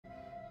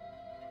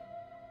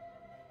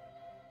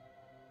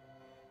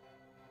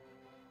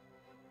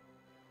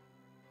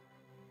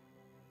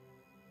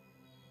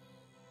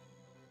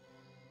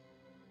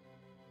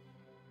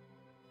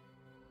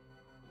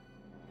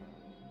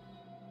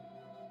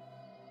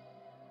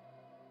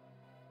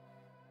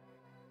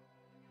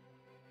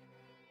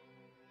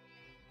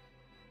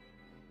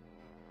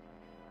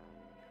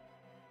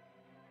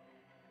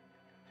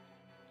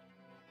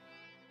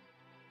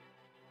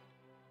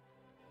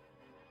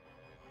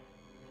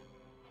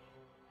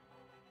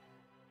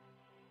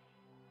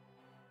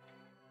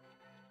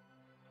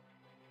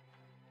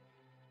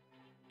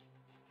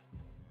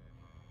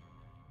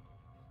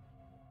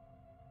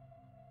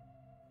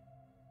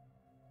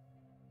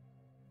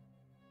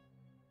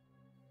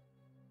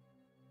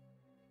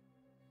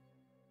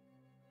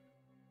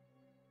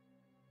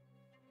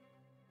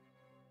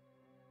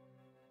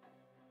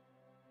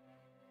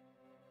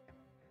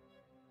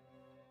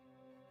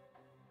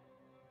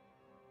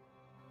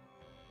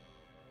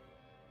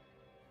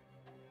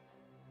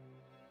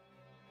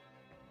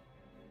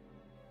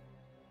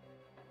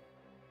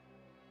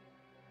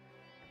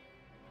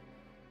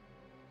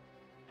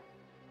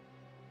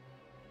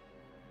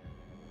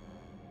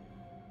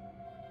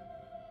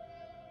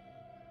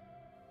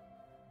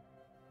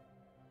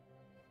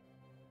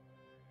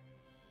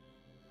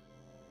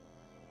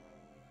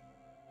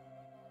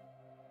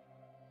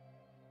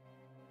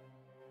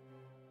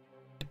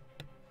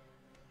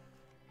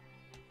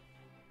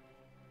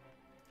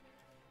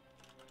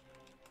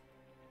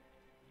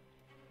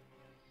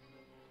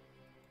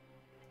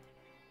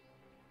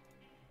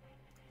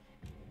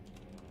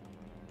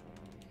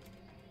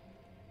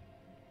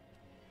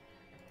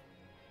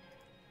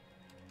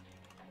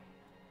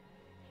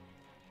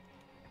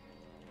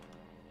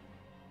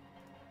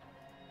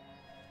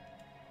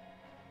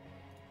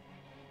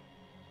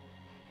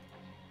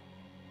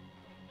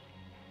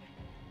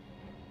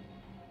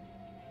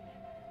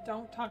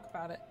Don't talk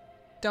about it.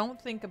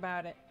 Don't think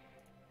about it.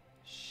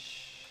 Shh.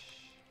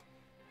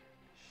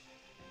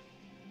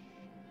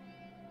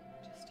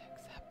 Just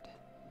accept it.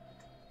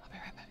 I'll be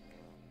right back.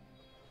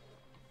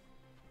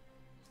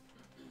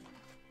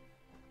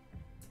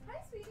 Hi,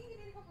 sweetie. You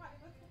need to go potty.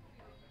 Let's go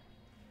potty.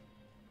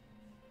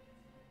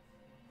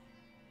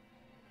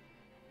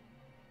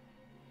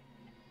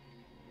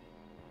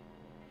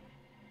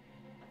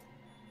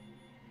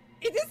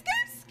 Is this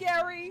game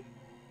scary?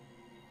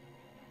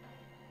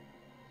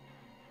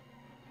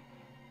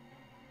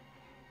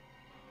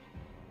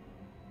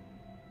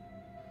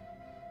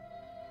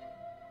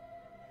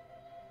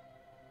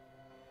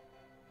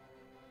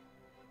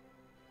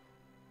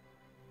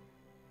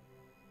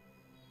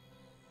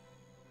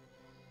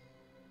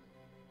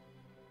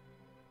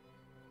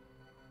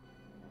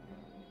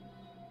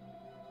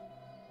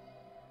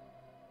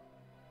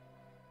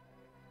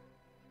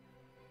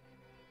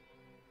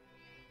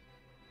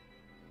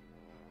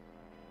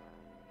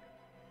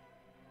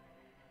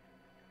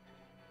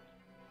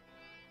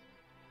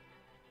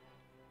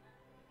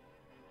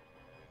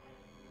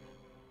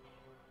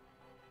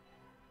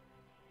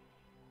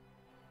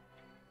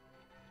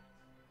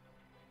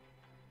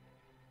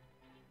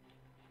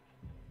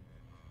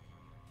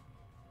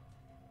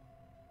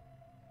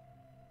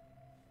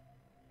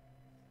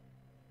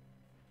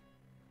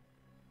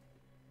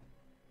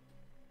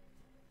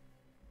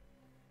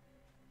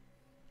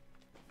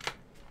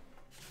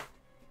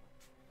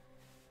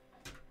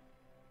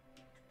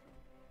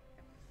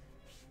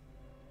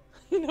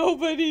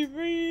 Nobody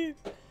breathe.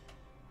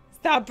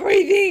 Stop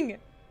breathing.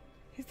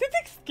 Is this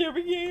a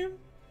scary game?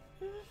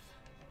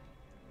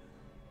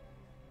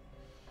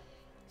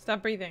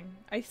 Stop breathing.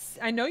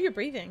 I know you're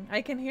breathing.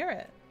 I can hear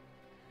it.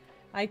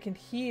 I can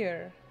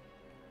hear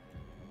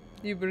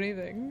you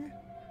breathing.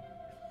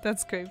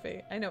 That's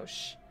creepy. I know.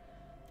 Shh.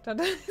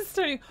 It's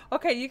starting.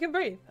 Okay, you can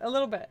breathe a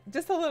little bit.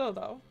 Just a little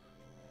though.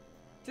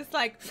 Just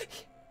like.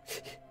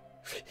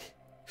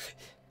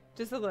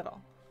 Just a little.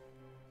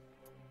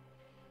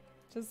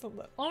 Just a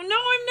little. Oh no,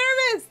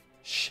 I'm nervous!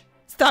 Shh!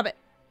 Stop it!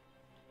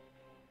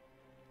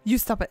 You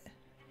stop it.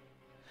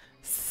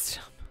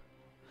 Stop.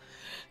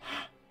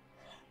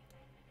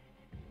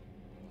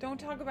 Don't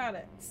talk about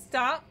it.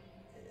 Stop.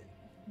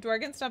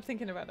 Dorgan, stop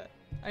thinking about it.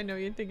 I know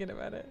you're thinking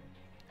about it.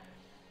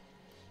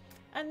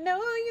 I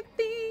know you're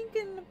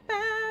thinking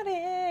about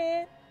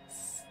it.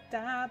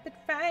 Stop it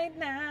right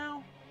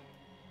now.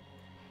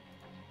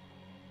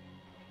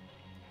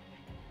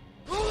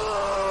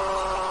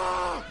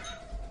 Whoa!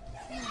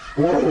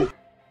 Whoa,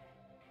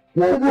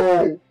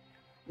 bro!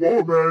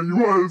 Whoa, man, you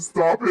gotta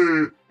stop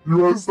it! You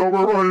gotta stop it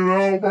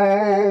right now,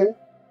 bro!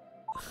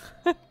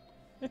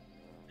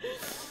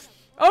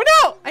 Oh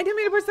no! I didn't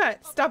mean to push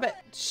that. Stop it.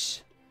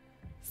 Shh.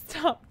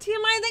 Stop.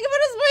 TMI, thank you for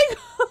the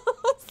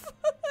sprinkles!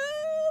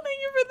 Thank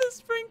you for the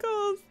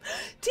sprinkles!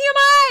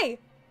 TMI!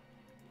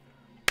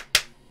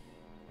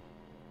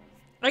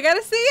 I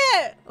gotta see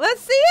it!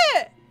 Let's see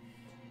it!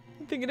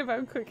 I'm thinking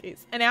about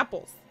cookies. And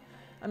apples.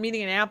 I'm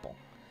eating an apple.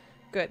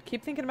 Good.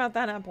 Keep thinking about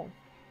that apple.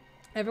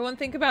 Everyone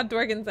think about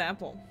Dorgan's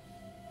apple.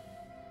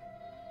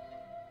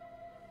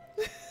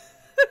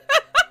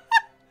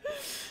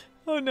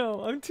 Oh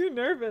no, I'm too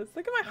nervous.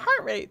 Look at my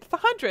heart rate. It's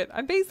 100.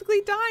 I'm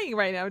basically dying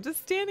right now.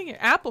 Just standing here.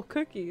 Apple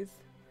cookies.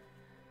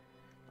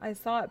 I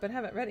saw it, but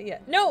haven't read it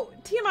yet. No!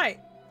 TMI!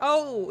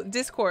 Oh,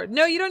 Discord.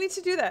 No, you don't need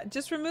to do that.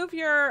 Just remove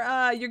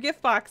your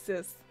gift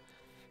boxes.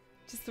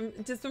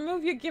 Just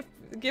remove your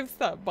gift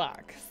sub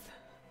box.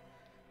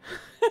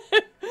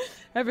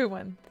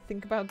 Everyone,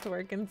 think about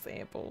Dorgan's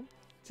apple.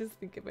 Just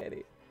think about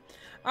it.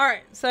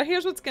 Alright, so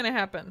here's what's gonna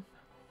happen.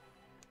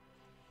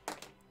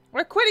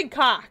 We're quitting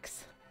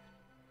Cox.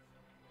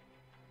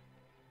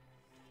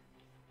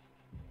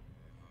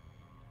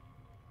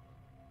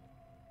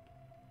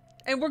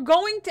 And we're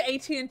going to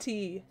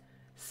AT&T.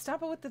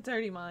 Stop it with the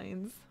dirty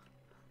minds.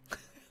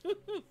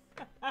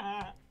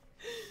 I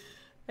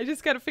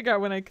just gotta figure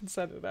out when I can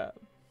set it up.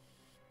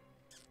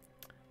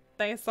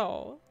 That's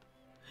all.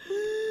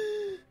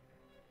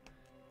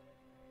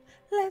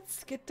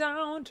 Let's get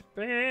down to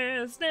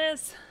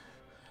business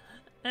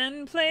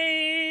and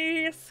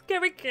play a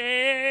scary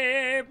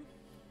game.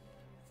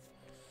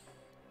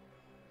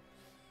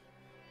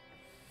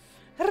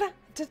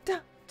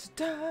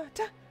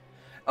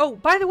 Oh,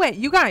 by the way,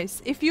 you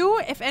guys, if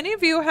any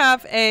of you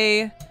have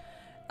a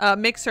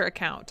Mixer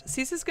account,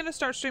 Cisa's gonna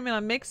start streaming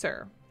on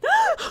Mixer. No,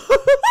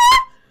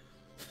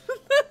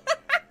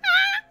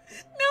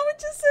 it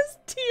just says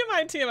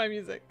TMI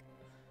music.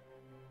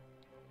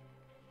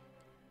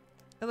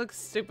 It looks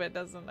stupid,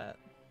 doesn't it?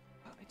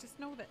 I just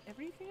know that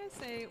everything I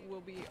say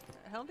will be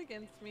held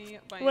against me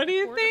by What do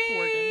you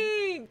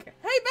think?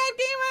 Hey, Bad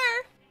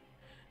Gamer!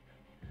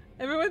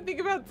 Everyone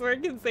think about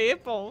Dorgan's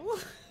apple.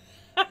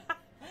 Hi,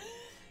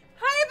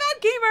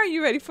 Bad Gamer! Are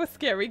you ready for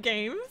scary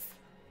games?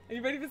 Are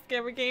you ready for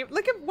scary games?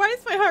 Look at, why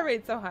is my heart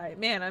rate so high?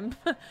 Man,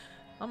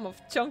 I'm a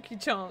chunky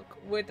chunk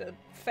with a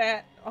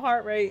fat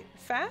heart rate.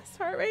 Fast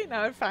heart rate?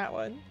 No, a fat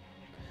one.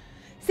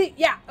 See,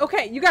 yeah,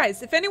 okay, you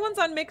guys, if anyone's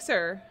on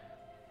Mixer.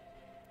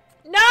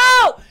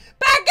 No!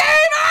 Bad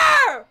Gamer!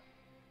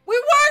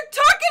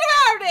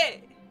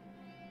 it.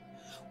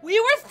 We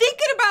were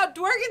thinking about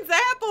Dorgan's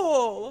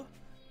apple,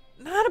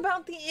 not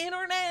about the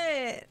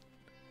internet.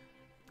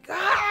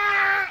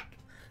 Ah!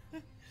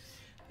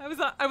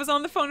 I was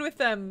on the phone with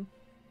them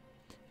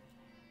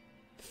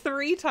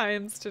 3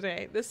 times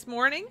today. This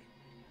morning,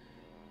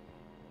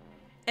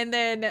 and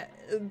then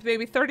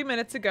maybe 30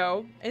 minutes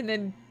ago, and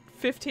then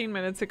 15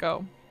 minutes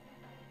ago.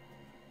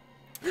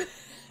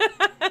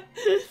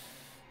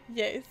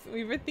 Yes,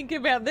 we were thinking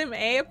about them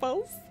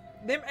apples.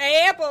 Them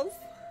apples.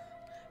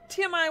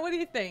 TMI, what do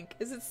you think?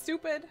 Is it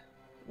stupid?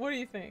 What do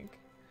you think?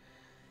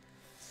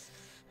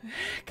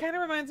 Kind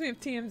of reminds me of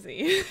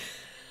TMZ.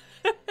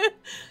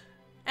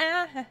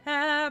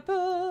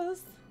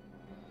 Apples.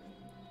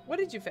 What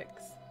did you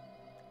fix?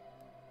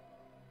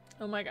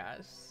 Oh my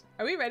gosh.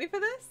 Are we ready for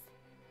this?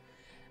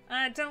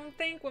 I don't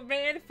think we're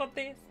ready for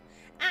this.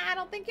 I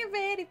don't think you're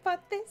ready for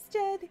this,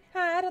 Jedi.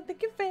 I don't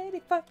think you're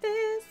ready for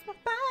this. My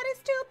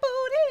body's too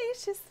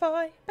bootylicious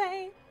for you,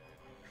 babe.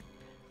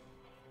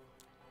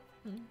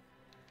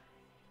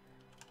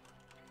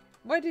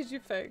 What did you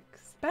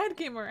fix? Bad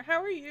Gamer,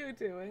 how are you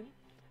doing?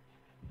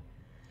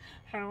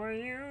 How are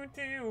you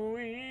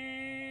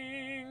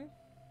doing?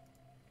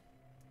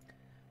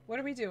 What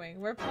are we doing?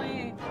 We're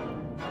playing...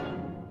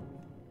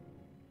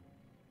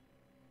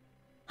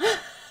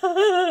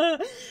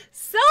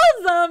 Soul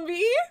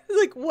Zombie!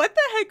 Like, what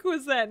the heck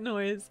was that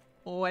noise?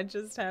 What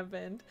just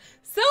happened?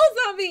 Soul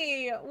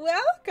Zombie!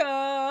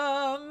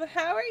 Welcome!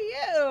 How are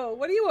you?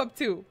 What are you up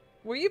to?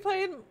 Were you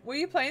playing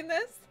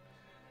this?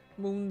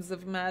 Moons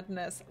of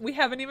Madness. We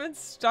haven't even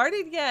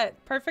started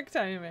yet. Perfect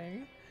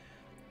timing.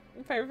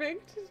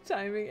 Perfect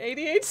timing.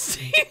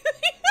 ADHD.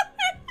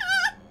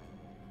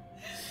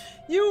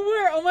 You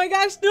were. Oh my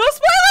gosh. No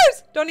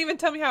spoilers! Don't even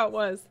tell me how it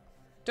was.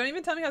 Don't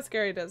even tell me how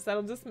scary it is.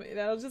 That'll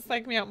just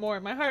psych me out more.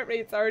 My heart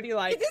rate's already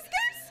like... This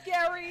game's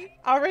scary!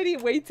 Already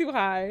way too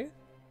high.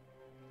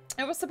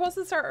 I was supposed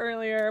to start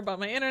earlier, but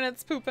my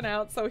internet's pooping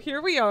out. So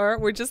here we are.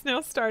 We're just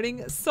now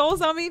starting. Soul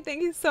Zombie,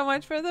 thank you so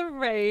much for the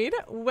raid.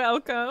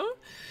 Welcome.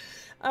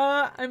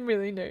 I'm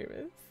really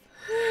nervous.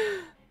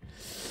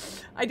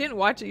 I didn't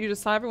watch it. You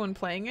just saw everyone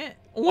playing it?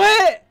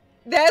 What?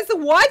 That's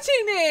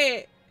watching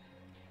it!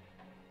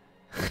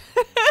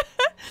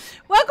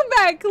 Welcome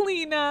back,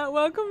 Lena.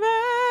 Welcome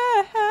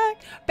back.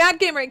 Bad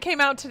Gamer, it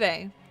came out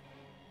today.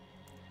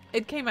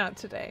 It came out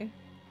today.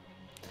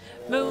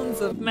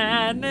 Moons of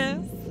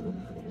Madness.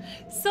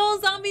 Soul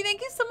Zombie,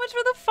 thank you so much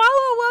for the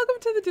follow. Welcome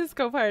to the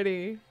disco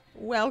party.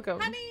 Welcome.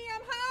 Honey,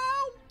 I'm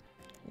home.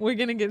 We're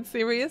gonna get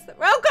serious.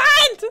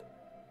 Rokant!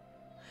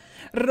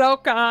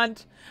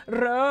 Rokant.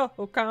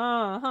 Rokant.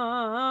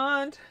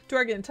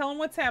 Dorgan, tell them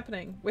what's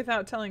happening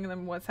without telling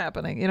them what's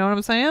happening. You know what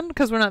I'm saying?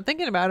 Because we're not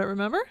thinking about it,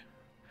 remember?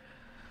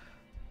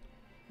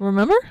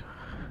 Remember?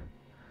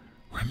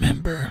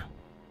 Remember.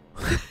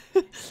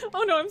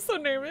 Oh no, I'm so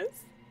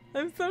nervous.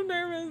 I'm so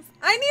nervous.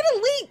 I need a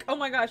link. Oh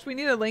my gosh, we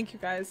need a link, you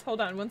guys.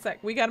 Hold on one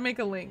sec. We gotta make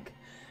a link.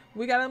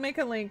 We gotta make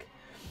a link.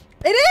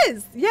 It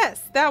is!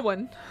 Yes, that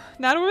one.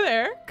 Not over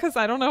there, because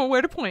I don't know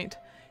where to point.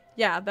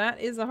 Yeah, that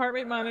is a heart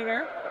rate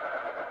monitor.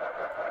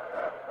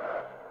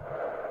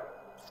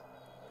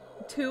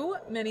 Too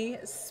many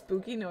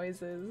spooky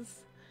noises.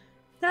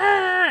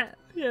 Ah!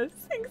 Yes,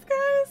 thanks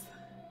guys.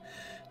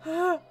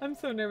 I'm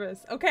so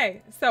nervous.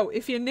 Okay, so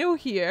if you're new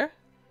here...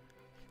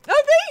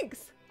 Oh,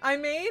 thanks! I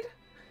made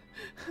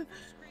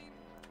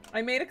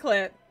a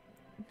clip.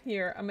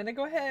 Here, I'm gonna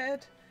go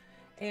ahead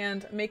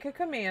and make a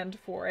command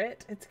for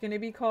it. It's gonna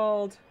be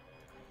called...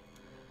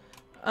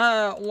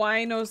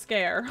 why no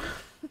scare?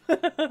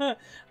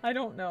 I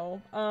don't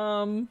know.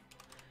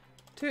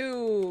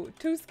 Too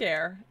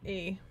scare.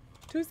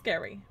 Too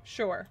scary.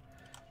 Sure.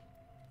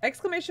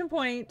 Exclamation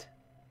point.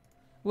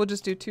 We'll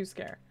just do too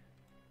scare.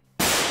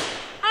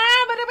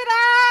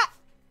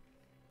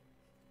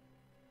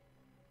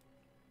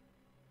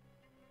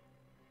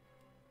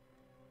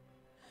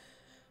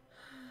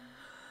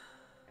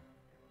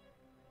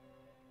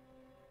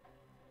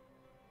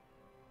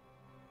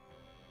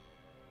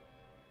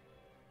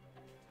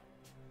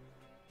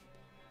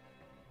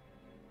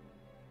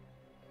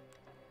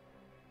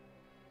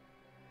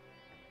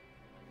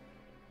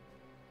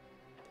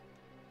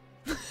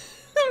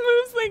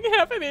 Moves like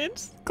half an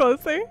inch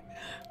closer.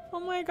 Oh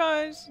my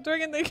gosh.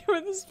 Dorgan, thank you for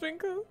the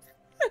sprinkles.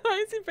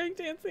 Why is he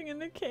breakdancing in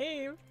the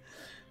cave?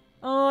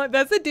 Oh,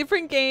 that's a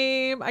different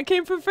game. I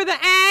came for the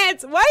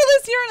ads.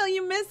 Waterless Urinal,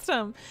 you missed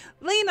him.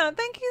 Lena,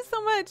 thank you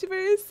so much. You're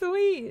very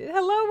sweet.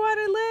 Hello,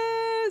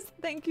 Waterless.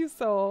 Thank you,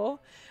 Soul.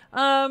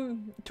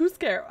 Too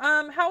scare.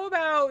 How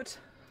about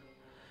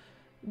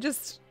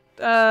just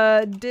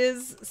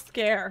Diz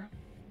Scare?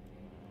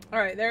 All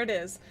right, there it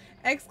is.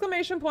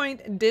 Exclamation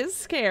point Diz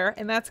Scare,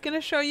 and that's gonna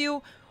show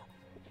you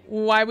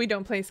why we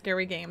don't play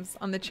scary games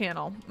on the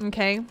channel.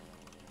 Okay,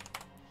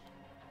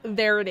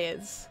 there it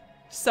is.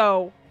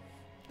 So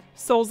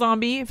Soul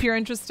Zombie, if you're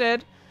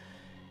interested,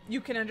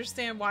 you can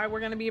understand why we're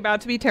gonna be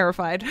about to be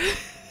terrified.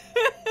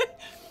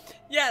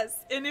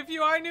 Yes, and if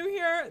you are new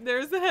here,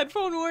 there's a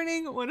headphone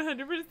warning.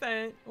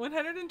 100%,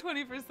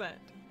 120%.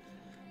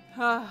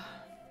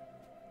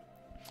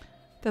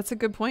 That's a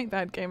good point,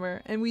 Bad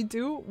Gamer. And we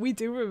do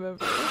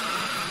remember.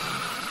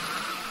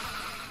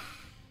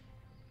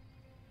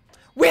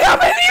 We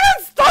haven't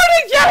even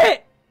started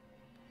yet!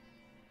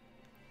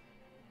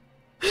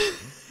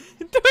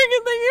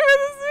 Target, thank you for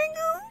the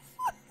singles.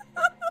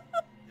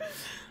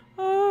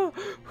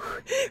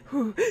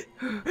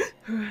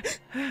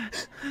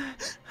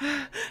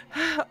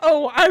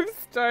 Oh, I've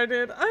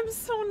started. I'm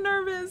so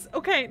nervous.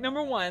 Okay,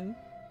 number 1.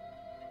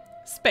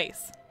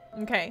 Space.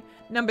 Okay.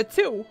 Number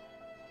 2.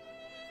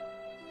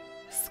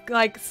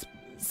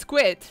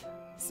 Squid.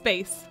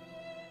 Space.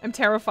 I'm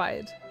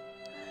terrified.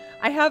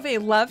 I have a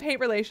love-hate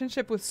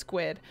relationship with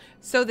squid.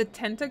 So the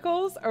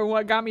tentacles are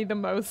what got me the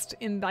most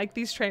in like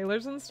these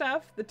trailers and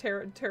stuff. The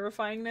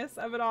terrifyingness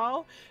of it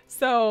all.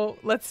 So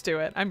let's do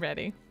it. I'm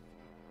ready.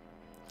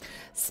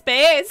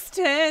 Space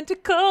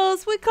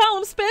tentacles. We call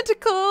them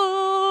spenticles.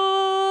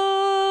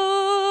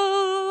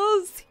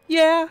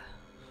 Yeah.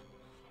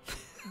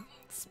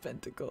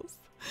 Spenticles.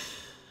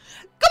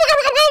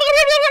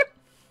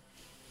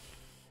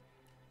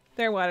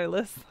 They're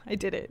waterless. I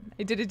did it.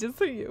 I did it just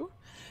for you.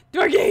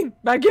 Dorking!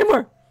 Bad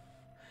Gamer!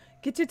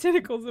 Get your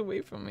tentacles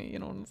away from me, you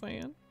know what I'm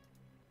saying?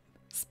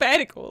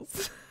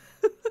 Spaticles.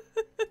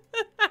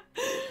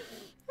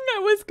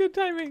 That was good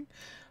timing.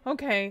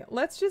 Okay,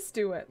 let's just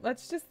do it.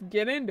 Let's just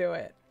get into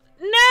it.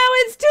 No,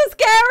 it's too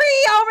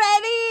scary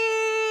already!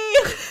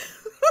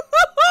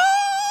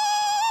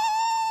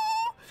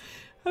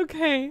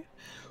 Okay.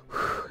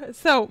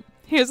 So,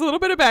 here's a little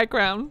bit of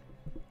background.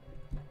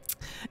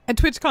 At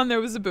TwitchCon there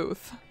was a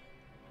booth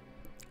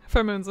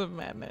for Moons of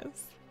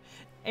Madness.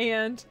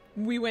 And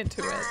we went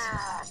to it.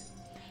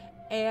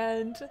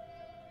 And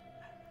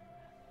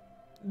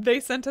they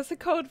sent us a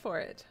code for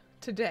it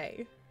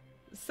today.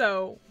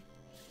 So,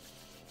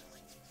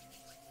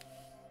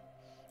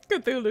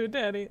 Cthulhu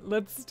Daddy,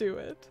 let's do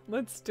it.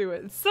 Let's do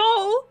it.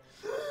 So,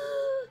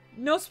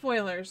 no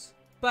spoilers.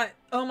 But,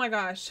 oh my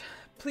gosh.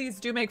 Please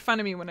do make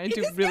fun of me when I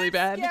do really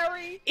bad.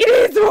 Scary. It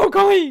is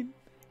going.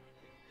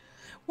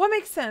 What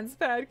makes sense,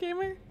 Bad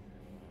Gamer?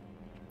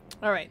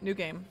 Alright, new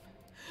game.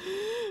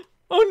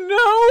 Oh no!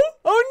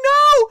 Oh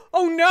no!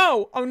 Oh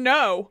no! Oh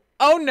no!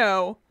 Oh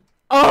no!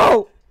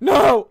 Oh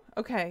no!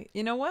 Okay,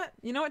 you know what?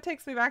 You know what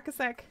takes me back a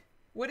sec?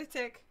 Would it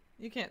tick?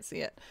 You can't see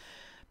it.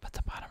 But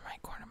the bottom right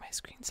corner of my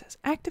screen says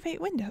activate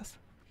Windows.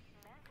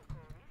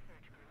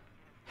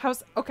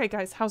 Okay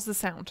guys, how's the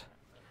sound?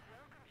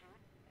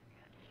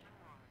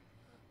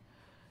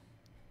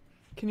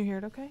 Can you hear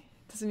it okay?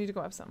 Does it need to go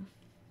up some?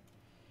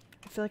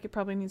 I feel like it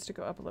probably needs to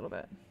go up a little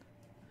bit.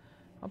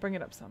 I'll bring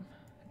it up some.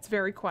 It's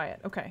very quiet.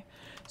 Okay.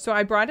 So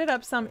I brought it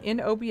up some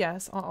in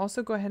OBS. I'll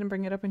also go ahead and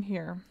bring it up in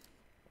here.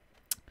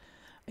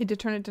 I did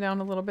turn it down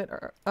a little bit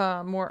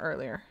more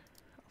earlier.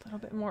 A little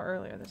bit more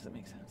earlier. Does that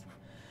make sense?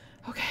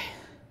 Okay.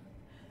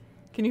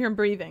 Can you hear him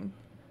breathing?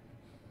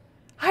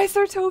 Hi,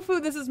 Sir Tofu.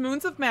 This is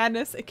Moons of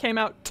Madness. It came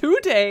out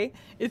today.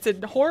 It's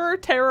a horror,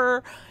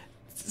 terror,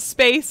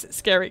 space,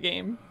 scary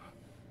game.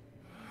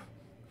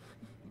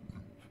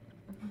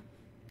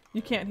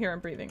 You can't hear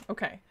him breathing.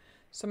 Okay.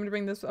 So I'm going to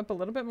bring this up a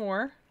little bit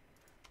more.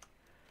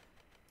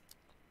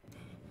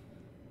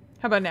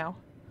 How about now?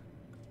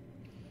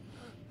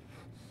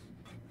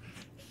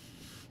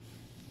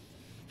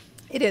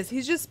 It is.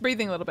 He's just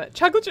breathing a little bit.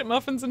 Chocolate chip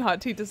muffins and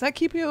hot tea. Does that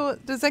keep you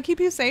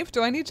safe?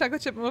 Do I need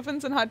chocolate chip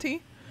muffins and hot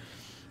tea?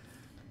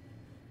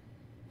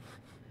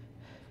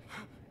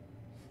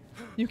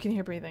 You can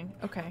hear breathing.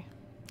 Okay.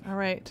 All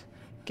right.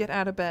 Get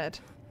out of bed.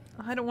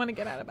 I don't want to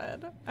get out of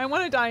bed. I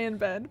want to die in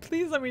bed.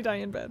 Please let me die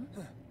in bed.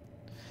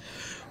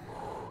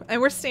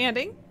 And we're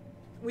standing.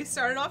 We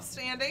started off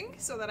standing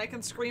so that I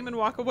can scream and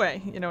walk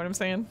away. You know what I'm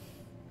saying?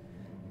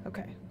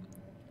 Okay.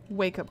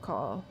 Wake up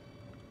call.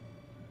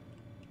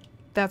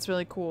 That's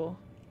really cool.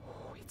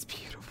 Oh, it's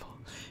beautiful.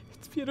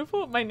 It's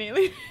beautiful. My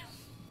nailing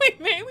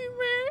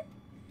mirror.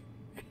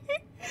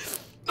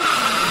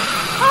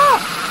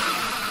 Ah!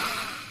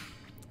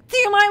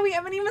 TMI, we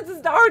haven't even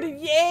started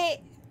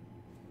yet.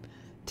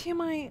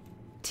 TMI.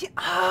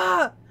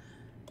 TMI.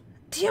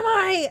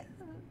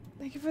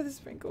 Thank you for the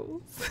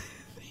sprinkles.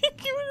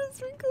 Thank you for the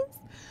sprinkles.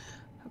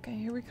 Okay,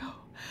 here we go.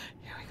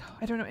 Here we go.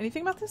 I don't know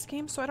anything about this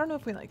game, so I don't know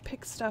if we like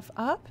pick stuff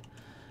up.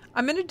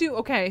 I'm gonna do,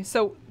 okay,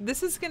 so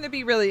this is gonna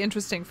be really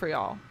interesting for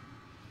y'all.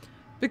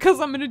 Because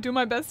I'm gonna do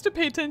my best to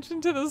pay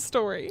attention to the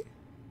story.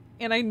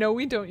 And I know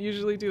we don't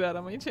usually do that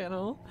on my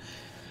channel.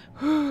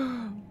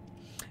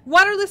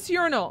 Waterless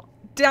urinal.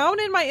 Down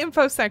in my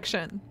info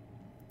section,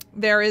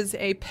 there is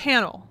a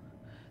panel.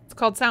 It's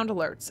called sound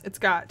alerts. It's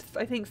got,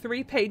 I think,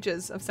 3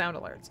 pages of sound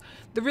alerts.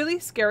 The really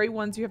scary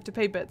ones you have to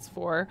pay bits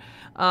for.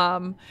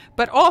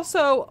 But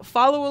also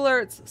follow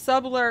alerts,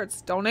 sub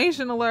alerts,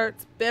 donation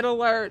alerts, bit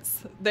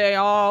alerts. They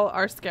all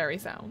are scary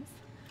sounds.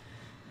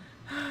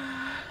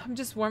 I'm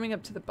just warming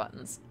up to the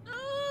buttons.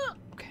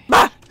 Okay.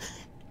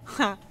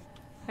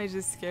 I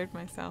just scared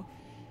myself.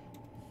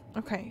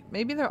 Okay,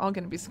 maybe they're all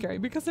going to be scary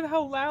because of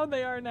how loud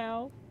they are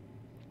now.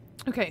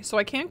 Okay, so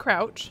I can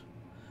crouch.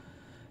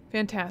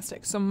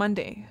 Fantastic. So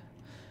Monday.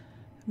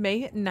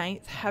 May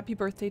 9th, happy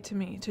birthday to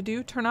me. To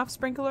do, turn off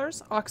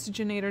sprinklers,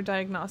 oxygenator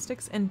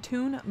diagnostics, and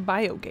tune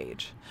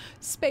biogauge.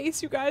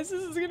 Space, you guys,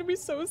 this is gonna be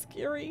so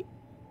scary.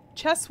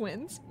 Chess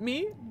wins.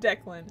 Me,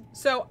 Declan.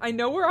 So I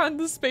know we're on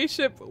the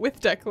spaceship with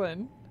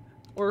Declan.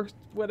 Or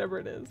whatever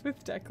it is,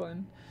 with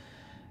Declan.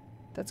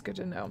 That's good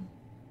to know.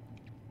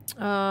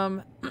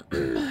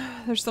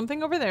 There's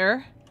something over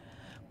there.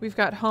 We've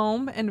got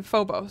home and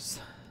Phobos.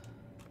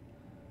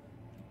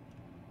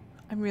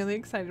 I'm really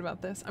excited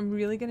about this. I'm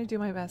really gonna do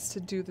my best to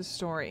do the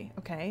story,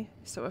 okay?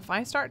 So if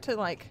I start to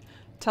like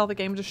tell the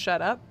game to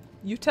shut up,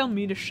 you tell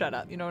me to shut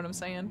up, you know what I'm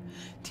saying?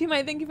 Team,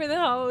 I thank you for the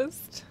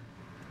host.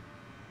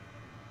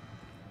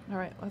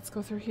 Alright, let's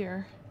go through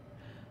here.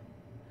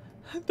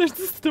 There's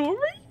a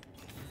story?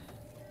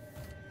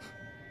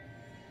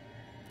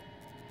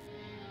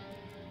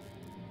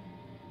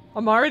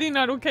 I'm already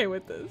not okay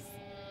with this.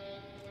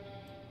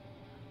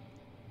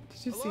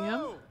 Did you see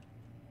him?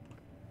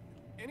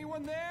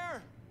 Anyone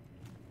there?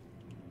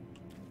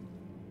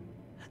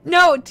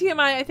 No,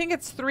 TMI, I think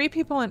it's three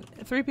people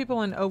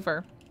and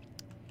over.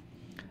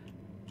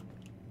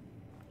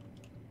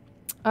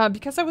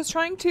 Because I was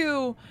trying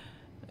to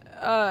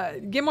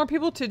get more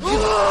people to do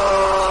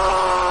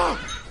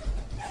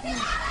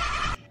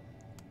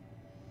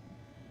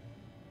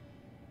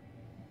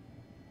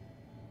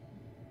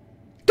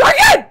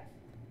Target!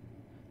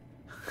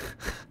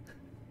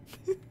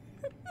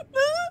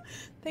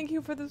 Thank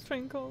you for the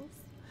sprinkles.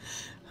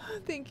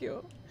 Thank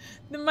you.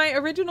 My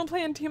original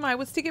plan, TMI,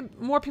 was to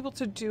get more people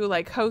to do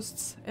like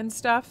hosts and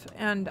stuff,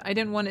 and I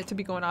didn't want it to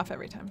be going off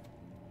every time.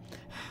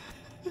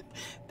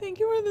 Thank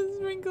you for the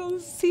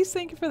sprinkles. Cease,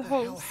 thank you for the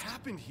host. What the hell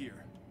happened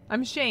here?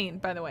 I'm Shane,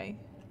 by the way.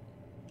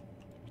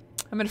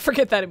 I'm gonna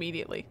forget that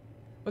immediately.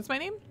 What's my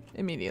name?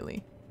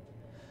 Immediately.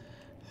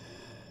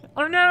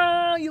 Oh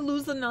no, you're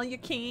losing all your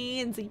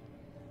candy.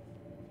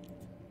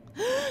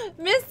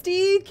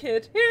 Misty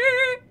Kitty,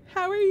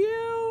 how are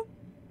you?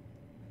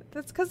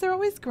 That's because they're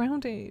always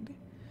grounded.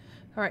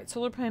 Alright,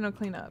 solar panel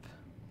cleanup.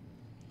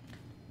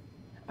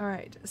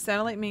 Alright,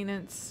 satellite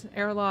maintenance,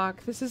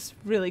 airlock. This is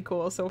really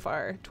cool so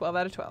far. 12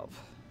 out of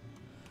 12.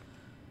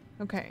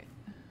 Okay.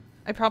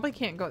 I probably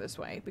can't go this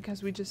way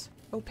because we just...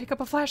 Oh, pick up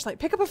a flashlight.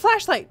 Pick up a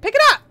flashlight! Pick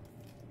it up!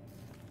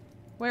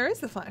 Where is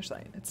the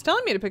flashlight? It's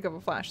telling me to pick up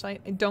a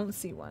flashlight. I don't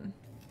see one.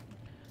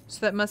 So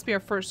that must be our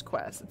first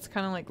quest. It's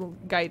kind of like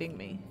guiding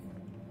me.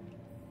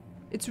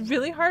 It's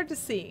really hard to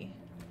see.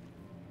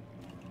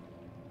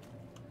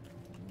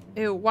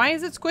 Ew, why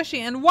is it squishy?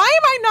 And why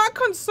am I not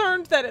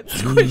concerned that it's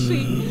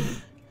squishy?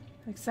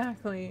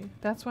 Exactly.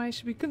 That's why I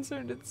should be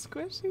concerned it's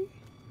squishy.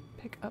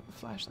 Pick up a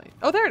flashlight.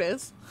 Oh, there it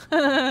is.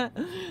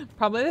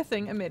 Probably the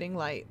thing emitting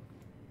light.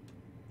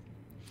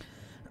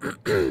 Awesome!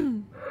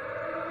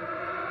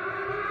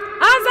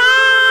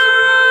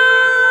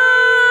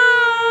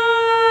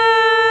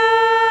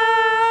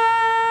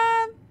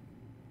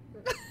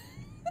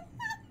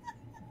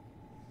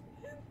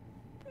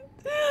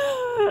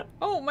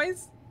 Oh, my...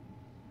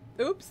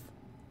 Oops.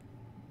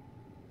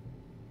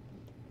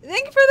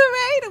 Thank you for the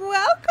raid.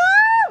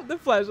 Welcome. The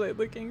flashlight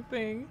looking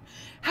thing.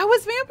 How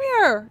was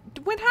Vampire?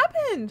 What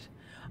happened?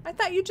 I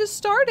thought you just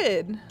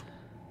started.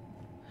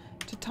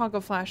 To toggle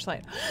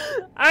flashlight.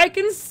 I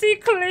can see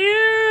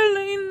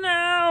clearly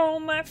now.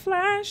 My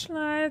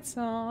flashlight's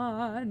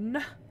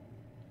on.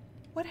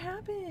 What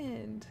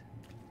happened?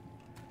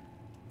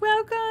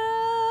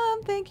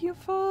 Welcome. Thank you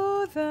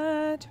for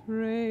that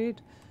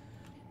raid.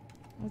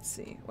 Let's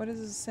see. What does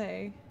it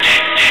say?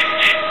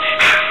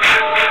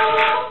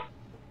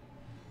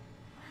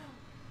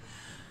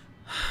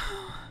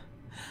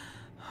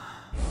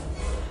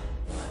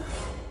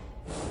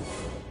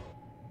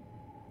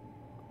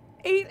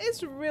 Eight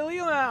is really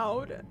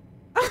loud.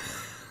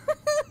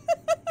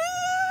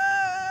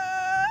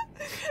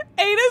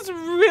 8 is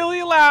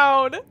really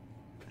loud.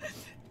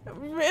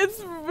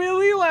 It's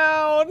really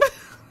loud.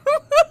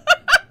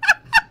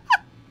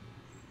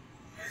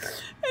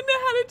 And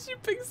how did you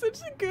pick such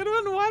a good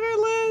one,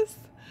 Waterless?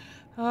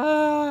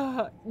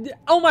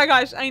 Oh my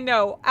gosh, I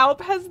know.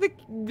 Alp has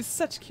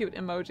such cute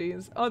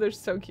emojis. Oh, they're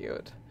so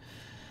cute.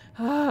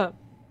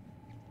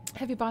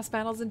 Heavy boss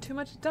battles and too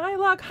much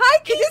dialogue. Hi,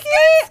 Kiki!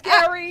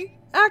 Scary.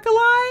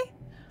 Akalai?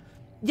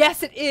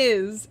 Yes, it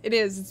is. It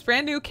is. It's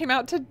brand new. Came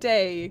out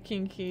today,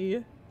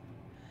 Kinky.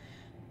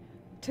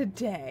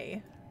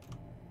 Today.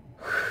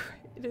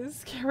 It is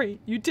scary.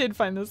 You did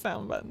find the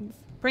sound buttons.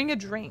 Bring a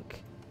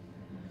drink.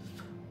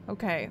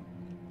 Okay.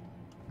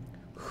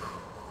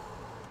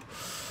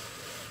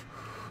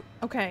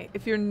 Okay,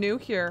 if you're new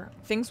here,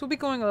 things will be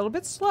going a little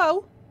bit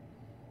slow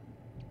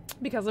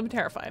because I'm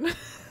terrified.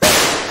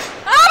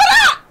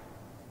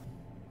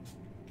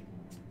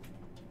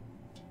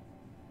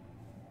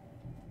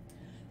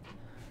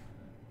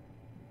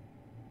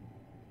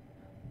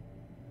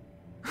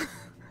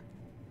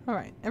 All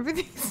right,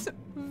 everything's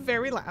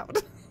very loud.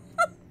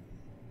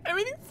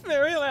 Everything's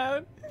very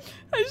loud.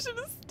 I should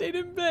have stayed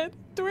in bed.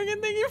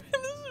 Dorian, thank you for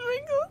the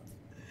sprinkles.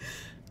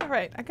 All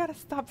right, I gotta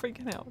stop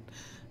freaking out.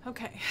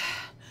 Okay,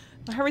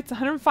 my heart rate's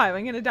 105.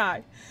 I'm gonna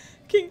die.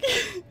 Kinky.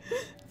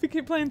 If we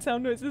keep playing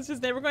sound noises, it's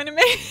just never going to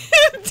make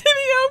it to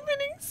the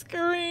opening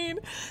screen.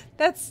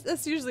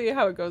 That's usually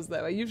how it goes,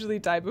 though. I usually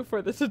die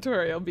before the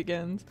tutorial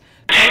begins.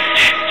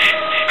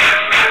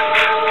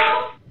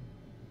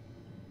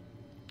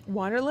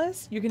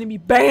 Waterless? You're gonna be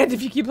banned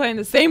if you keep playing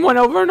the same one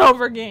over and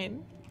over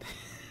again.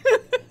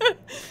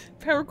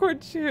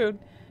 Paracord chewed.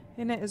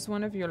 Ina is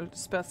one of your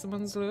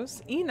specimens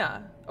loose.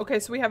 Ina. Okay,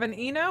 so we have an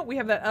Ina, we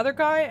have that other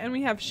guy, and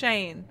we have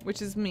Shane,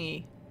 which is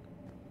me.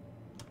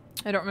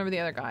 I don't remember the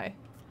other guy.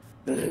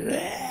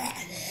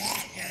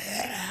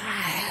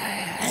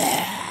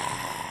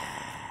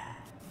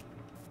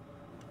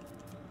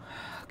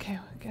 Okay,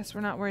 I guess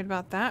we're not worried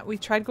about that. We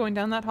tried going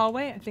down that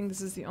hallway. I think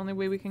this is the only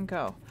way we can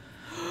go.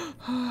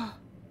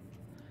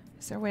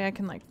 Is there a way I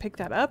can like pick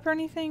that up or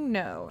anything?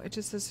 No, it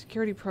just says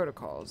security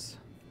protocols.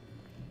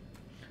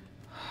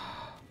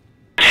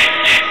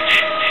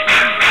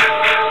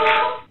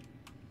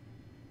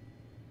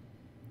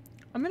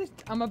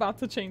 I'm about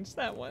to change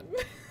that one.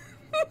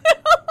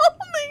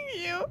 Thank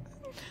you.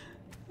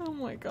 Oh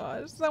my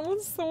gosh, that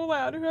one's so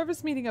loud.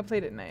 Whoever's meeting up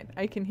late at night,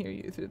 I can hear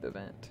you through the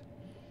vent.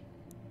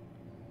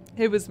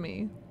 It was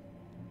me.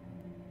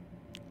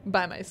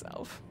 By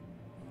myself.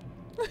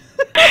 Okay!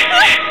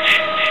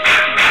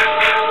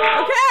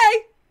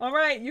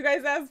 Alright, you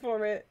guys asked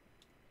for it.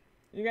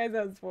 You guys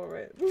asked for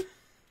it. You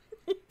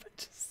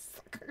bunch of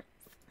suckers.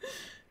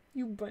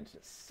 You bunch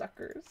of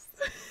suckers.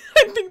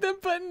 I think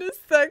that button is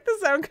stuck. The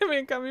sound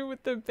coming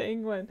with the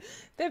penguin.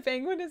 The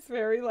penguin is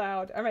very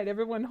loud. Alright,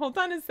 everyone, hold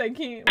on a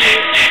second.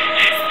 Wait.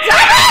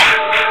 Stop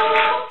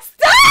it!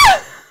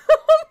 Stop!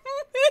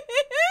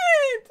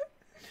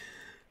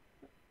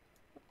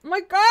 Oh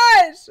my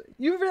gosh!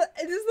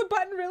 Is the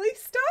button really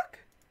stuck?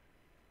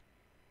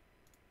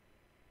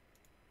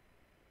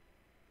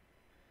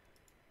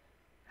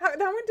 That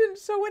one didn't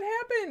show what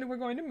happened. We're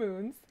going to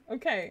Moons.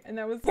 Okay, and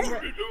that was the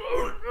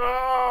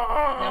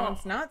that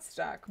one's not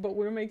stuck, but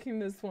we're making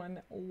this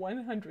one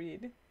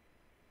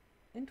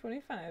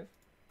 125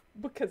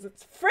 because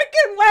it's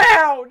freaking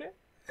loud.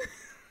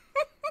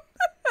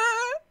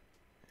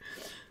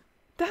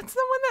 That's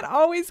the one that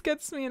always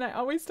gets me, and I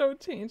always don't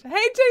change. Hey,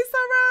 Jay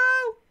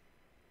Sorrow!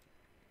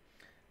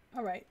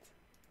 All right.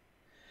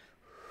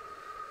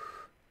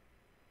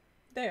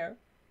 There.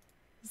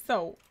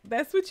 So,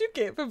 that's what you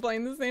get for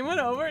playing the same one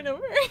over and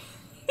over.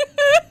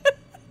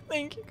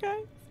 Thank you,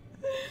 guys.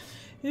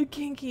 You're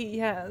kinky,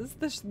 yes.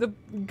 The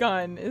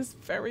gun is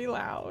very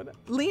loud.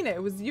 Lena,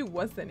 it was you,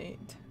 wasn't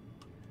it?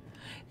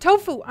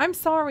 Tofu, I'm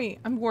sorry.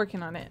 I'm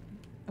working on it.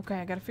 Okay,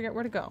 I gotta figure out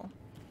where to go.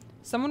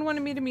 Someone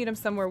wanted me to meet him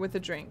somewhere with a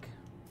drink.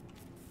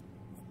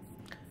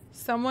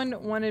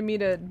 Someone wanted me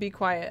to be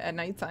quiet at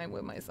nighttime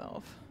with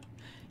myself.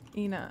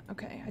 Ina,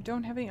 okay, I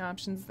don't have any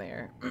options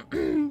there.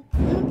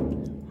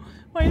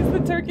 Why is the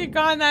turkey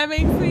gone? That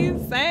makes me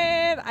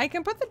sad. I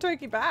can put the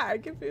turkey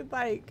back if you'd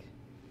like.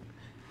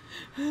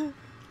 I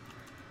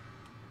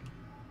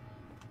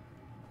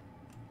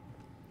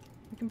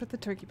can put the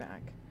turkey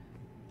back.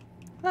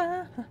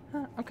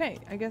 Okay,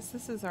 I guess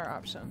this is our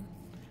option.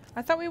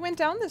 I thought we went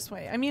down this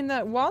way. I mean,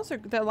 the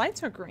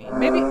lights are green.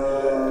 Maybe.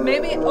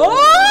 Oh!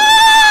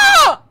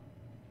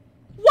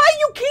 Why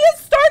you can't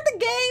start the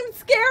game,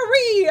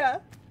 scary?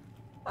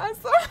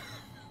 Fasa,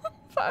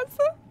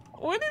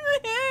 what in the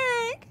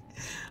heck?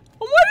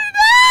 What is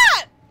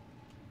that?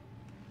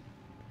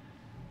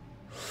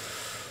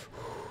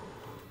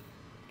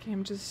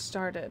 Game just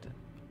started.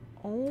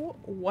 Oh,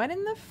 what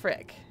in the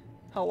frick?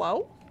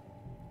 Hello?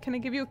 Can I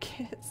give you a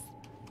kiss?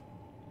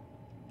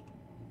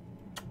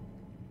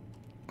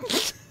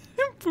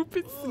 Poop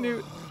and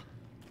snoot.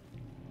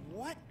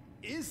 What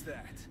is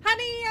that?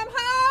 Honey, I'm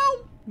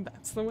home!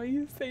 That's the way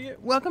you say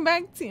it. Welcome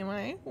back,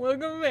 TMI.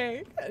 Welcome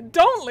back.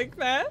 Don't lick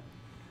that.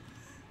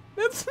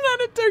 That's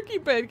not a turkey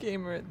bed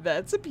gamer.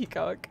 That's a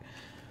peacock.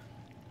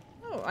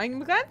 Oh,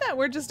 I'm glad that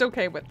we're just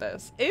okay with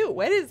this. Ew,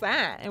 what is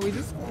that? And we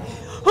just...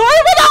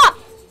 Oh my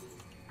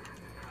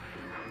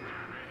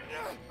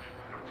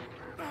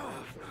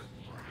god!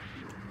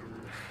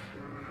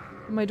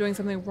 Am I doing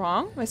something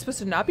wrong? Am I supposed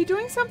to not be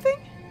doing something?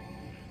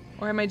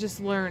 Or am I just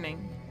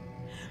learning?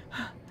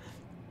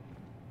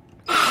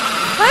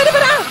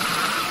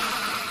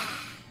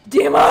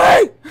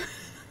 DMI!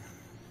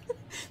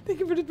 Thank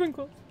you for the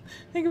sprinkles.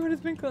 Thank you for the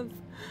sprinkles.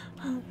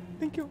 Oh,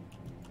 thank you.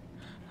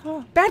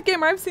 Oh, bad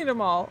gamer, I've seen them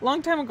all.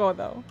 Long time ago,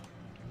 though.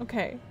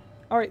 Okay.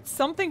 Alright,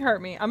 something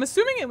hurt me. I'm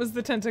assuming it was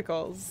the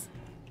tentacles.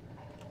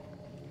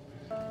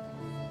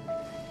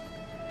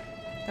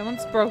 That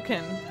one's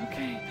broken.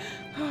 Okay.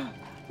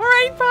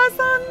 Alright,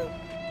 Possum!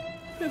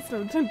 It's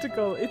no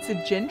tentacle, it's a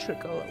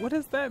gentricle. What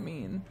does that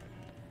mean?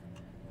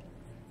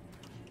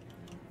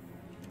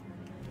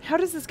 How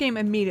does this game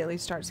immediately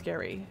start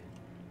scary?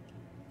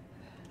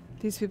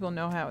 These people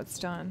know how it's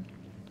done.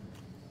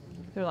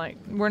 They're like,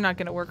 we're not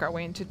gonna work our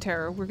way into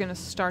terror. We're gonna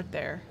start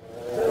there.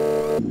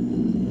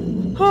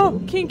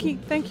 Oh, Kinky,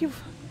 thank you.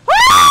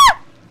 Ah!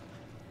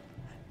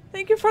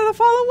 Thank you for the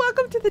follow.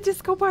 Welcome to the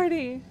disco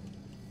party.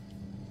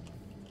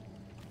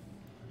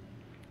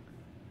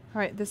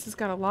 Alright, this has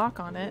got a lock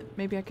on it.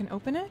 Maybe I can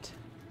open it?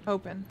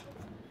 Open.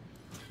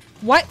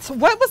 What?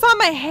 What was on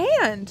my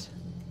hand?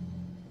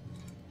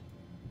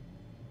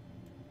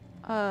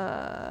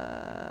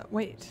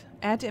 Wait.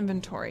 Add to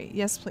inventory.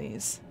 Yes,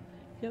 please.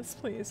 Yes,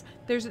 please.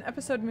 There's an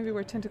episode maybe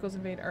where tentacles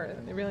invade Earth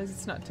and they realize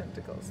it's not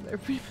tentacles. They're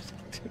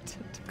reproductive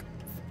tentacles.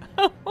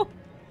 Oh,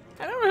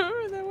 I don't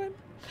remember that one.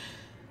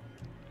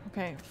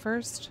 Okay,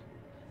 first,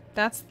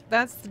 that's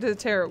the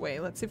terror way.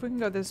 Let's see if we can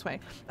go this way.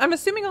 I'm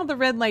assuming all the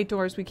red light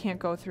doors we can't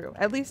go through.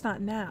 At least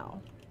not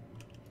now.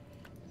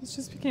 This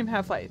just became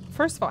Half-Life.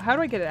 First of all, how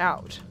do I get it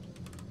out?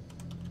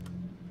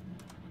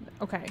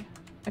 Okay.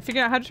 I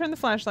figured out how to turn the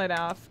flashlight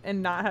off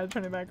and not how to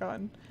turn it back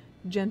on.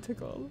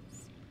 Genticles.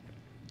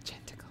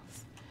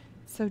 Genticles.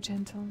 So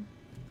gentle.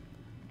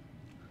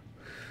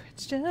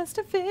 It's just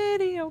a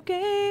video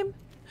game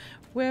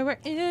where we're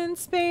in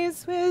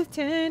space with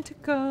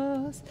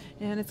tentacles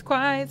and it's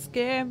quite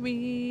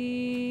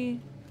scary.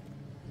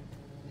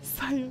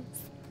 Science.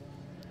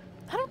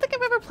 I don't think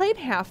I've ever played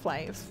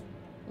Half-Life.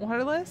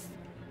 Waterless?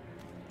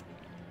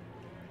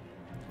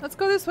 Let's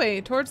go this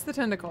way, towards the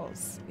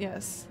tentacles.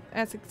 Yes,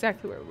 that's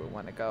exactly where we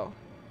want to go.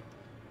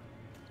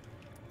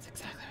 That's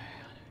exactly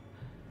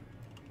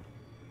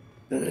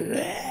where we want to go.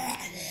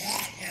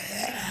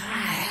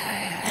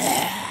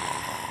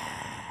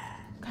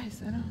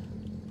 Guys, I don't...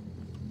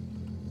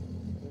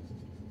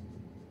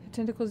 The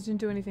tentacles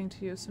didn't do anything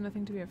to you, so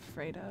nothing to be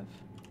afraid of.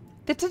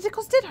 The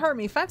tentacles did hurt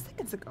me 5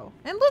 seconds ago.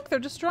 And look, they're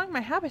destroying my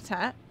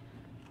habitat.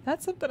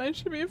 That's something I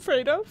should be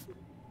afraid of.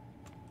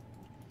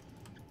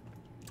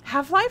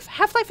 Half-Life?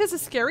 Half-Life is a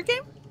scary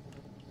game?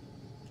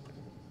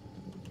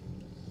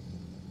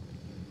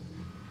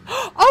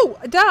 Oh,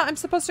 duh! I'm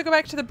supposed to go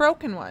back to the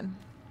broken one.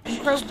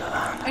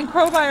 And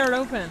crowbar it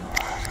open.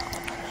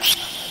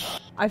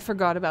 I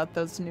forgot about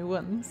those new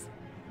ones.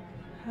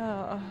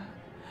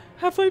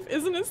 Half-Life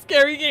isn't a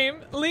scary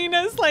game.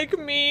 Lena's like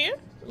me.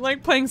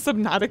 Like playing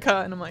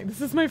Subnautica, and I'm like,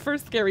 this is my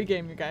first scary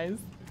game, you guys.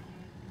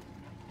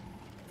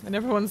 And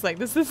everyone's like,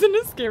 this isn't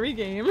a scary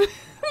game.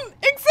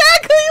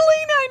 Exactly,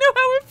 Lena! I know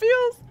how it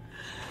feels.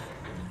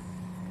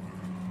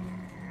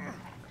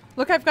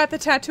 Look, I've got the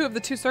tattoo of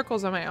the 2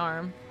 circles on my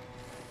arm.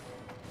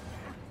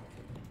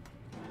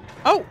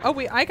 Oh,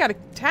 wait, I got a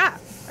tap.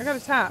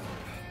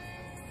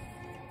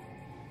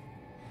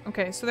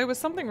 Okay, so there was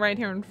something right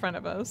here in front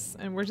of us,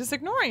 and we're just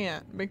ignoring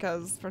it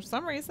because for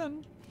some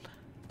reason.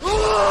 What's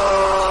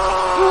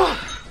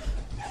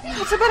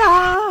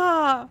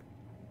about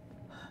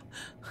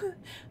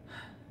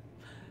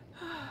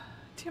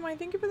Tim, I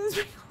thank you for this.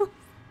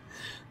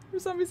 For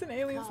zombies and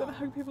aliens that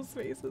hug people's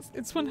faces.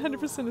 It's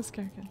 100% a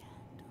scare game.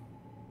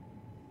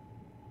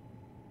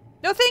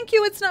 No, thank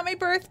you. It's not my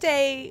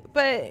birthday,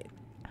 but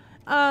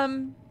I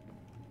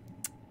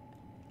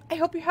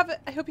hope you have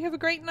a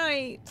great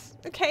night.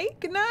 Okay,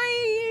 good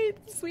night.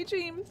 Sweet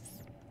dreams.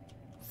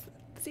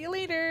 See you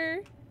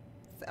later.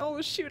 Oh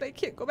shoot, I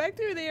can't go back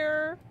through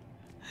there.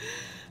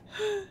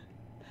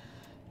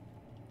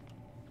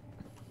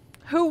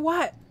 Who?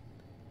 What?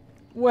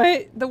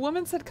 What? The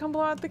woman said come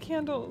blow out the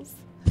candles.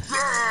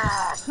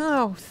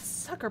 Oh,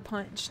 sucker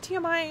punch.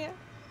 TMI.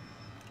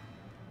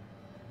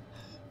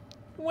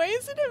 Why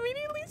is it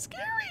immediately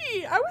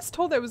scary? I was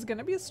told there was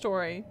gonna be a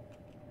story.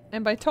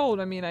 And by told,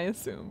 I mean I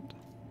assumed.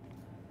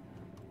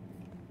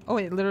 Oh,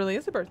 it literally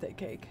is a birthday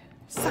cake.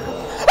 Sucker.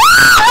 Oh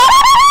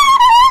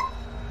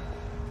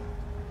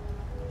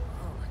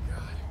my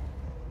god.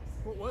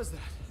 What was that?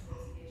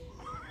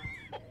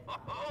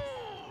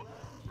 Oh,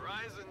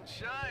 rise and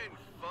shine,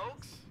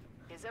 folks.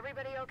 Is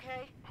everybody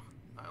okay?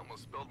 I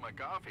almost spilled my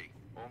coffee.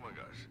 Oh my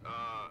gosh.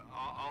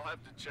 I'll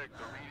have to check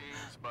the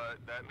readings, but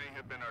that may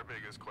have been our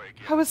biggest quake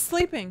yet. I was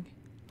sleeping.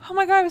 Oh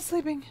my god, I was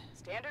sleeping.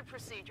 Standard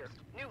procedure.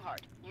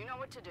 Newhart, you know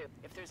what to do.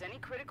 If there's any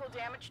critical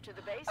damage to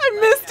the base, I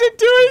missed it.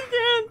 Do it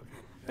again.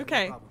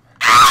 Okay.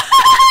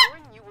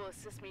 Warren, you will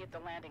assist me at the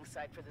landing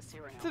site for the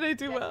Cyrano. Did I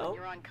do well?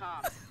 You're on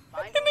comms.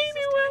 Find Did I any do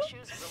well? system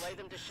issues, relay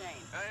them to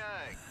Shane.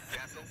 Aye, aye,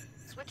 Captain.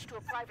 Switch to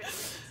a private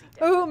frequency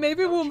deck. Oh,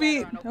 maybe No we'll be.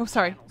 chatter on open Oh,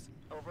 sorry. channels.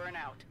 Over and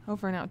out.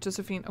 Over and out,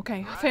 Josephine.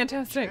 Okay, Right,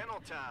 fantastic.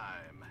 Channel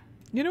time.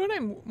 You know what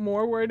I'm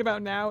more worried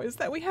about now is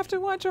that we have to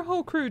watch our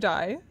whole crew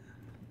die.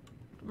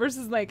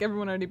 Versus like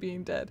everyone already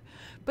being dead.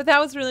 But that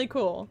was really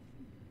cool.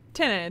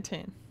 10 out of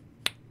 10.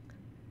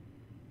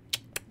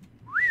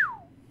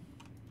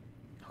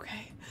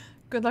 Okay.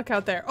 Good luck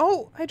out there.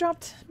 Oh, I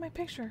dropped my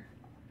picture.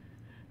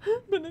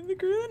 But in the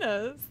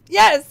Grunas.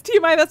 Yes,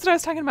 TMI, that's what I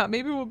was talking about.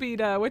 Maybe we'll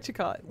beat, what you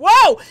call it.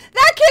 Whoa!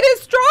 That kid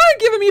is strong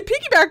giving me a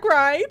piggyback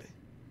ride.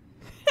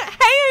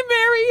 Hey,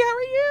 Mary, how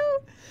are you?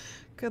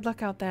 Good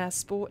luck out there,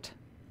 sport.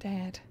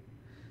 Dad.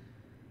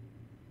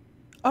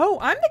 Oh,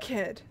 I'm the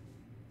kid.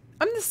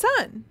 I'm the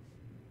son.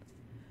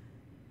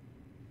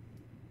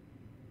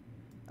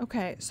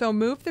 Okay, so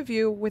move the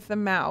view with the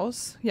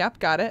mouse. Yep,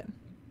 got it.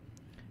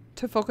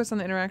 To focus on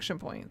the interaction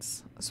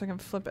points. So I can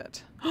flip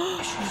it.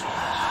 You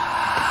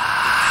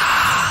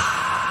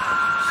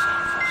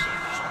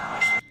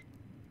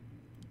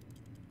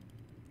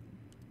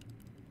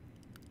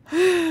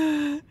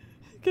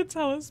can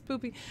tell us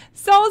spoopy.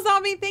 Soul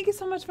Zombie, thank you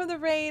so much for the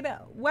raid.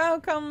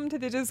 Welcome to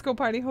the disco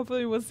party.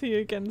 Hopefully we'll see you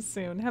again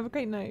soon. Have a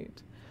great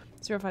night.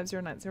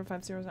 0509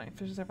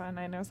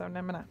 0509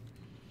 505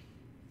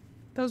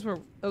 Those were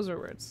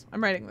words.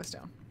 I'm writing this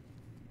down.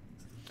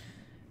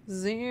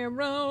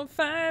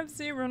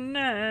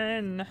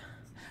 0509.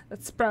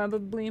 That's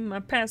probably my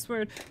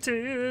password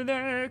to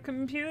the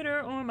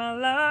computer or my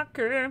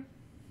locker.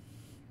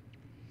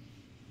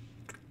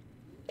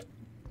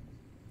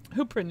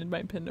 Who printed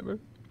my PIN number?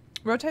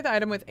 Rotate the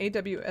item with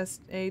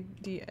AWSAD.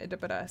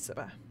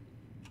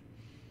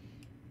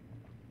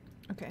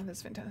 Okay,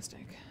 that's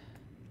fantastic.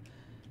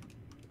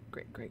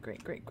 Great.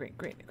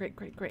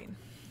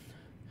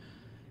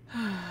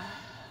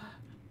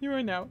 You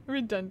are now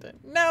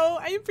redundant. No,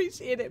 I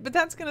appreciate it, but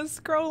that's gonna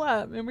scroll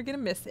up and we're gonna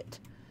miss it.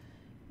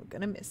 We're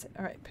gonna miss it.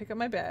 All right, pick up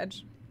my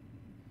badge.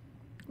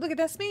 Look,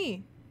 that's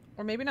me.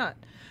 Or maybe not.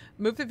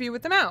 Move the view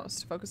with the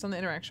mouse. Focus on the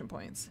interaction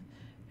points.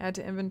 Add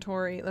to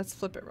inventory. Let's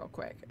flip it real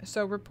quick.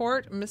 So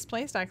report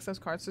misplaced access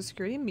cards to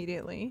security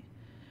immediately.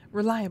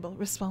 Reliable,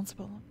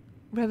 responsible,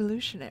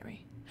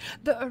 revolutionary.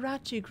 The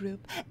Arachi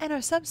Group and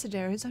our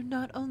subsidiaries are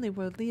not only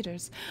world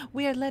leaders,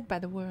 we are led by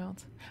the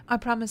world. Our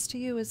promise to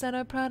you is that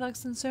our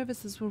products and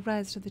services will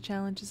rise to the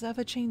challenges of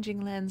a changing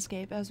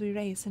landscape as we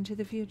race into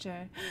the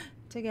future.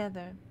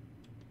 Together.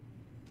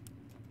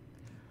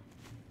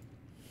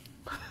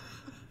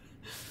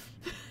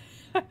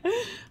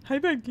 Hi,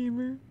 Bad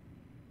Gamer.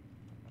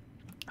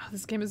 Oh,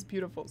 this game is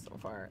beautiful so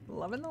far.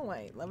 Loving the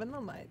light, loving the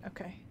light.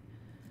 Okay.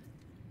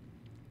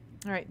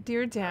 All right,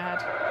 dear Dad.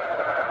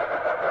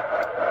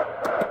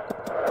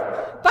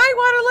 Bye,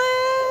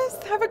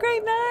 Waterless! Have a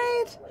great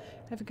night!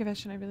 I have a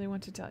confession I really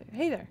want to tell you.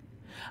 Hey there.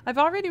 I've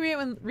already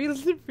rewritten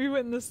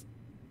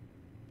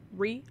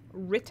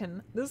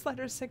this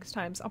letter 6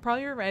 times. I'll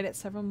probably rewrite it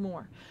several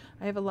more.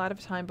 I have a lot of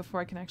time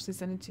before I can actually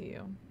send it to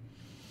you.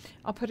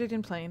 I'll put it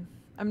in plain.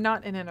 I'm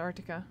not in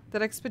Antarctica.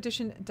 That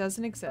expedition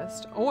doesn't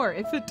exist. Or,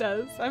 if it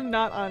does, I'm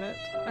not on it.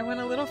 I went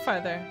a little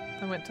farther.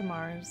 I went to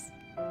Mars.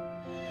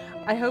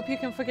 I hope you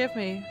can forgive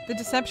me. The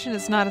deception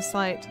is not a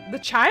slight. The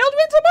child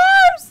went to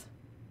Mars?!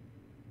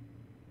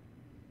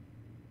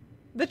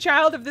 The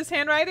child of this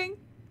handwriting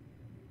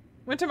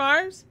went to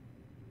Mars?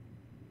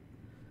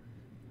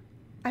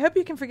 I hope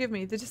you can forgive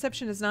me. The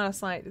deception is not a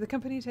slight. The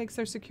company takes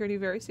their security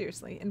very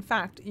seriously. In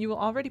fact, you will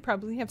already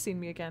probably have seen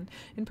me again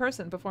in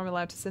person before I'm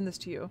allowed to send this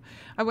to you.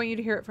 I want you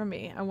to hear it from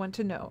me. I want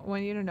you to know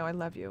I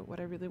love you. What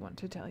I really want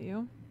to tell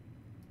you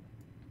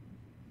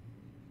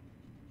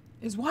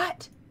is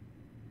what?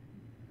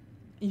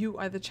 You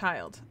are the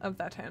child of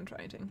that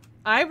handwriting.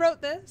 I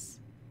wrote this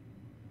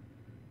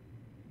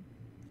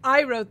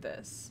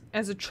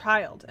as a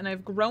child, and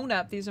I've grown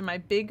up. These are my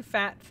big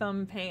fat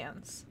thumb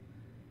hands.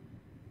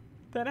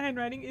 That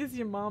handwriting is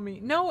your mommy.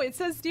 No, it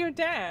says dear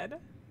Dad.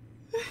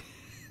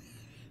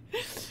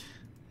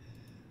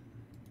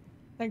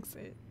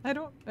 Exit. I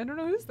don't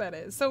know whose that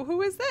is. So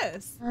who is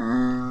this?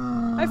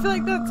 I feel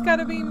like that's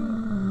gotta be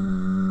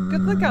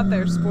good luck out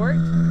there, sport.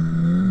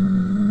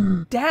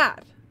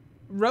 Dad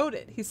wrote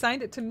it. He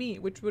signed it to me,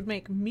 which would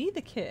make me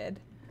the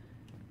kid.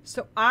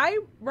 So I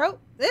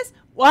wrote this?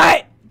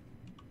 What?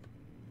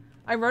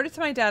 I wrote it to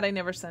my dad. I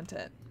never sent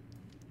it.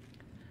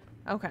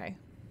 Okay.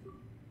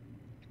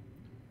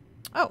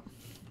 Oh.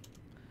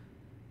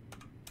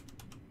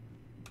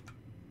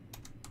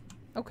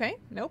 Okay.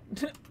 Nope.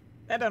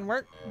 That doesn't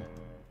work.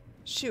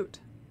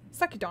 Shoot.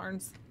 Sucky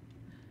darns.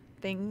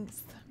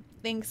 Thanks.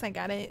 Thanks, I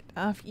got it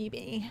off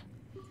eBay.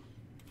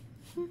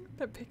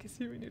 That pic is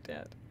you and your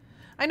dad.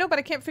 I know, but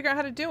I can't figure out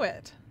how to do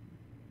it.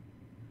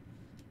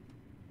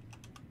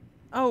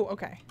 Oh,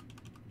 okay.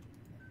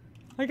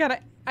 I got a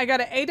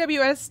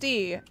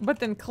AWSD, but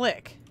then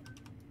click.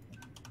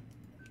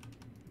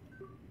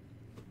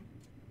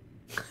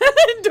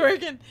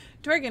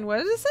 Dorgan, what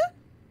is this?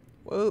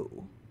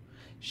 Whoa.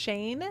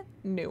 Shane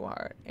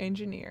Newhart,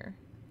 engineer.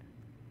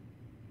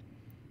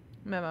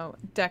 Memo,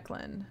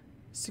 Declan,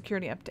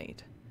 security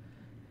update.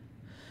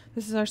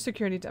 This is our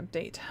security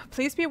update.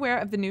 Please be aware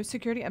of the new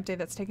security update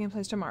that's taking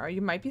place tomorrow.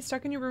 You might be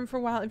stuck in your room for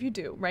a while. If you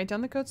do, write down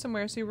the code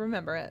somewhere so you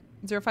remember it.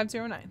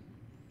 0509.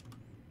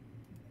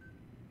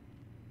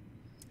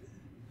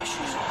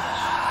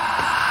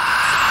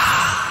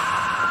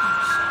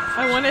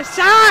 I want a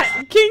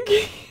shot!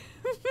 Kinky!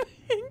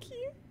 Thank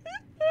you.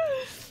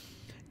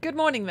 Good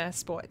morning there,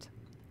 sport.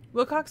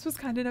 Wilcox was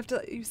kind enough to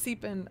let you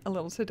seep in a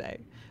little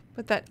today,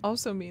 but that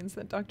also means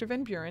that Dr.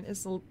 Van Buren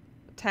is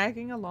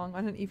tagging along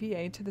on an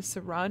EVA to the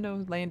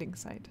Serrano landing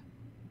site.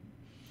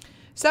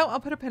 So I'll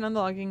put a pin on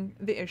logging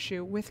the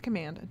issue with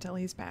command until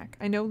he's back.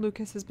 I know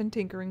Lucas has been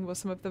tinkering with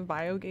some of the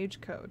biogauge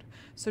code,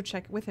 so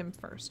check with him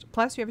first.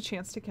 Plus, you have a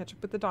chance to catch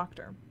up with the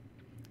doctor.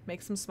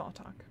 Make some small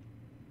talk.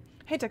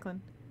 Hey,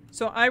 Declan.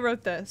 So I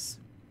wrote this.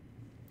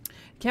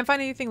 Can't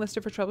find anything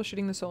listed for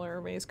troubleshooting the solar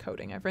array's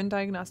coding. I've run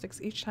diagnostics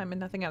each time and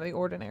nothing out of the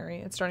ordinary.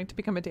 It's starting to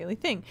become a daily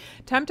thing.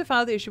 Time to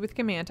file the issue with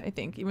command, I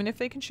think. Even if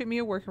they can shoot me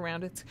a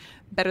workaround, it's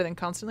better than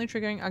constantly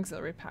triggering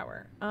auxiliary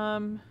power.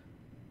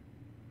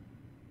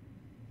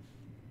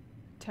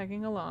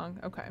 Tagging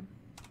along. Okay.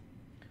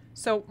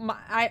 So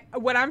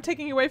what I'm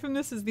taking away from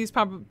this is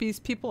these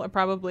people are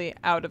probably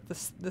out of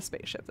the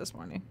spaceship this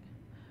morning.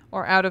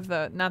 Or out of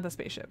the, not the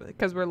spaceship,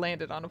 because we're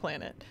landed on a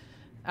planet.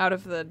 Out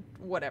of the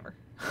whatever.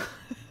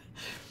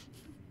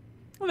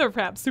 Or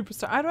perhaps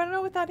superstar. I don't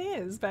know what that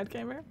is, Bad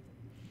Gamer.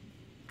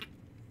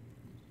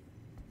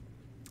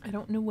 I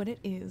don't know what it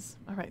is.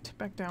 All right,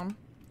 back down.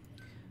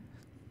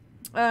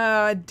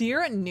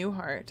 Dear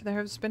Newhart, there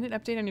has been an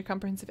update on your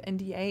comprehensive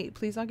NDA.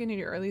 Please log in at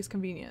your earliest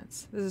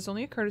convenience. This is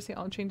only a courtesy.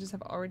 All changes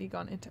have already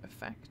gone into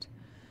effect.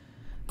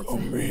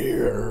 Come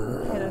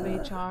here. Head of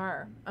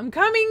HR. I'm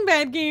coming,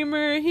 Bad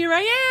Gamer. Here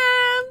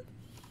I am.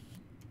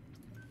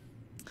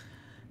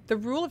 The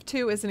Rule of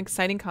Two is an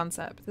exciting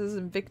concept. This is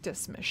an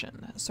Invictus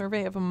mission, a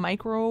survey of a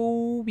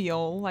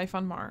microbial life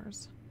on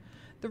Mars.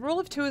 The Rule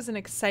of Two is an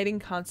exciting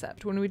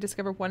concept. When we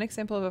discover one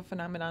example of a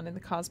phenomenon in the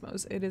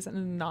cosmos, it is an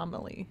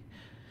anomaly.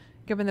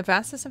 Given the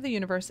vastness of the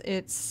universe,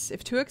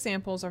 if two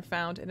examples are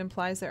found, it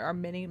implies there are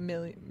many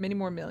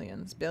more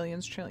millions,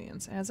 billions,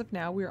 trillions. As of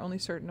now, we are only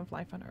certain of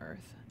life on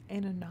Earth.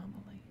 An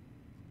anomaly.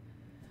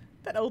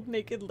 That old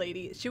naked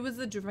lady. She was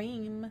a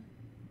dream.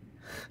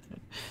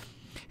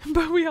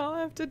 But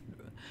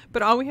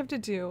all we have to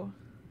do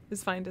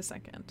is find a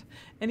second.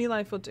 Any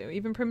life will do,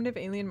 even primitive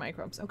alien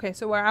microbes. Okay,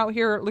 so we're out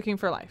here looking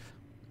for life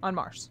on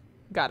Mars.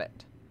 Got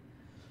it.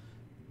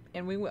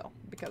 And we will,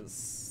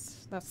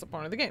 because that's the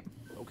point of the game.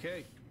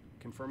 Okay.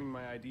 Confirming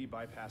my ID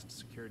bypassed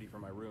security for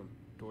my room.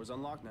 Door's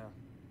unlocked now.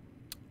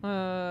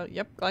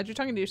 Yep. Glad you're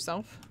talking to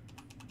yourself.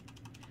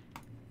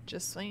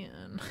 Just saying.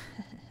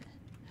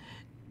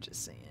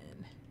 Just saying.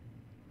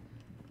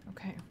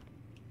 Okay.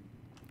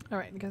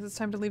 Alright, I guess it's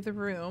time to leave the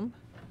room.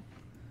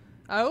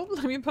 Oh,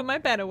 let me put my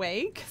bed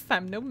away, because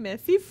I'm no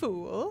messy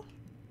fool.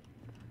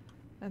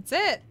 That's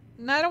it.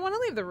 No, I don't want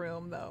to leave the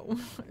room, though.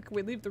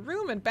 We leave the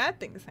room and bad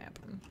things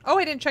happen. Oh,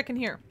 I didn't check in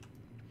here.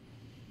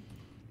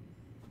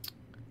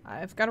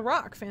 I've got a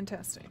rock.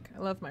 Fantastic. I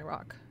love my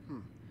rock.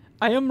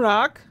 I am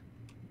rock.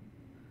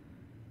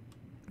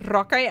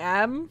 Rock I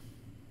am.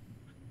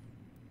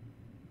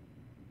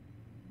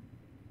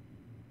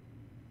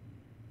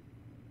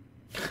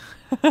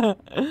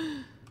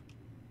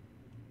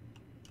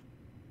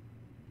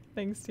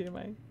 Thanks,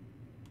 TMI.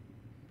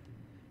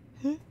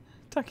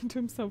 Talking to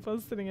himself while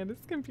sitting at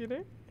his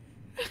computer.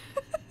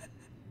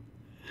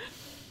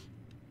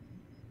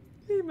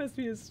 He must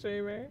be a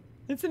streamer.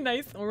 It's a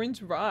nice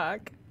orange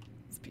rock.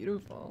 It's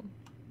beautiful.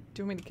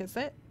 Do you want me to kiss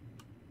it?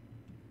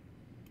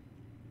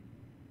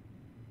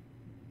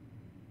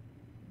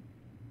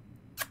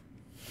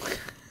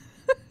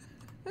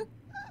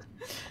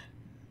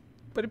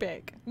 Put it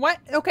back. What?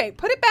 Okay,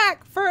 put it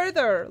back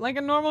further, like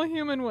a normal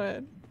human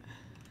would.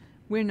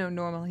 We're no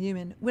normal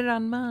human. We're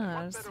on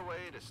Mars. What better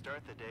way to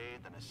start the day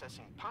than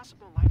assessing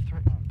possible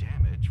life-threatening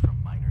damage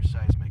from minor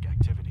seismic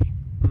activity?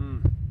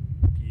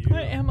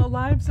 I am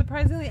alive,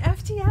 surprisingly.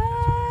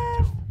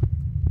 FTF!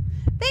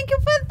 Thank you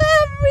for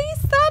the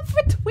resub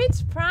for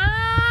Twitch Prime!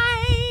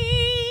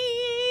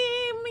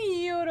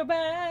 You're the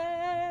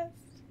best!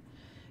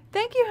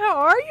 Thank you, how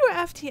are you,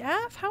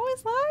 FTF? How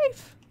is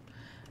life?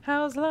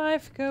 How's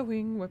life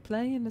going? We're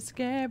playing a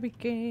scary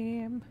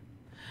game.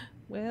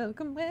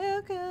 Welcome,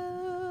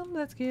 welcome.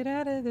 Let's get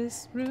out of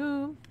this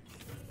room.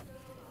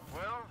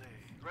 Well,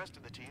 the rest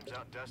of the team's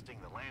out dusting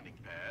the landing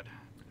pad,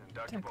 and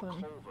Dr.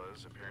 Declan.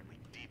 Volkova's apparently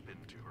deep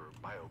into her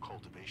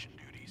biocultivation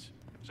duties.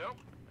 So,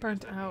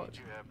 Burnt that out. means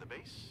you have the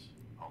base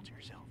all to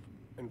yourself.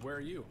 And where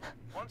are you?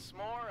 Once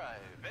more, I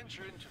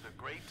venture into the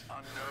great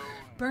unknown.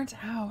 Burnt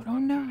out. Oh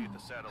On no. duty at the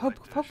satellite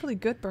dish. Hopefully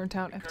good burnt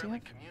out, I'm currently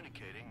FTF.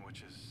 communicating,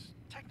 which is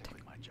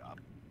technically my job.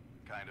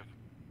 Kind of.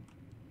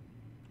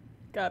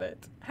 Got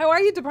it. How are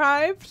you,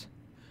 deprived?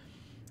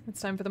 It's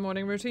time for the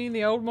morning routine,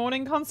 the old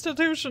morning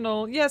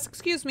constitutional. Yes,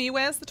 excuse me,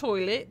 where's the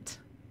toilet?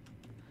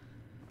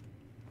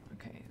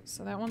 Okay,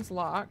 so that one's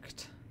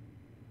locked.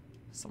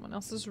 Someone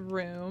else's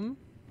room.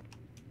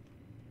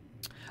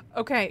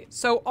 Okay,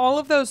 so all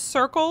of those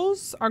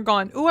circles are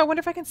gone. Ooh, I wonder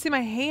if I can see my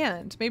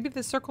hand. Maybe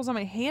the circles on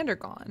my hand are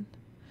gone.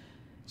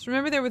 So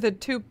remember there were the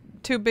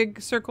two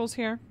big circles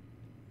here?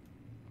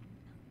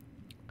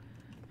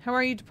 How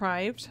are you,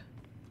 deprived?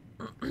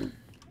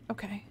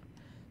 Okay.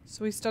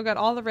 So we still got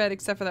all the red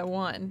except for that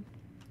one.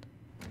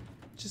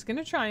 Just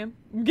gonna try him.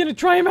 I'm gonna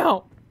try him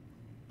out!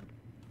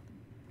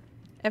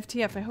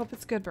 FTF, I hope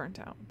it's good burnt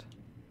out.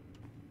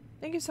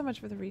 Thank you so much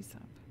for the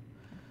resub.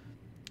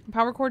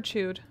 Power cord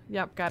chewed.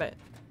 Yep, got it.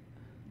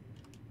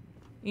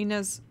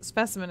 Ina's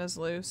specimen is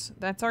loose.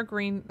 That's our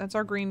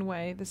green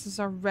way. This is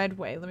our red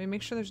way. Let me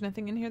make sure there's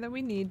nothing in here that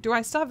we need. Do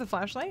I still have the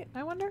flashlight,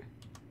 I wonder?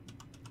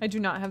 I do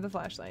not have the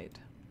flashlight.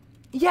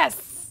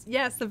 Yes!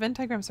 Yes, the Venn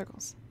diagram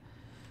circles.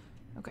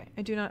 Okay,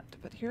 I do not,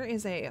 but here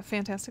is a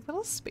fantastic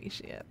little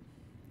spaceship.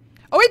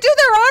 Oh, I do,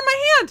 they're on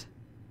my hand!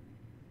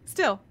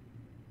 Still.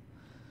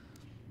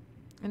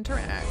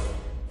 Interact.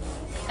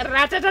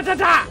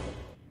 Ra-ta-ta-ta-ta!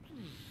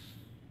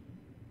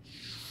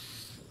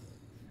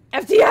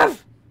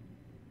 FTF!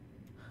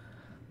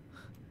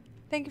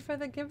 Thank you for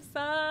the gift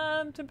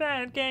sub to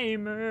Bad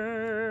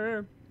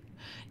Gamer.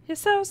 You're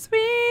so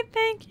sweet,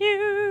 thank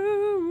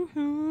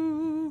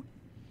you.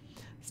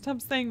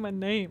 Stop saying my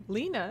name.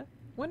 Lena?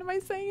 When am I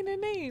saying her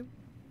name?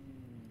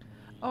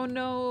 Oh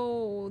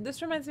no,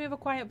 this reminds me of A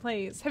Quiet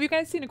Place. Have you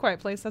guys seen A Quiet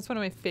Place? That's one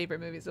of my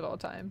favorite movies of all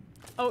time.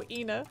 Oh,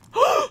 Ina.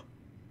 I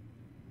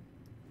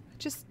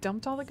just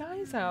dumped all the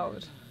guys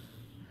out.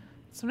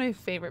 It's one of my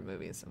favorite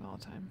movies of all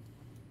time.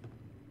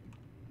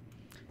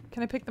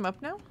 Can I pick them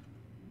up now?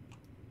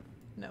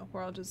 No,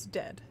 we're all just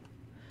dead.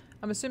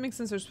 I'm assuming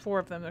since there's 4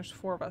 of them, there's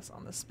 4 of us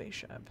on the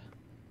spaceship.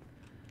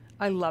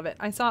 I love it.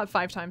 I saw it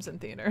 5 times in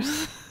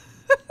theaters.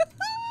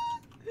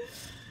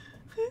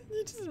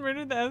 You just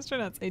murdered the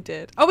astronauts. I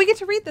did. Oh, we get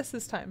to read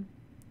this time.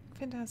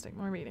 Fantastic.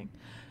 More reading.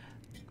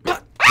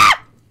 I'll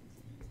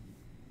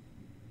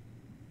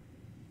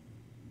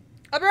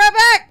be right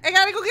back. I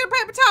gotta go get a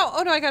paper towel.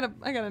 Oh no, I got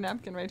a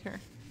napkin right here.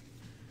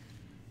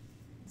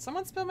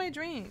 Someone spilled my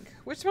drink.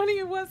 Which one of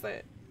you was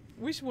it?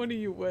 Which one of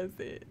you was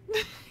it?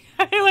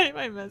 Highlight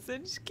my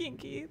message,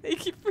 Kinky.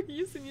 Thank you for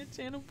using your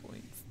channel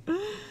points.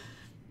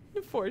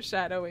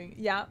 Foreshadowing.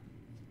 Yeah.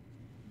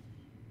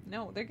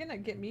 No, they're gonna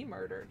get me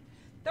murdered.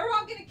 They're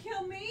all gonna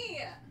kill me!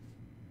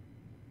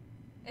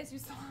 As you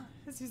saw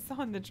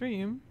in the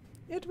dream.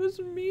 It was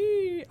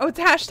me. Oh, it's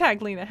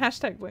hashtag Lena.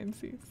 Hashtag blame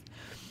C's.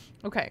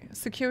 Okay,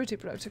 security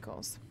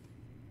protocols.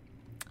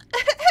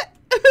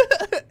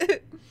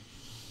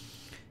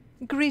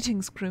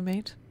 Greetings,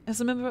 crewmate.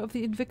 As a member of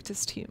the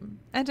Invictus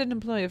team and an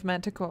employee of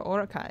Manticore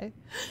Orakai,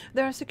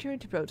 there are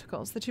security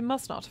protocols that you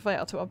must not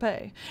fail to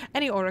obey.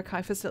 Any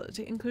Orakai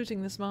facility,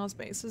 including this Mars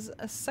base, is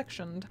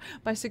sectioned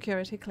by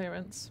security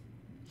clearance.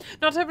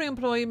 Not every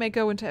employee may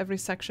go into every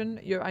section.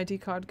 Your ID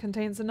card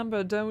contains a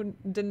number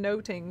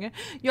denoting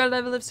your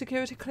level of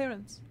security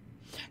clearance.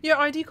 Your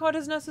ID card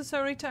is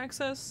necessary to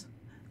access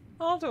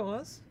all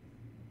doors,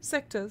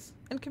 sectors,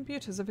 and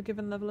computers of a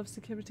given level of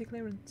security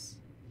clearance.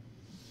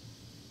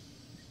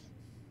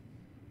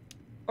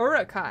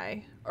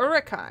 Urukai.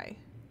 Urukai.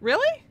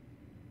 Really?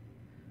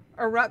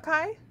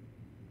 Urukai?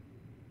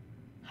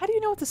 How do you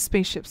know what the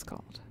spaceship's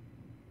called?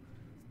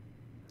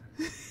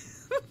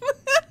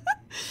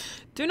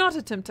 Do not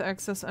attempt to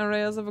access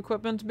areas of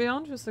equipment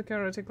beyond your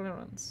security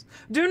clearance.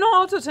 Do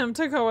not attempt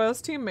to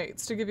coerce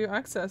teammates to give you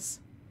access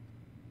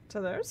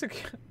to their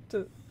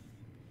security.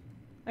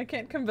 I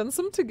can't convince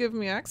them to give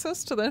me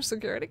access to their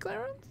security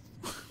clearance.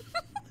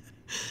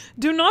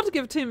 Do not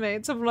give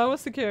teammates of lower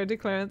security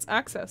clearance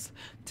access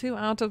to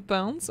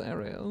out-of-bounds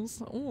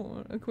areas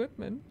or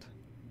equipment.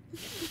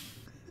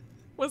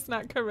 Was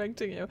not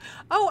correcting you.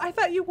 Oh, I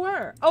thought you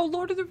were. Oh,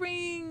 Lord of the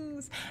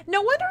Rings.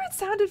 No wonder it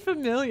sounded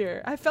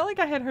familiar. I felt like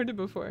I had heard it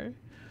before.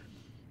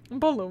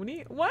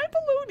 Baloney? Why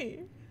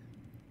baloney?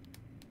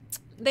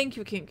 Thank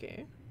you,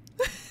 Kinky.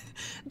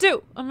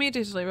 Do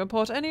immediately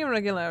report any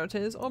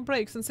irregularities or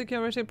breaks in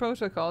security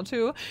protocol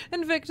to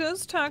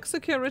Invictus Tac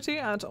Security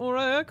at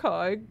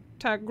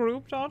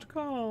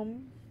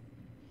orakai.tacgroup.com.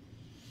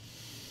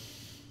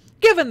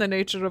 Given the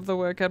nature of the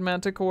work at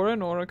Manticore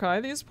and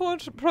Orakai, these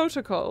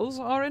protocols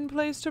are in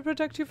place to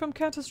protect you from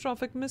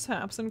catastrophic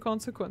mishaps and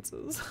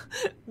consequences.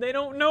 They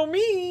don't know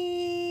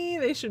me!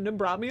 They shouldn't have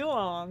brought me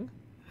along.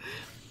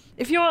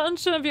 If you are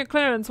unsure of your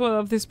clearance or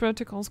of these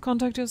protocols,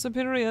 contact your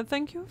superior.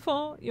 Thank you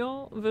for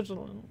your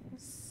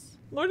vigilance.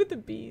 Lord of the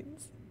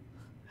Beans.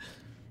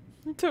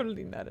 I'm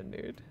totally not a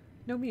nerd.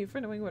 No me for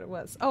knowing what it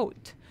was. Oh,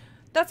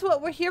 that's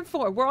what we're here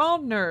for. We're all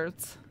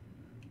nerds.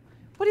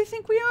 What do you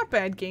think we are,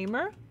 Bad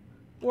Gamer?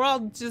 We're all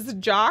just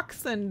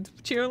jocks and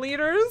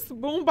cheerleaders.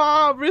 Boom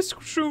ba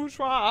risk shoo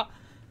shwa.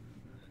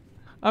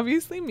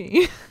 Obviously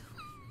me.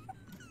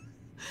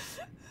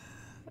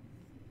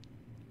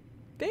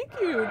 Thank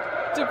you,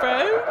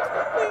 Deprived.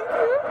 Thank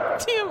you.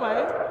 TMI.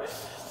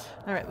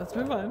 Alright, let's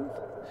move on.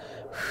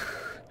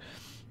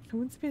 Who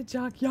wants to be a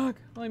jock? Yuck.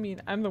 Well, I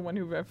mean, I'm the one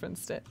who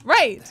referenced it.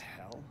 Right! What the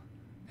hell?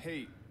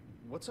 Hey,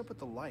 what's up with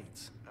the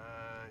lights?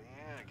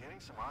 Yeah, getting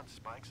some odd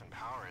spikes in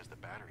power as the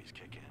batteries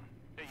kick in.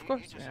 Hey, Of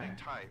course, you just hang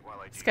tight while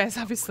I this guy's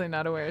obviously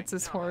not aware it's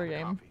his horror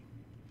game.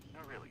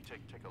 No, really,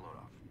 take a load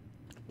off.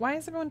 Why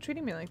is everyone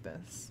treating me like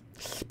this?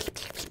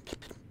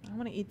 I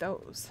want to eat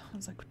those.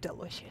 Sounds like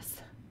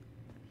delicious.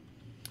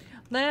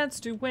 Let's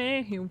do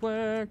a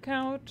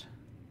workout.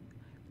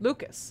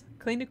 Lucas,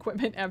 clean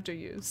equipment after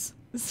use.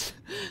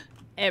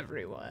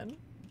 Everyone.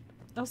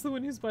 Also the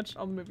one who's watched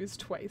all the movies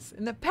twice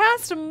in the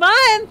past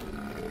month!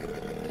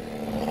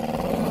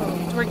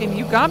 Oh, Torgan,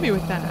 you got me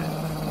with that.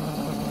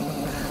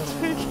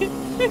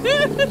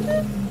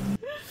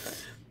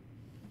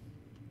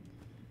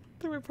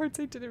 There were parts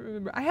I didn't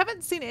remember. I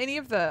haven't seen any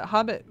of the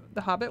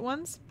Hobbit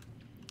ones,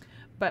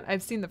 but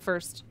I've seen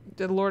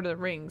the Lord of the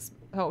Rings,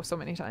 so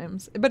many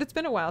times. But it's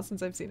been a while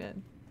since I've seen it.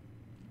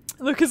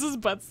 Lucas's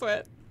butt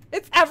sweat.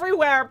 It's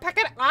everywhere. Pick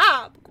it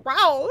up.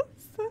 Gross.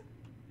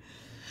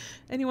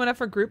 Anyone up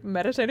for group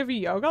meditative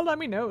yoga? Let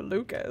me know,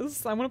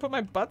 Lucas. I want to put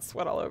my butt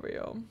sweat all over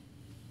you.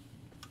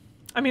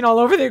 I mean, all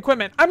over the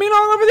equipment.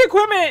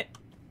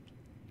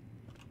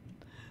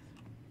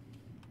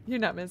 You're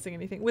not missing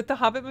anything. With the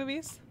Hobbit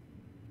movies?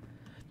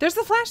 There's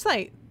the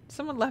flashlight.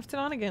 Someone left it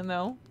on again,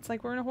 though. It's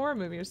like we're in a horror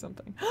movie or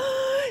something.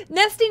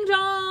 Nesting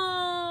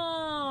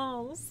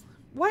dolls!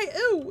 Why?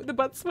 Ooh, the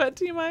butt sweat,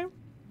 TMI.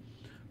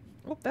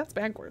 Oh, that's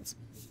backwards.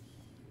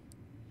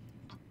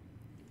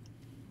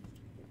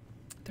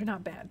 They're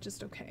not bad,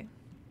 just okay.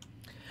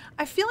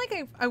 I feel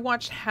like I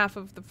watched half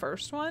of the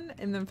first one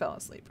and then fell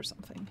asleep or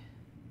something.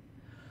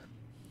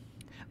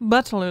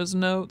 Butler's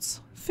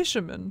notes.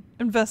 Fisherman.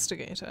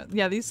 Investigator.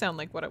 Yeah, these sound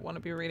like what I want to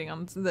be reading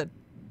on the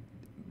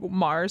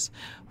Mars.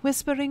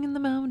 Whispering in the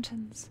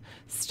mountains.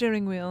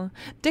 Steering wheel.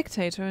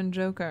 Dictator and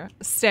Joker.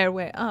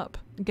 Stairway up.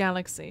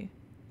 Galaxy.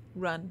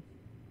 Run.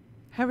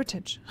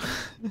 Heritage.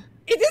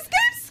 Is this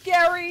game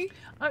scary?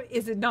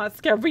 Is it not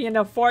scary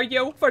enough for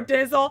you, for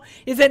Dizzle?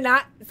 Is it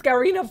not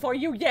scary enough for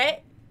you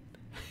yet?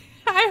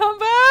 Hi,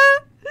 Humba!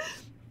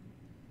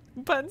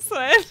 Bun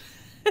sweat.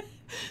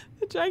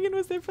 The dragon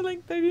was there for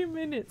like 30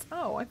 minutes.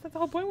 Oh, I thought the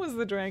whole point was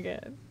the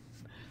dragon.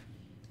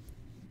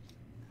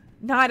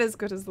 Not as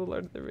good as the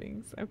Lord of the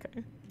Rings.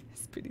 Okay.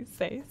 It's pretty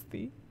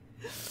sassy.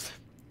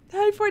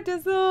 Hi, for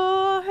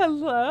Dizzle.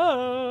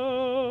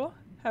 Hello.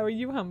 How are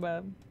you,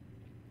 Humba?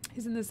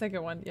 He's in the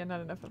second one. Yeah, not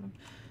enough of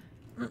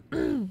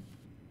him.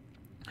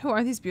 Who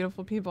are these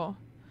beautiful people?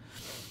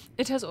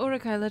 It has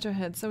Urukai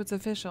letterhead, so it's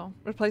official.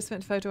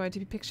 Replacement photo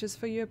ID pictures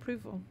for your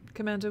approval.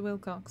 Commander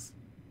Wilcox.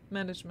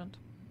 Management.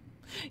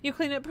 You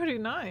clean it pretty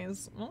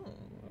nice.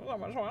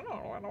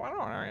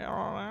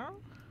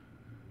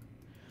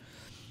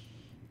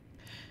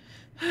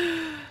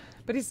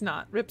 But he's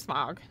not. Rip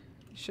Smog.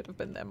 He should have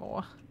been there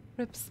more.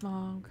 Rip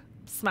Smog.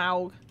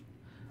 Smaug.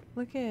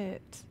 Look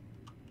at...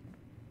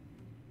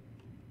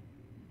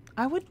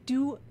 I would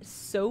do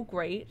so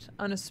great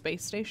on a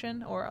space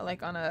station or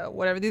like on a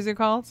whatever these are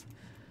called.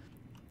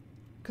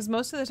 Because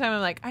most of the time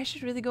I'm like, I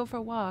should really go for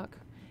a walk.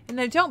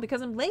 And I don't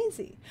because I'm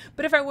lazy.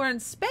 But if I were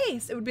in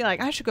space, it would be like,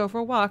 I should go for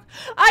a walk.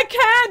 I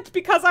can't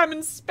because I'm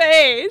in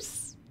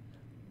space.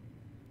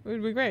 It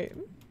would be great.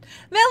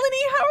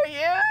 Melanie, how are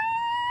you?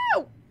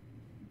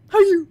 How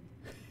are you?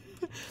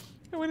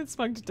 I wanted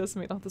Smug to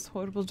decimate all those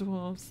horrible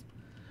dwarves.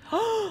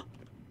 All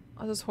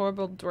those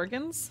horrible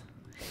Dorgans?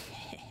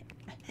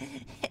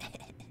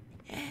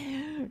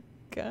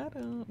 Got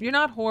him. You're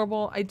not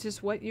horrible. I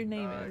just what your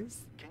name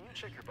is. Can you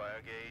check your bio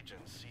gauge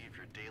and see if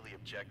your daily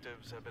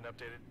objectives have been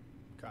updated?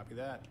 Copy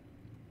that.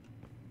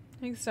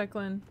 Thanks,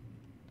 Declan.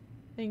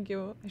 Thank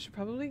you. I should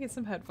probably get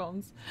some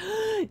headphones.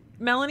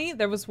 Melanie,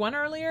 there was one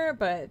earlier,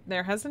 but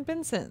there hasn't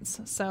been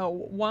since. So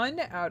 1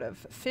 out of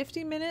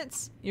 50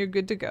 minutes, you're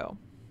good to go.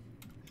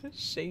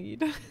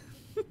 Shade.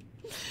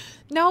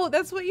 No,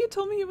 that's what you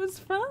told me it was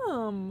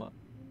from.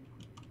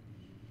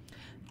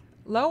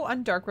 Low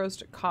on dark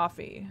roast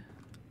coffee.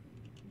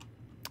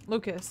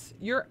 Lucas,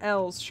 your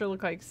L's sure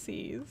look like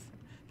C's.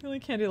 The only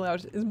candy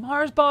allowed is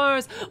Mars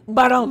bars.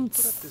 Bottoms.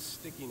 Put up this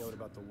sticky note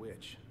about the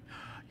witch.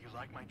 You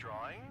like my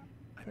drawing?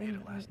 I made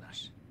it last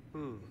night.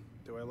 Do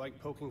I like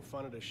poking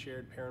fun at a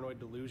shared paranoid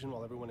delusion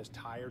while everyone is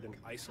tired and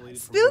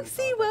isolated from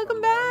Spooksy, welcome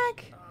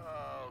back.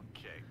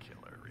 Okay,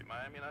 killer.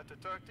 Remind me not to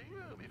talk to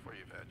you before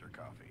you've had your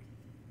coffee.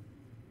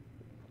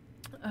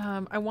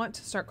 I want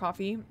to start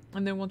coffee,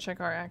 and then we'll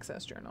check our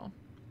access journal.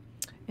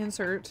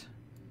 Insert.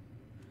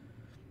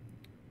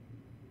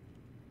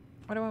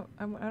 I don't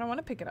want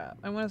to pick it up.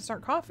 I want to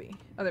start coffee.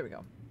 Oh, there we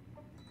go.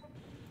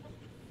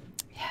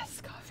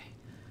 Yes, coffee.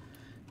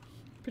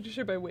 Pretty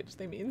sure by which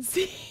they mean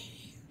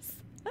C's.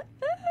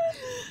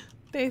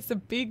 There's a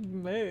big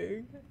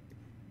mug.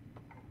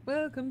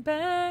 Welcome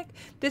back.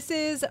 This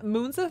is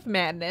Moons of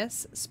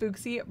Madness.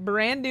 Spooksy,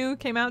 brand new,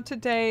 came out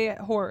today,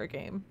 horror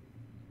game.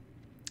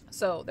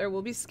 So there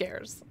will be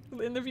scares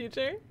in the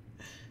future.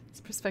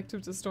 It's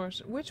perspective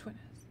distortion. Which one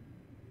is?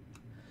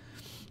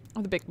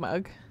 Oh, the big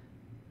mug.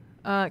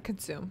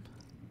 Consume.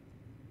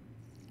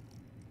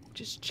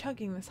 Just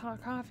chugging this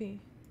hot coffee.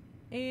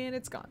 And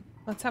it's gone.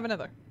 Let's have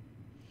another.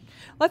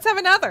 Let's have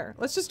another.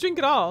 Let's just drink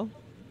it all.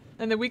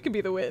 And then we can be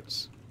the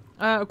witch.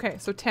 Okay,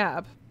 so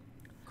tab.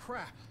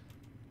 Crap.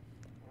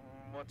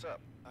 What's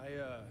up? I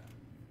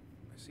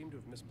seem to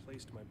have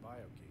misplaced my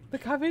bio key. The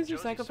coffee is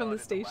Josie recycled saw from the it in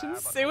the station lab on the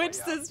sewage way out.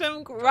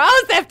 system.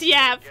 Gross, FTF! Get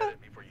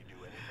it before you do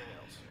anything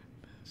else.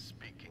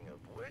 Speaking of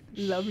which,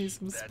 Love me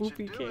some that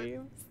spoopy should do it.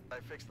 games. I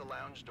fixed the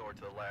lounge door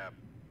to the lab.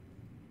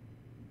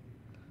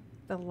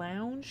 The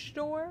lounge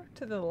door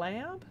to the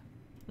lab?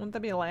 Wouldn't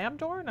that be a lab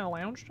door? No,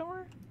 lounge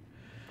door?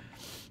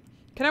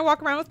 Can I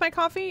walk around with my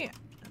coffee?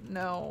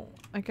 No,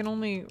 I can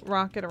only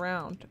rock it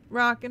around.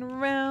 Rocking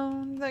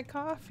around that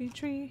coffee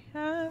tree.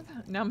 Now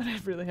I'm gonna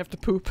really have to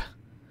poop.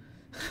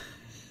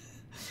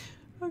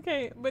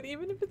 Okay, but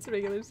even if it's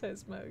regular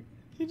size mug,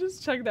 you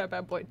just chug that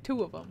bad boy.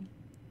 2 of them.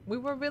 We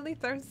were really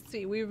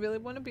thirsty. We really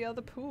want to be able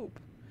to poop.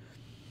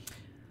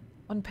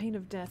 On pain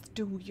of death,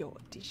 do your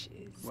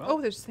dishes. Well,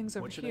 oh, there's things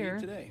over what should here. I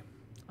eat today?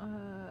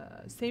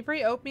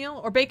 Savory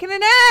oatmeal or bacon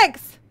and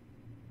eggs.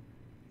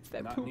 Is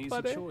that Not poop an easy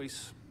butter?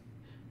 choice.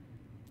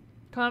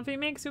 Coffee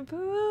makes you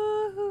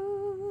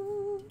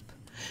poop.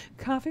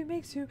 Coffee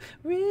makes you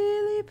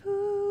really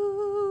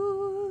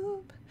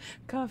poop.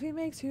 Coffee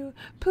makes you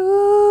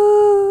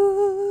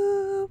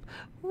poop.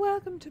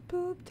 Welcome to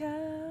Poop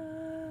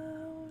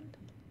Town.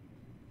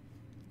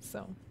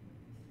 So,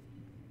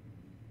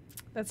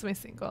 that's my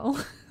single.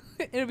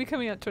 It'll be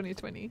coming out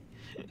 2020.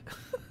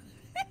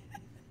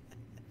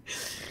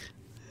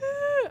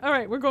 All All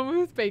right, we're going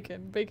with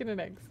bacon. Bacon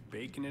and eggs.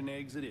 Bacon and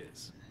eggs it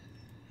is.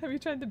 Have you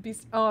tried the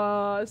beast?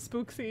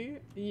 Spooksy?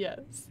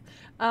 Yes.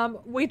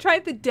 We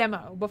tried the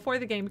demo before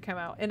the game came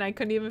out, and I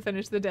couldn't even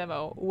finish the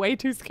demo. Way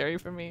too scary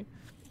for me.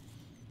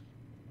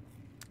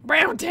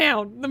 Brown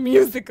Town, the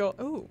musical.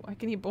 Oh, I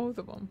can eat both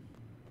of them.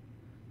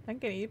 I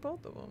can eat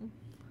both of them.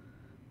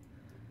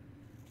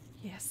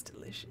 Yes,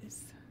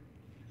 delicious.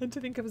 And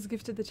to think I was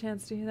gifted the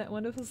chance to hear that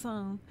wonderful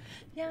song.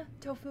 Yeah,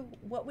 Tofu,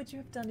 what would you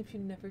have done if you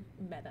never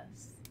met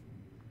us?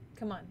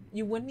 Come on,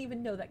 you wouldn't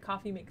even know that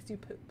coffee makes you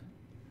poop.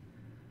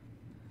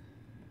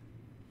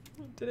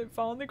 Did it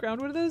fall on the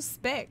ground? What are those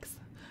specks?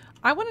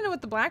 I want to know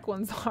what the black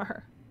ones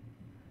are.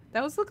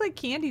 Those look like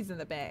candies in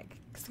the bag.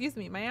 Excuse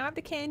me, may I have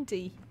the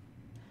candy?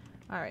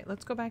 Alright,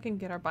 let's go back and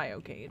get our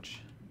bio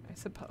gauge, I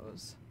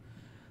suppose.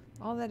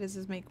 All that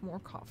is make more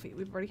coffee.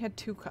 We've already had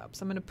 2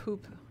 cups. I'm gonna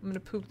poop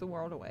the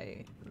world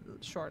away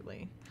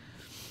shortly.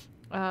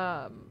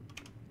 I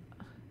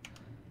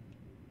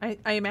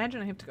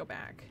imagine I have to go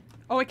back.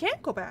 Oh, I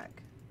can't go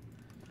back.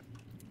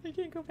 I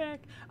can't go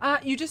back.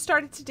 You just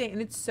started today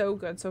and it's so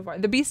good so far.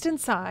 The Beast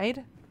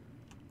Inside.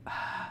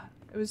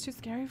 It was too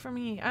scary for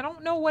me. I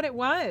don't know what it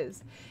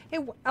was.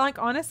 Like,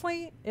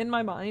 honestly, in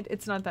my mind,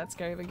 it's not that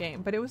scary of a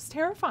game, but it was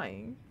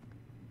terrifying.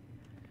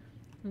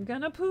 I'm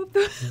gonna poop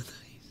the...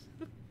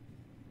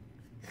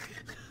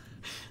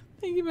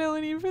 Thank you,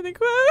 Melanie, for the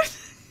quote.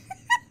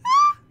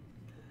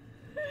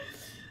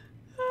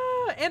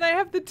 And I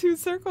have the 2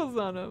 circles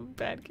on them,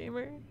 bad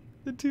gamer.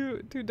 The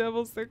two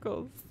double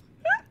circles.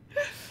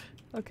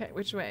 Okay,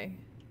 which way?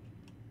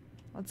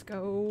 Let's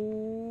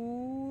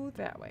go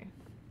that way.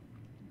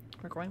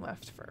 We're going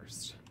left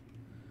first.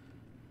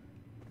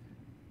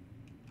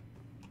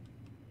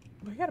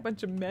 We got a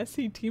bunch of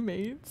messy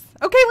teammates.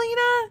 Okay,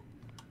 Lena!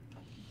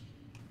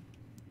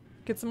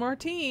 Get some more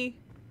tea.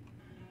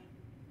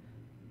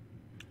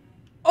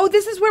 Oh,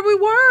 this is where we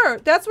were!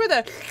 That's where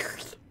the...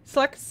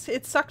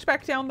 It sucked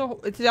back down the...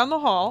 It's down the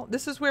hall.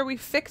 This is where we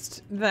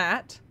fixed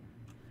that.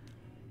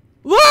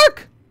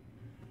 Look!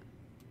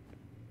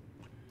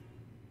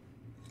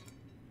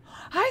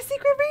 Hi,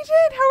 Secret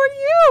Regent! How are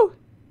you?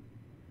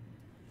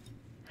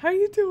 How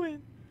you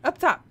doing? Up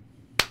top.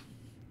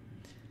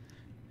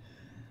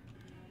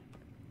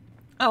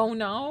 Oh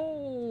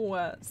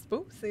no!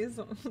 Spooksy's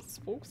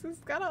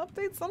gotta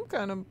update some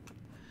kind of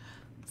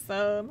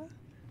sub.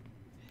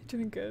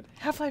 Doing good.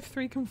 Half-Life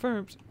 3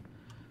 confirmed.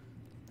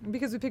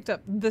 Because we picked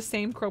up the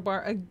same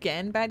crowbar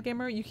again, Bad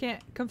Gamer. You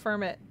can't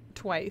confirm it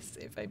twice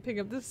if I pick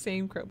up the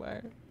same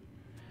crowbar.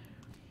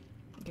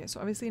 Okay, so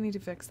obviously I need to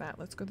fix that.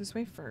 Let's go this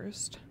way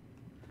first.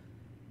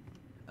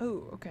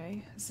 Oh,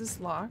 okay. This is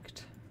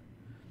locked.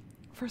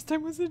 First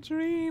time was a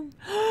dream.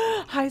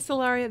 Hi,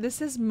 Solaria.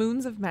 This is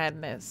Moons of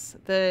Madness,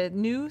 the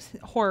new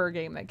horror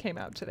game that came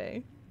out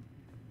today.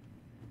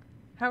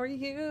 How are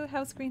you?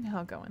 How's Green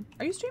Hell going?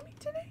 Are you streaming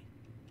today?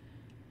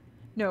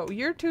 No,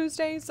 you're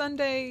Tuesday,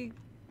 Sunday,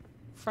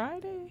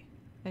 Friday?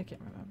 I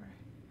can't remember.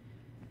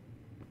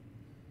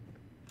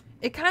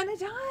 It kind of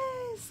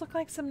does look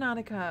like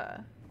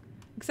Subnautica.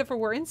 Except for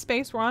we're in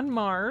space. We're on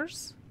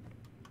Mars.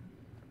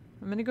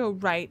 I'm going to go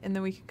right, and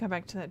then we can come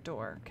back to that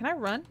door. Can I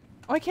run?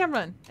 Oh, I can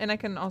run. And I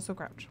can also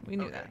crouch. We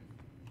knew that.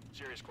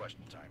 Serious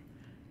question time.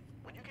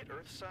 When you get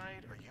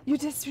Earthside, are you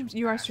did stream.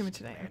 You are streaming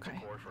today. Okay.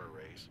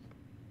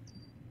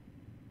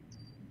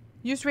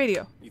 Use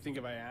radio. You think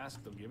if I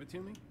ask, they'll give it to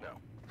me? No.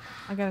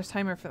 I got a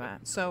timer for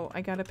that, so I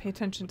gotta pay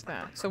attention to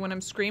that. So when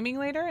I'm screaming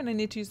later and I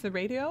need to use the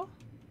radio,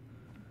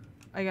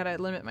 I gotta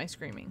limit my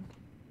screaming.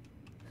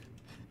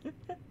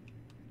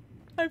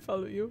 I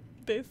follow you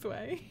this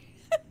way.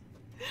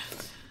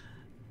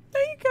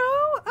 There you go.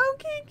 Oh,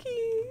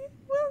 Kiki.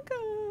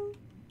 Welcome.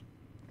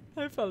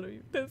 I follow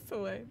you this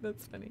way.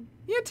 That's funny.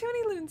 You have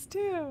Toonie Loons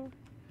too.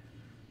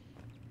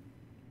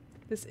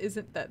 This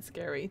isn't that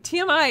scary.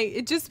 TMI,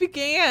 it just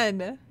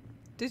began.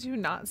 Did you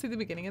not see the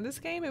beginning of this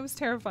game? It was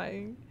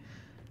terrifying.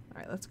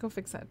 Alright, let's go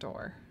fix that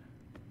door.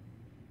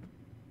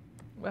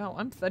 Well,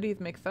 I'm Thuddy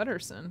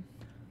McThudderson.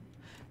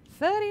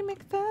 Thuddy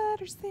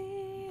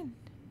McThudderson.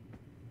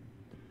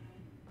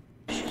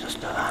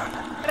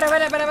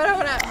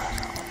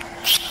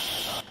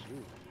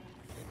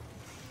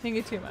 Thank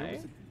you,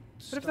 TMI.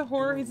 What if the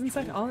horror is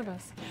inside all of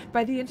us?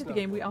 By the end of the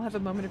game, we all have a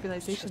moment of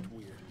realization.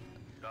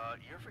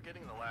 You're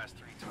forgetting the last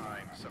 3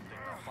 times something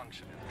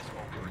malfunctioned in this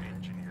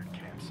over-engineered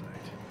campsite.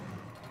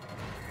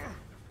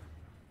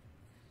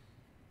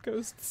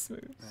 Ghost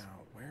smooth.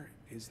 Now, where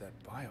is that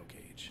bio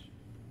gauge?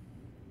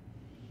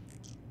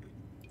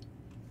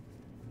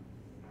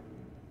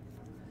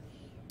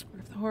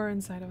 What if the horror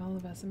inside of all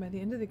of us, and by the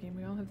end of the game,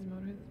 we all have the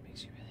motor that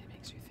makes you think.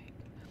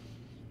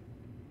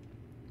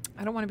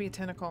 I don't want to be a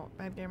tentacle,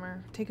 Bad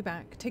Gamer. Take it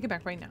back. Take it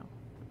back right now.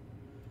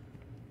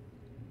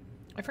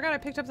 I forgot I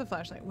picked up the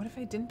flashlight. What if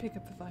I didn't pick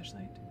up the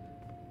flashlight?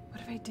 What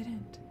if I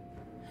didn't?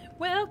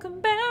 Welcome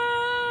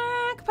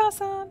back,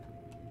 Possum.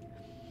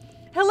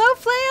 Hello,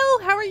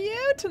 Flail. How are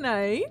you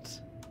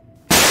tonight?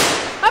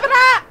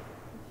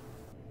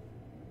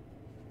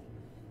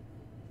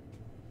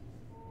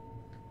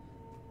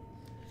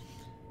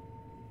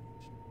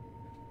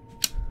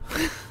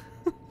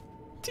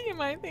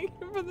 TMI, thank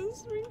you for the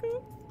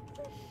sprinkles.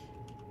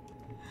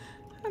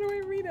 How do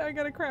I read it? I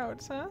gotta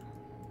crouch, huh?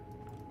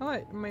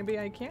 Oh, maybe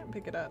I can't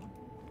pick it up.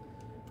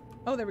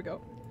 Oh, there we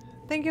go.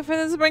 Thank you for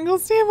the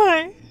sprinkles,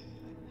 TMI.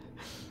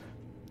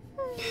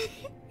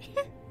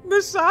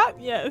 The shot?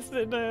 Yes,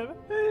 it did.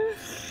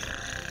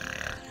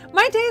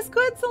 My day's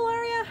good,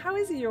 Solaria. How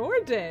is your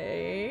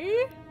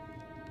day?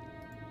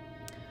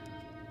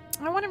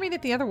 I want to read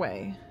it the other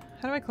way.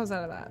 How do I close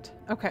out of that?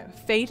 Okay,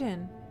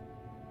 Phaeton.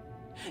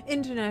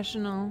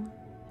 International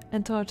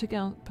Antarctic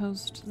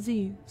Outpost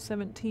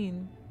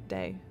Z-17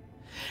 Day.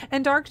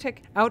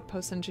 Antarctic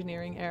Outpost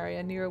Engineering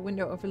Area near a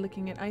window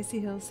overlooking an icy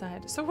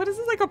hillside. So what is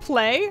this, like a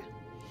play?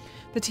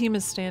 The team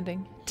is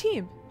standing.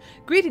 Team,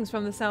 greetings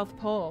from the South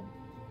Pole.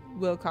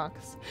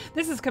 Wilcox.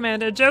 This is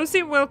Commander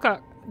Josie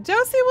Wilcox.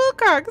 Josie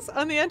Wilcox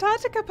on the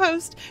Antarctica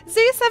Post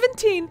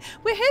Z-17.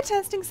 We're here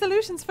testing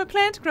solutions for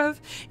plant growth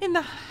in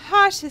the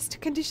harshest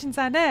conditions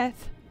on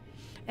Earth.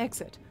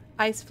 Exit.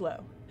 Ice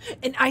flow.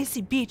 An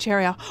icy beach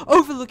area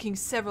overlooking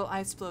several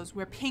ice flows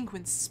where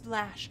penguins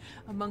splash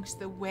amongst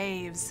the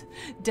waves.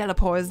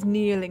 Delapore is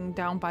kneeling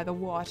down by the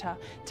water,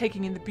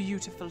 taking in the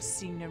beautiful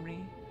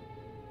scenery.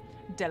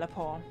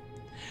 Delapore.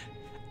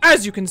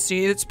 As you can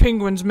see, it's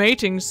penguins'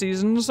 mating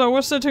season, so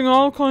we're sending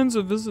all kinds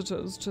of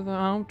visitors to the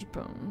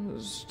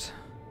outpost.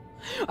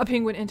 A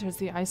penguin enters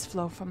the ice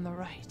flow from the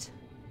right.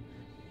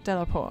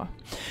 Delapore.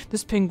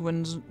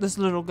 This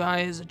little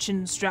guy is a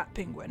chin-strap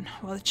penguin.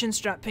 While the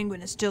chin-strap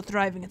penguin is still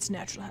thriving, its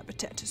natural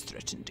habitat is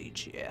threatened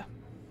each year.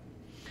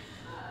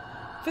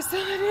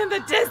 Facility in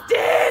the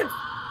distance!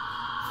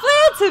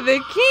 Fly to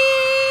the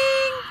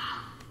king!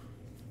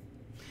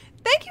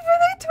 Thank you for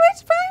the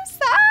Twitch Prime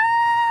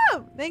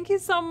sub! Thank you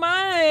so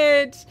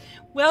much!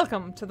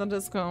 Welcome to the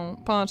disco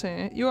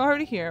party. You were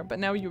already here, but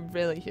now you're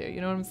really here.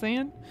 You know what I'm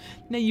saying?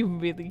 Now you're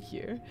really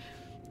here.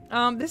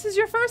 This is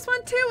your first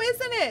one too,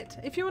 isn't it?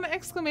 If you want an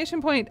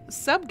exclamation point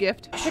sub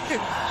gift, pick a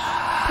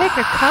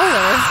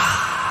color.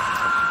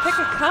 Pick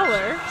a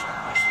color.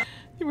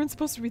 You weren't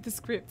supposed to read the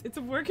script. It's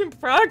a work in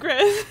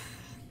progress.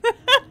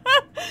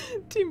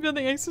 Team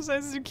building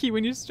exercises are key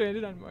when you're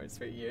stranded on Mars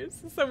for years.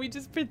 So we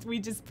just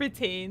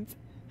pretend.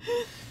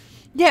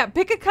 Yeah,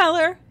 pick a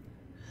color,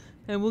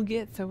 and we'll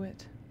get to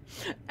it.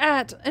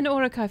 At an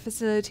Orikai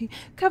facility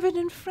covered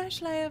in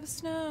fresh layer of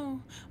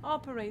snow,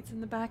 operates in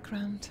the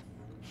background,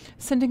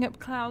 sending up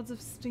clouds of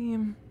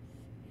steam.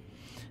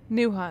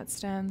 Newhart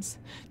stands,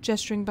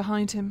 gesturing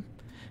behind him,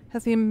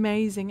 at the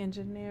amazing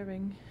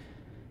engineering.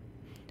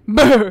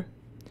 Brr!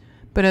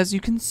 But as you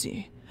can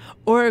see,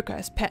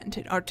 Orikai's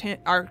patented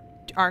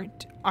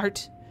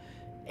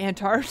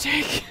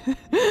Antarctic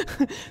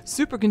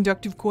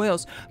superconductive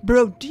coils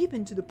burrow deep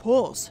into the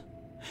poles,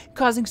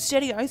 causing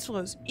steady ice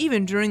flows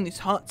even during these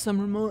hot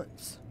summer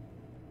months.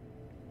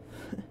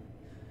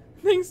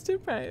 Thanks to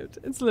Private.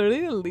 It's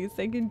literally the least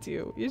I can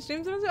do. Your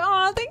streams are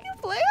aw, thank you,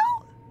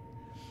 Flail!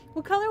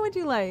 What color would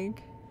you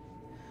like?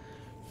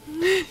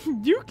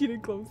 You get a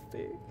glow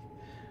stick.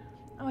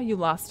 Oh, you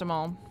lost them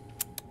all.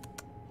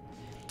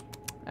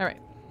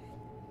 Alright.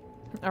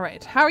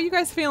 Alright. How are you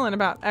guys feeling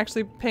about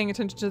actually paying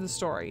attention to the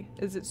story?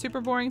 Is it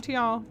super boring to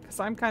y'all? Because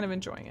I'm kind of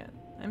enjoying it.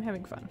 I'm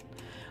having fun.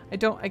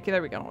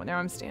 There we go. Now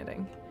I'm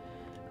standing.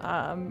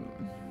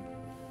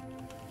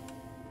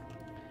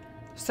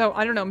 So,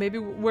 I don't know. Maybe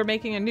we're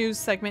making a news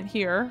segment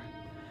here.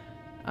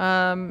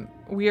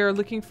 We are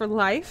looking for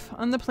life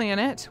on the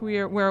planet.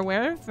 We're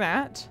aware of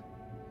that.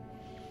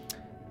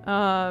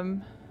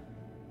 Sigh.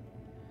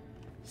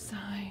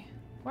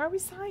 Why are we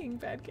sighing,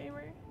 Bad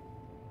Gamer?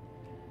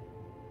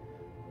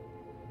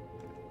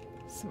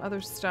 Some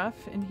other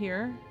stuff in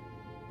here.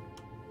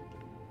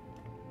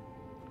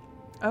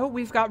 Oh,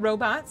 we've got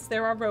robots.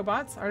 There are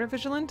robots.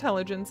 Artificial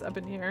intelligence up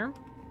in here.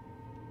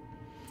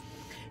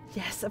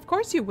 Yes, of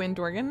course you win,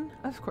 Dorgan.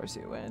 Of course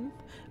you win.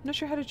 I'm not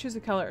sure how to choose a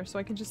color, so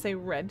I can just say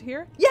red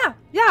here.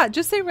 Yeah,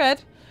 just say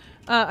red.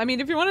 I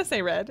mean, if you want to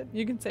say red,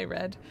 you can say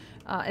red.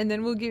 And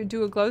then we'll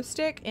do a glow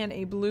stick and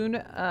a balloon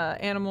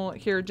animal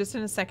here just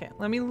in a second.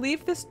 Let me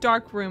leave this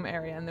dark room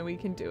area and then we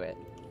can do it.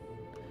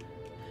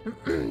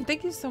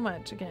 Thank you so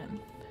much again.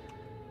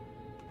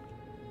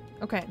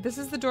 Okay, this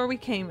is the door we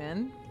came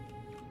in.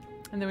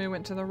 And then we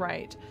went to the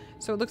right.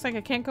 So it looks like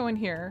I can't go in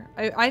here.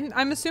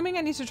 I'm assuming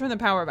I need to turn the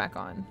power back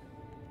on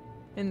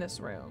in this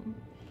room.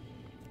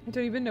 I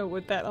don't even know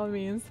what that all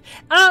means.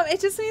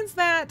 It just means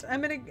that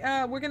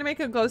we're gonna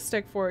make a glow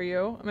stick for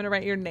you. I'm gonna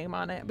write your name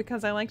on it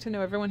because I like to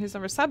know everyone who's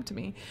ever subbed to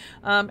me.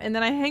 And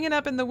then I hang it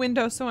up in the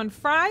window. So on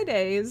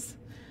Fridays,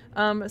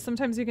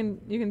 sometimes you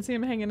can see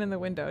him hanging in the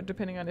window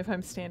depending on if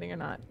I'm standing or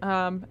not.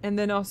 And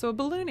then also a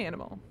balloon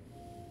animal.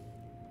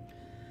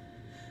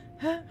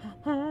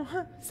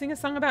 Sing a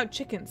song about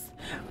chickens.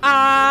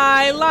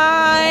 I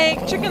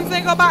like chickens,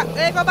 they go back,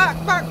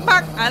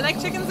 back. I like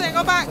chickens, they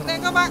go back,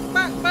 back.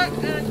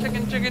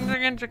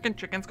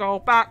 Chickens go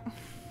back.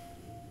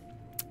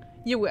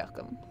 You're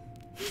welcome.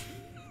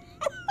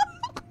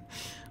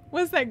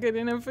 Was that good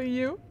enough for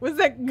you? Was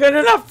that good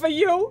enough for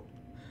you?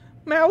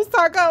 Mouse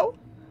taco?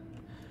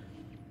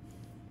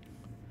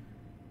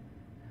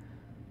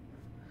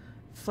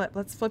 Flip.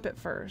 Let's flip it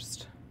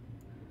first.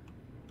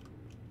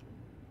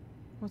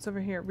 What's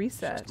over here?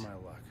 Reset. Just my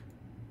luck.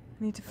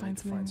 I need to find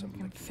something that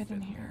can fit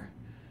in here.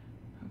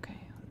 Okay,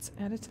 let's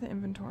add it to the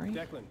inventory.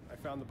 Declan, I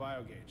found the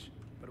bio gauge,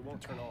 but it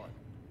won't turn on.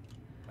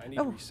 I need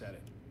Oh. to reset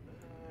it.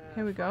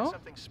 Here we go.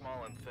 Something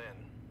small and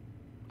thin.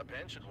 A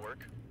pen should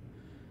work.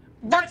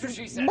 That's what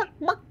she said.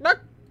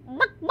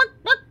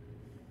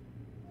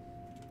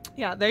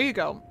 Yeah, there you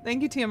go.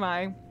 Thank you,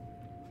 TMI.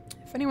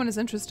 If anyone is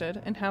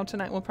interested in how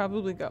tonight will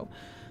probably go,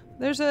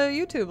 there's a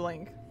YouTube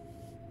link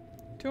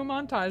to a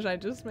montage I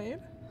just made.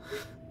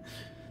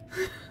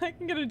 I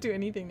can get her to do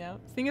anything now.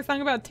 Sing a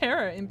song about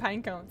terror in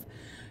pine cones.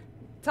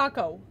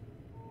 Taco.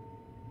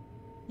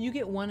 You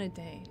get one a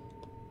day.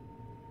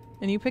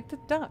 And you picked a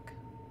duck.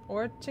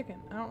 Or a chicken.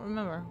 I don't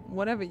remember.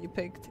 Whatever you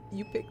picked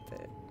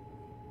it.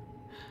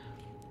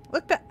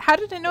 Look, how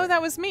did it know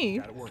that was me?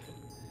 Got it working.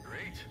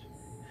 Great.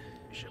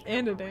 You should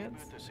And a be able to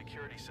dance. reboot the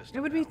security system It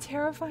would be now.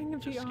 terrifying if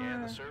Just you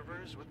scan are. the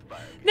servers with the bio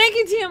gauge. Thank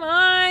you,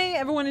 TMI!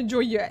 Everyone enjoy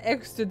your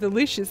extra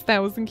delicious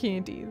 1,000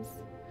 candies.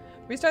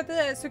 Restart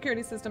the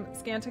security system.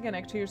 Scan to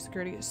connect to your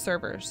security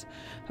servers.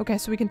 Okay,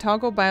 so we can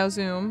toggle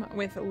biozoom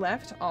with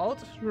left,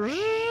 alt.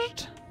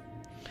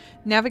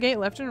 Navigate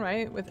left and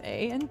right with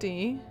A and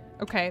D.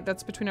 Okay,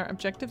 that's between our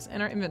objectives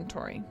and our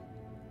inventory.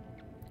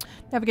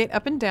 Navigate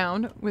up and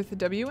down with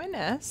W and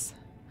S.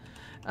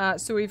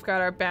 So we've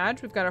got our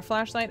badge, we've got our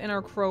flashlight and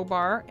our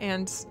crowbar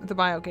and the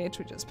bio gauge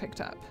we just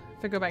picked up.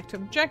 If I go back to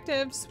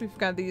objectives, we've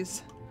got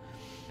these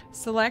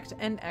select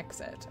and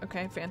exit.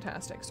 Okay,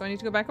 fantastic. So I need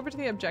to go back over to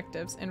the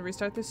objectives and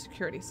restart the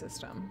security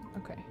system.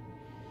 Okay.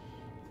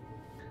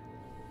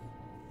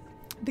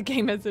 The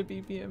game has a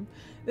BPM.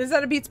 Is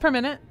that a beats per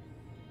minute?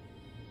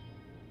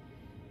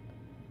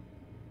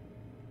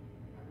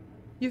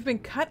 You've been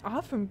cut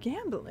off from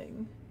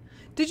gambling.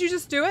 Did you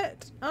just do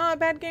it,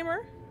 bad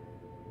gamer?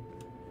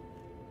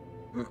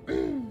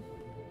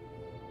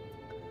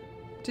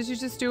 Did you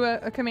just do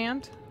a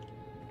command?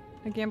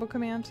 A gamble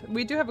command?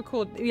 We do have a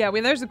cool... Yeah,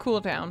 there's a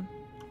cooldown.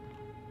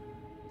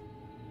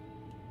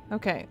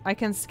 Okay, I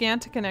can scan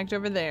to connect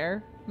over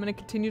there. I'm going to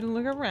continue to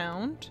look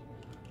around.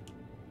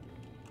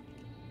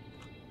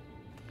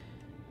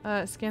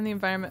 Scan the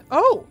environment.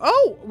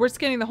 Oh! We're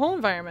scanning the whole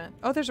environment.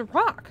 Oh, there's a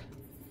rock.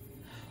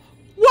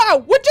 Whoa!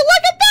 Would you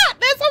look at that?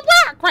 There's a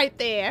rock right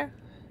there.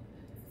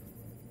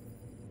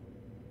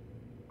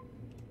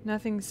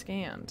 Nothing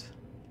scanned.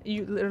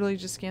 You literally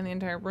just scanned the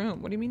entire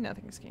room. What do you mean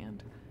nothing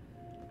scanned?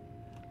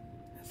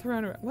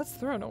 Thrown around. What's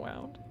thrown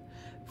around?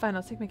 Fine,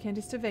 I'll take my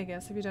candies to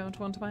Vegas if you don't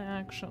want my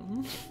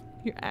action.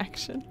 Your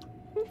action?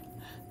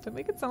 Don't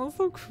make it sound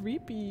so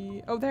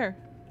creepy. Oh, there.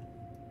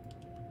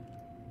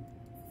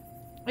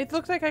 It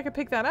looks like I could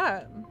pick that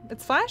up.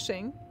 It's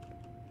flashing.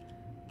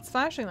 It's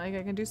flashing like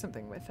I can do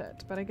something with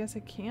it, but I guess I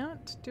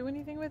can't do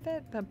anything with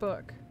it. That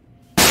book.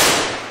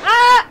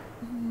 Ah!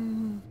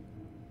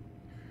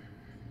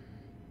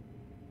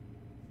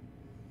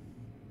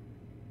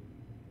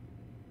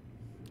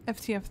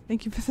 FTF,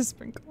 thank you for the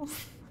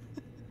sprinkles.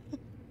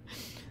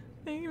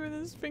 Thank you for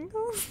the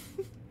sprinkles.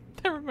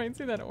 That reminds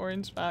me of that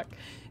orange rock.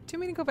 Do you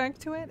want me to go back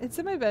to it? It's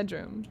in my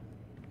bedroom.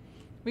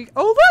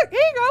 Oh look, here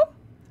you go.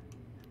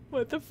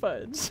 What the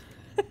fudge?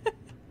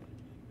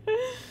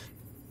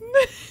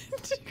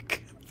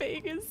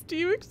 Vegas, do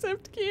you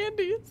accept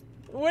candies?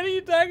 What are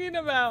you talking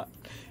about?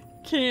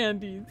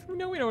 Candies.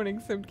 No, we don't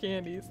accept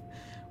candies.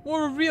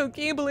 We're a real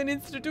gambling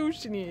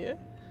institution here.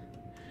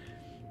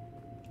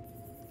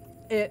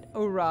 It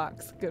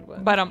rocks. Good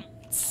one. But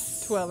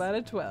 12 out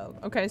of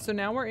 12. Okay, so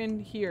now we're in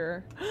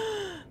here.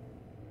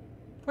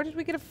 Where did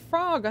we get a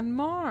frog on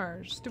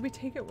Mars? Did we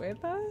take it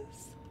with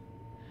us?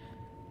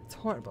 It's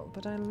horrible,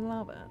 but I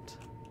love it.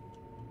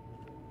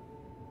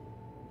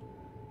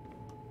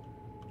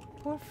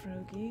 Poor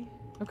Froggy.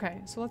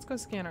 Okay, so let's go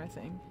scan our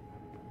thing.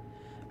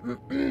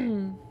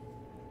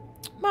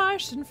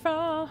 Martian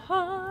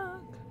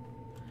frog.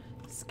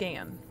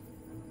 Scan.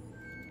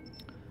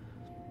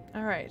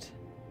 Alright.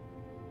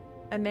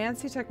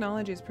 Nancy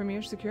Technologies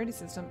premier security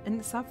system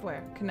and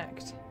software.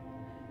 Connect.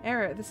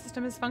 Error. The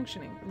system is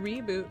functioning.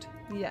 Reboot.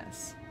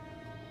 Yes.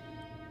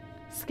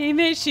 Scan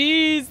their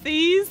shoes,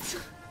 these.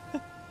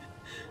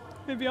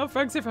 Maybe all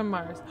frogs are from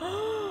Mars.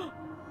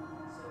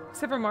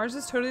 Except for Mars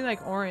is totally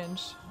like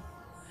orange.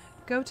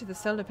 Go to the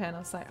solar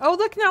panel site. Oh,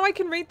 look, now I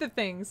can read the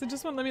things. It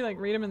just won't let me like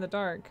read them in the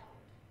dark.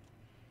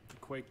 The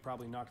quake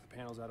probably knocked the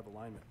panels out of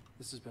alignment.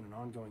 This has been an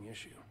ongoing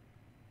issue.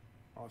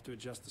 I'll have to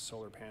adjust the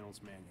solar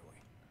panels manually.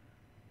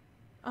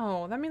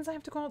 Oh, that means I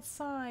have to go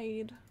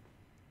outside.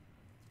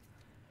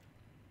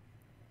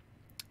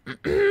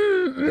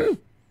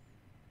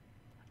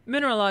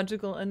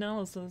 Mineralogical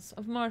analysis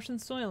of Martian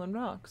soil and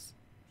rocks.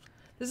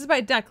 This is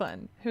by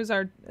Declan, who's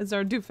our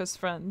doofus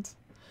friend.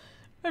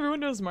 Everyone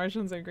knows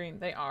Martians are green.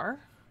 They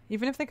are?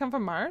 Even if they come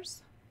from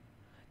Mars?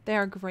 They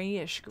are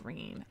grayish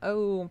green.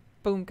 Oh,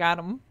 boom, got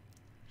him.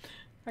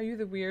 Are you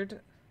the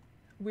weird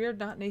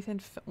not Nathan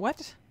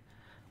what?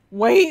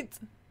 Wait!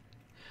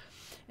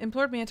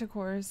 Implored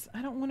manticores.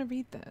 I don't want to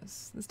read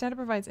this. This data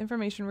provides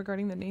information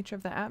regarding the nature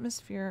of the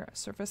atmosphere,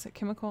 surface,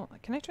 chemical.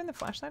 Can I turn the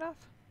flashlight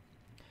off?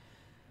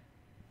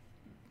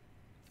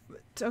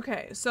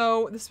 Okay,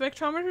 so the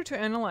spectrometer to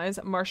analyze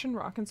Martian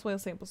rock and soil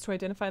samples to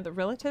identify the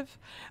relative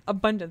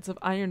abundance of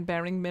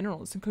iron-bearing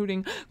minerals,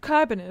 including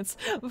carbonates,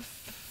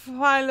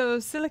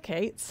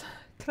 phyllosilicates,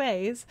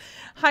 clays,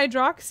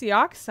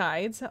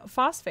 hydroxyoxides,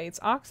 phosphates,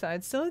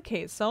 oxides,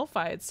 silicates,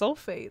 sulfides,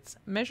 sulfates,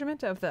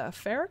 measurement of the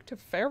ferric to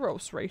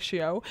ferrous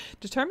ratio,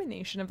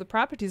 determination of the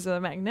properties of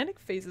the magnetic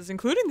phases,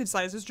 including the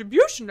size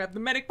distribution of the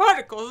magnetic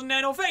particles in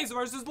nanophase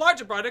versus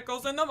larger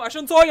particles in the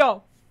Martian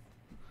soil.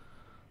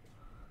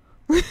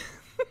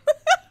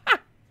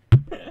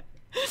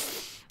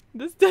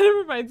 This data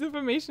provides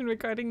information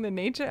regarding the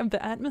nature of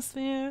the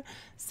atmosphere,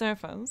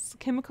 surface,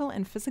 chemical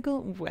and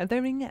physical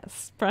weathering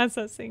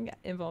processing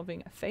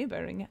involving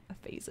favoring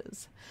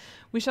phases.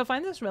 We shall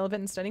find this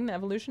relevant in studying the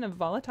evolution of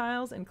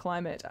volatiles and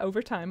climate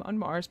over time on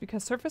Mars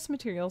because surface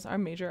materials are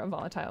major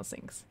volatile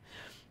sinks.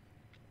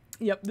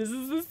 Yep, this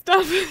is the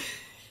stuff.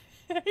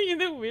 You're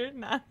the weird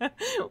nah.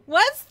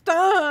 What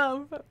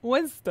stuff?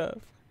 What stuff?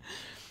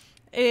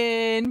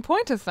 In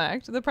point of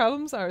fact, the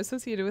problems are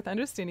associated with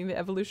understanding the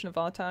evolution of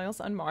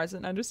volatiles on Mars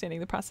and understanding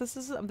the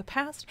processes of the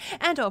past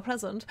and or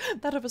present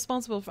that are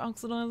responsible for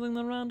oxidizing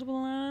the red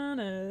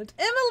planet.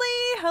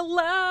 Emily,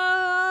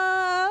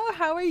 hello!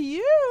 How are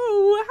you?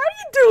 How are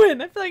you doing?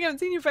 I feel like I haven't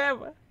seen you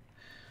forever.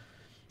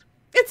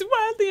 It's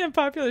wildly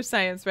unpopular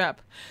science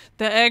rap.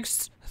 The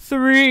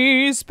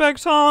X3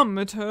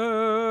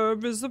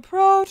 spectrometer is the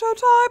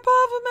prototype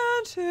of a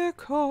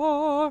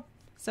manticore.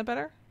 Is that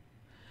better?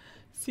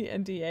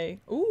 CNDA.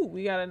 Ooh,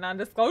 we got a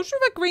non-disclosure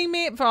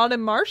agreement for all the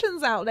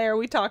Martians out there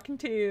we talking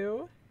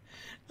to.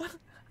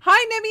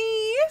 Hi,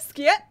 Nemi.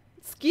 Skit.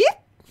 Skit.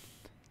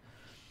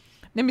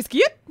 Nemi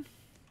Skit.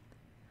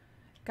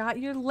 Got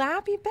your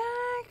lappy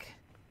back.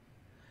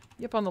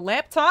 Yep, on the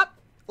laptop.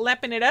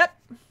 Lapping it up.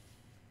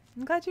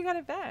 I'm glad you got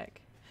it back.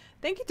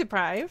 Thank you,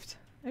 Deprived.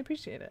 I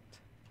appreciate it.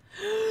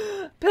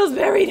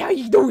 Pillsbury, how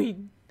you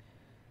doing?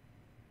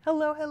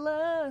 Hello,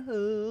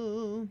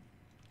 hello.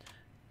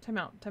 Time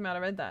out, I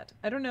read that.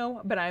 I don't know,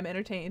 but I'm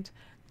entertained.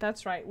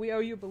 That's right, we owe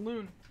you a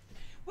balloon.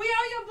 We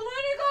owe you a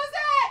balloon, here goes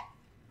it!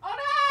 On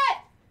it!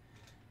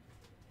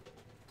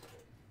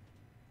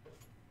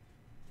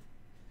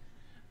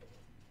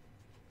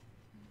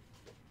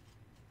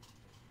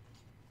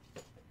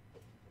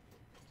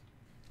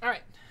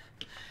 Alright.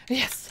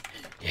 Yes.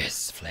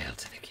 Yes, flail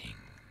to the king.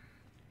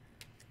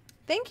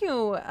 Thank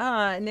you,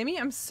 Nimi.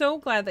 I'm so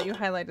glad that you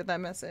highlighted that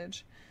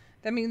message.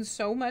 That means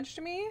so much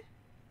to me.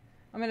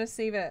 I'm gonna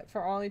save it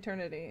for all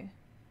eternity.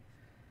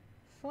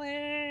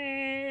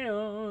 Flail.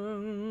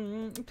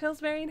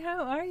 Pillsbury,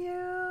 how are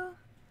you?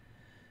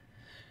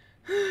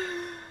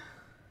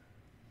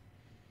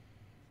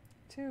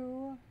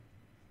 To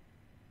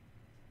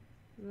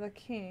the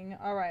king.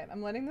 Alright,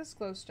 I'm letting this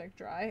glow stick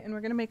dry, and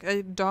we're gonna make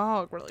a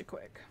dog really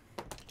quick.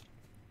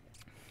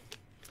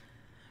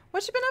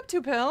 What you been up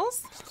to,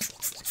 Pills?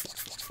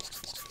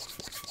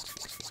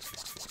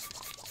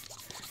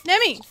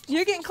 Nemi,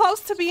 you're getting close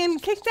to being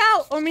kicked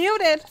out or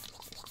muted.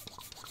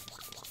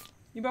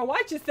 You better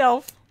watch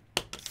yourself.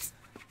 I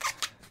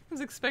was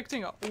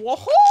expecting a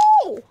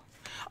woohoo!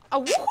 A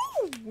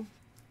woohoo!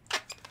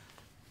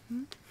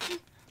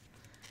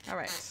 All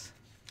right.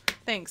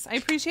 Thanks. I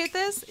appreciate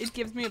this. It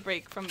gives me a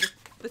break from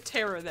the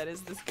terror that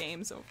is this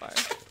game so far.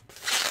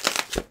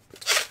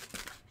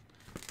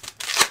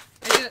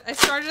 I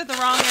started at the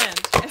wrong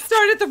end. I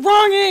started at the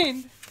wrong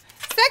end.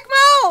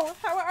 Sekmo!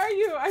 How are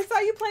you? I saw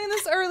you playing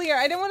this earlier.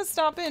 I didn't want to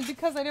stop in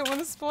because I didn't want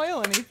to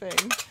spoil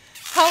anything.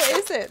 How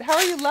is it? How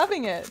are you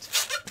loving it?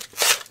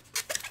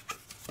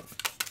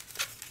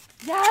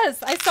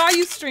 Yes, I saw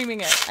you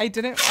streaming it. I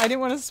didn't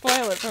want to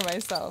spoil it for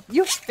myself.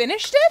 You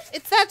finished it?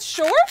 It's that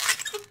short?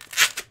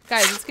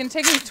 Guys, it's gonna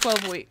take me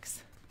 12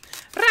 weeks.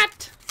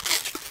 Rat!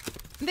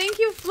 Thank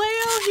you,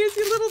 Flail. Here's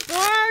your little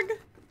dog.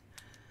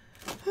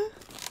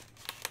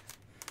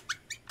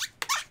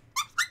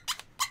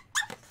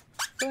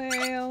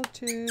 Flail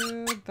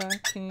to the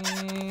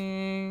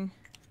king.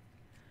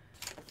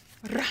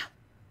 Rah.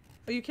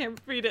 Oh, you can't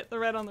read it. The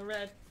red on the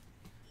red.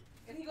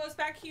 And he goes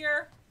back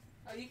here.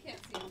 Oh, you can't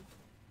see him.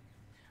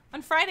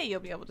 On Friday,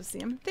 you'll be able to see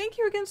him. Thank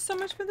you again so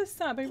much for the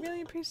sub. I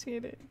really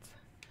appreciate it.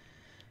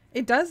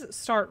 It does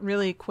start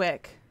really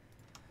quick.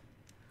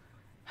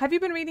 Have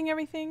you been reading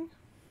everything?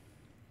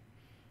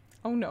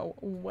 Oh no,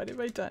 what have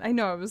I done? I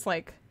know, I was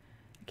like,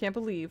 I can't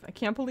believe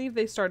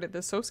they started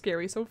this so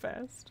scary so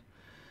fast.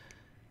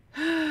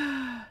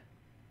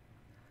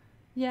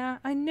 Yeah,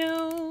 I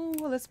know.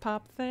 Well, let's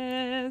pop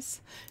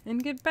this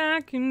and get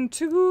back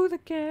into the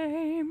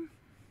game.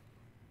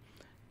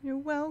 You're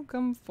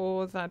welcome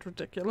for that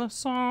ridiculous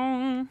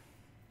song.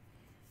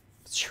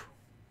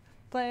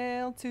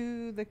 Flail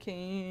to the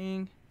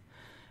king.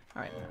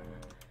 Alright.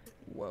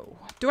 Whoa.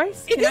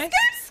 It is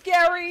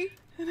scary!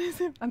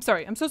 I'm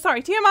sorry. I'm so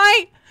sorry. TMI!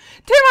 TMI!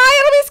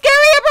 It'll be scary,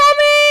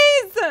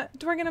 I promise!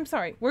 Dorgan, I'm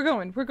sorry. We're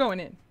going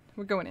in.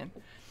 We're going in.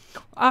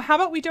 How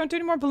about we don't do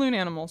any more balloon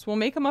animals? We'll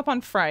make them up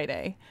on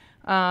Friday.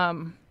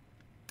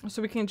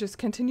 So we can just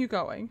continue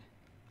going.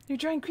 You're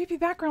drawing creepy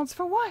backgrounds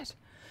for what?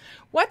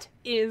 What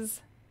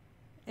is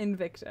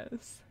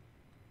Invictus?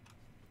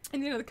 I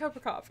need another cup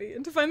of coffee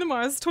and to find the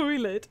Mars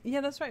toilet.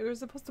 Yeah, that's right. We were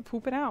supposed to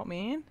poop it out,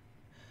 man.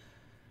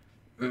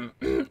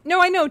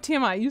 No, I know,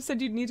 TMI. You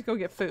said you'd need to go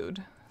get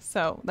food.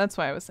 So that's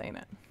why I was saying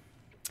it.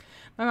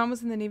 My mom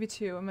was in the Navy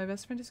too, and my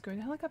best friend is going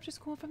to helicopter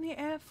school from the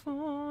Air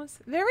Force.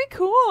 Very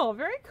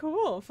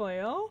cool,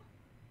 Flail.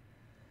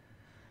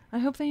 I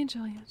hope they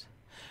enjoy it.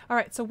 All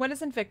right, so what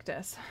is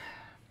Invictus?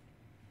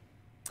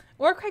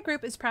 Orcry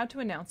Group is proud to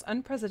announce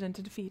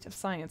unprecedented feat of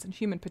science and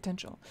human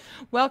potential.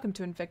 Welcome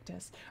to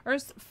Invictus,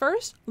 Earth's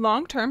first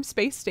long-term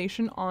space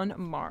station on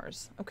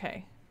Mars.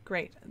 Okay,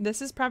 great.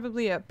 This is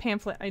probably a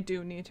pamphlet I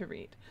do need to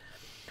read.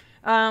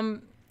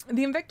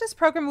 The Invictus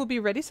program will be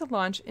ready to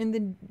launch in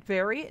the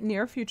very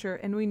near future,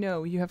 and we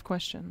know you have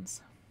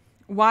questions.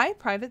 Why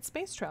private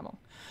space travel?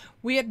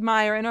 We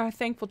admire and are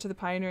thankful to the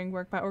pioneering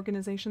work by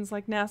organizations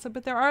like NASA,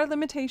 but there are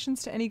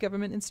limitations to any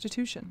government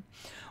institution.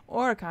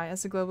 Orcai,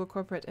 as a global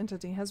corporate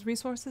entity, has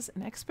resources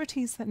and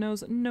expertise that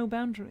knows no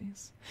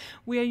boundaries.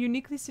 We are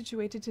uniquely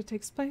situated to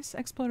take space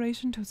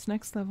exploration to its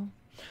next level.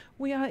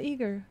 We are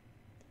eager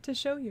to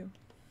show you.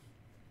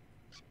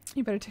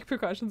 You better take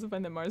precautions and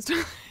find that Mars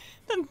toilet.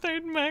 The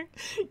third Mac.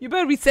 You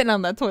better be sitting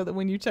on that toilet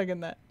when you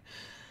checking that.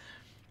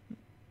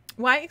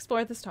 Why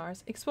explore the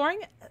stars? Exploring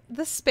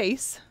the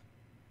space.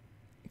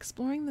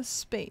 Exploring the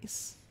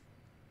space.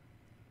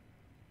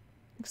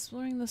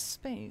 Exploring the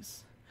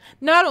space.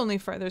 Not only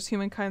furthers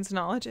humankind's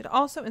knowledge, it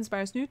also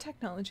inspires new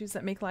technologies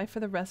that make life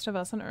for the rest of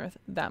us on Earth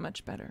that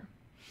much better.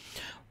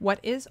 What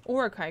is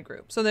Orcai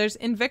Group? So there's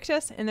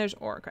Invictus and there's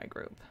Orcai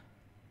Group.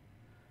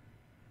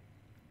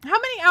 How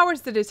many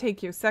hours did it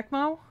take you,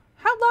 Secmo?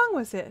 How long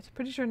was it?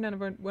 Pretty sure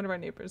one of our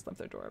neighbors left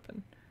their door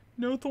open.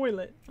 No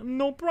toilet.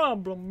 No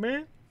problem,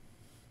 man.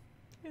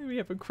 And we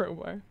have a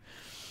crowbar.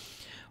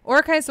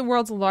 Orcai is the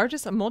world's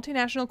largest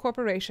multinational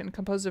corporation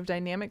composed of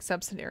dynamic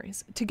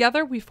subsidiaries.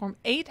 Together, we form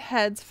 8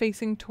 heads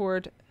facing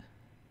forward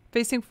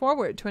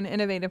to an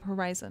innovative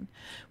horizon.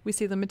 We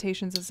see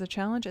limitations as a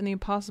challenge and the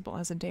impossible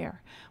as a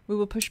dare. We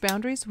will push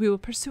boundaries. We will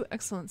pursue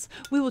excellence.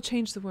 We will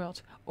change the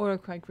world.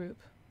 Orcai Group.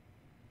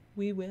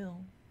 We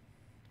will.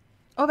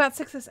 Oh, about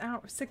 6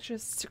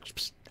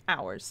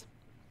 hours.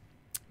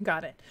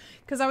 Got it.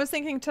 Because I was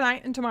thinking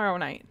tonight and tomorrow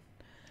night.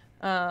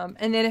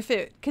 And then if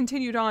it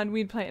continued on,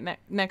 we'd play it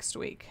next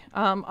week.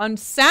 On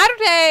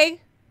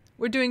Saturday,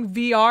 we're doing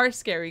VR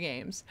scary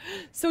games.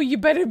 So you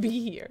better be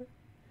here.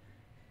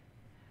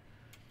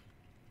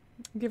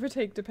 Give or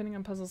take, depending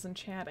on puzzles and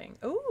chatting.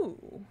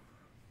 Ooh.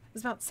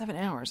 It's about 7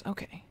 hours.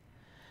 Okay.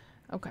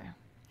 Okay.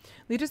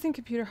 Leaders in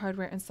computer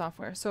hardware and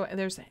software. So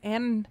there's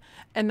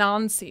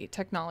Anansi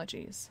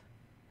Technologies.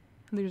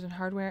 Leaders in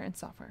hardware and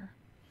software.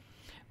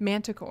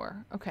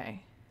 Manticore.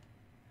 Okay.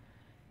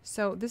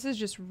 So this is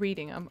just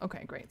reading them.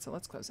 Okay, great. So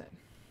let's close it.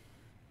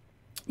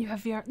 You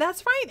have VR.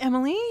 That's right,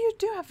 Emily. You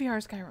do have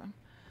VR Skyrim.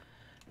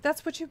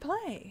 That's what you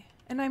play.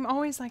 And I'm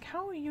always like,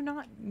 how are you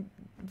not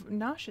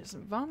nauseous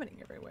and vomiting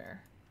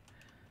everywhere?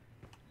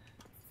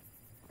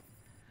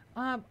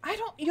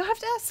 You'll have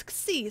to ask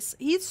Cease.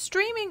 He's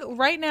streaming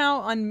right now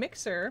on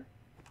Mixer.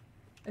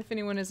 If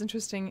anyone is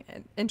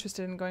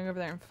interested in going over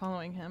there and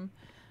following him.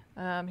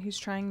 He's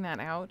trying that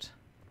out.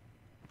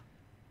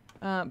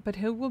 But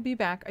he will be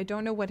back. I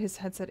don't know what his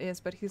headset is,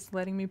 but he's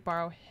letting me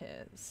borrow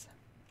his.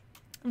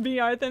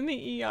 VR than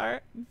the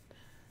ER.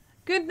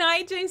 Good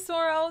night, Jay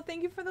Sorrel.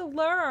 Thank you for the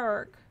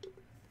lurk.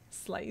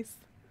 Slice.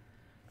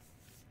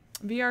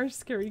 VR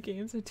scary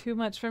games are too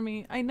much for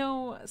me. I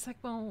know. It's like,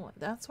 well,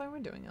 that's why we're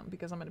doing them,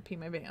 because I'm going to pee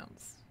my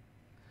pants.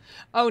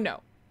 Oh,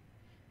 no.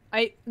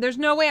 There's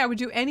no way I would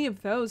do any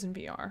of those in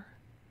VR.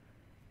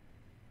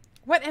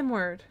 What M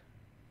word?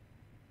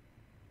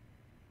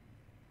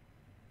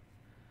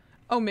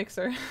 Oh,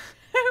 Mixer.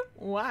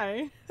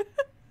 Why?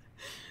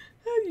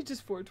 You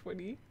just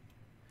 420.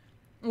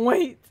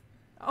 Wait.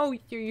 Oh,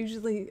 you're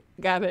usually...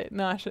 Got it.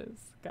 Nauseous.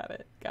 Got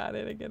it. Got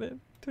it. I get it.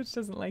 Twitch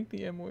doesn't like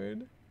the M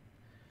word.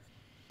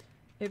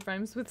 It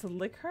rhymes with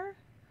liquor?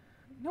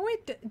 No,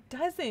 it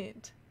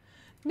doesn't.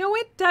 No,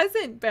 it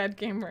doesn't, Bad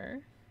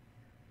Gamer.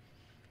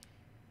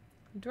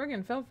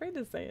 Dorgan, feel free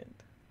to say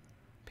it.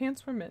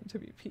 Pants were meant to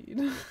be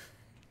peed.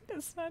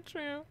 That's not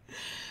true.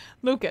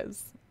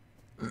 Lucas.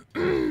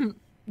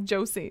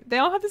 Josie. They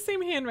all have the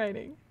same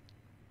handwriting.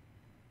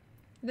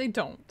 They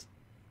don't.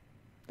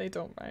 They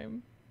don't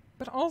rhyme.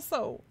 But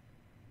also...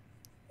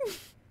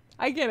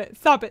 I get it.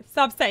 Stop it.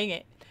 Stop saying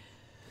it.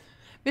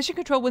 Mission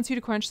Control wants you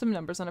to crunch some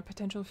numbers on a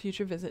potential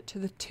future visit to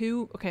the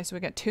 2... Okay, so we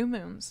got 2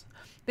 moons.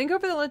 Think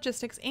over the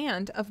logistics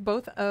and of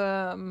both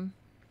an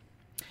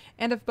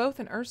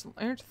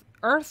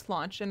Earth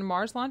launch and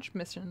Mars launch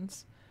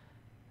missions.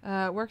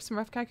 Work some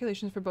rough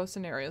calculations for both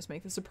scenarios.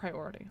 Make this a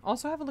priority.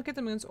 Also have a look at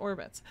the moon's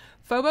orbits.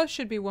 Phobos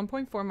should be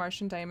 1.4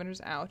 Martian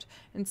diameters out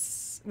and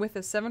with a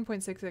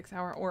 7.66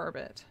 hour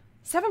orbit.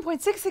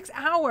 7.66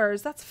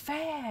 hours! That's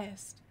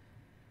fast!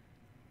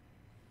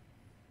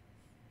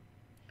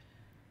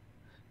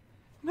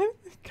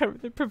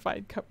 They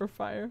provide cover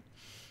fire.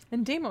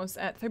 And Deimos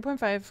at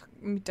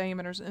 3.5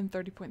 diameters and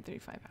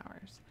 30.35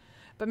 hours.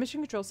 But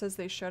Mission Control says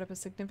they showed up a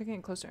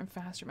significant closer and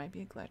faster. Might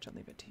be a glitch. I'll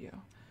leave it to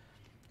you.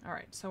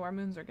 Alright, so our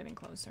moons are getting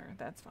closer.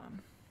 That's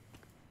fun.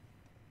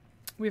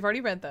 We've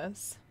already read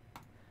this.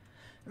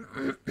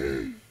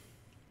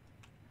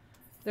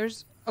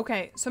 There's...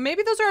 Okay, so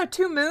maybe those are our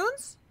 2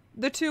 moons?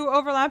 The 2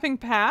 overlapping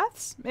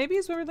paths? Maybe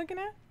is what we're looking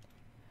at?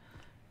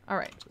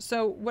 Alright,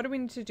 so what do we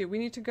need to do? We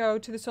need to go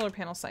to the solar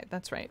panel site.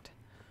 That's right.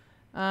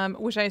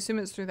 Which I assume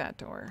is through that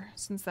door,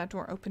 since that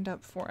door opened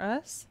up for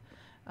us.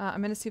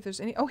 I'm gonna see if there's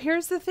any... Oh,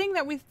 here's the thing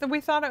that we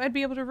thought I'd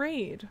be able to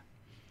read.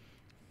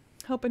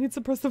 Help, I need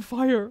suppressive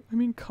fire. I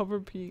mean cover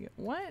P.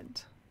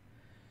 What?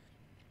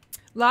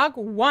 Log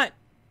 1.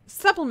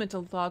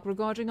 Supplemental log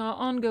regarding our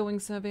ongoing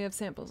survey of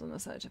samples in the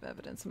search of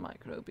evidence of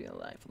microbial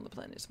life on the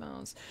planet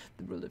Mars.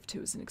 The rule of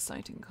 2 is an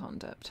exciting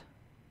concept.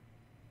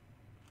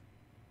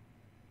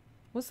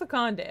 What's the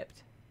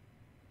concept?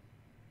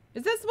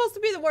 Is this supposed to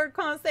be the word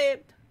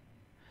concept?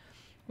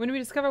 When we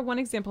discover one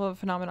example of a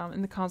phenomenon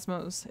in the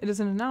cosmos, it is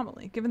an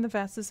anomaly. Given the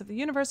vastness of the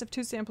universe, if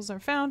 2 samples are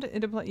found,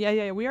 it implies...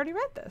 Yeah, we already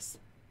read this.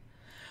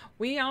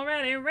 We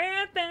already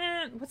read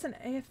that! What's an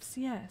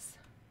AFCS?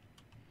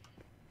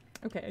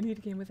 Okay, I need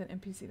a game with an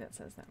NPC that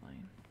says that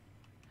line.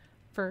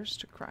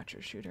 First,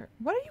 crotcher shooter.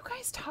 What are you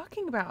guys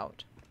talking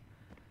about?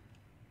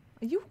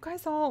 Are you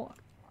guys all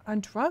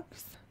on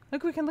drugs?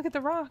 Look, we can look at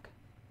the rock.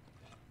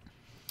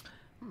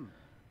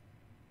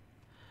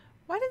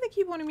 Why do they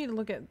keep wanting me to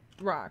look at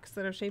rocks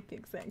that are shaped the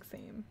exact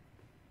same?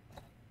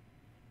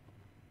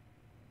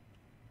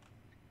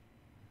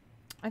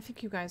 I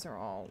think you guys are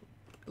all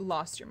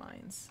lost your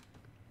minds.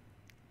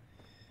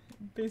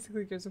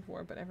 Basically Gears of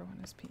War, but everyone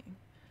is peeing.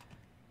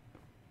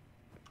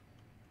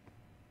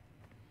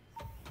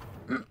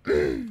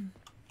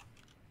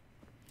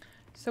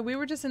 So we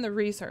were just in the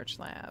research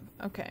lab.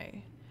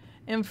 Okay.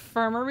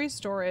 Infirmary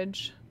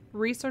storage,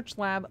 research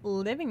lab,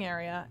 living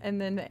area, and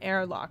then the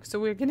airlock. So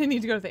we're going to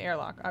need to go to the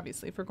airlock,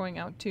 obviously, if we're going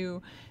out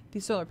to the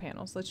solar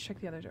panels. Let's check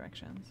the other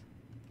directions.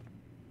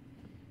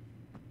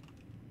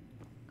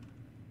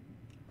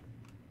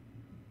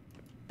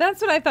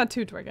 That's what I thought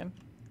too, Twigan.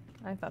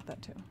 I thought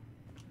that too.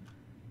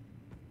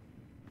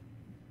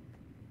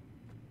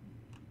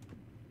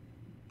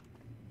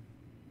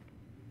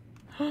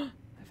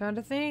 I found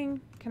a thing.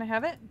 Can I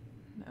have it?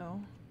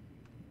 No.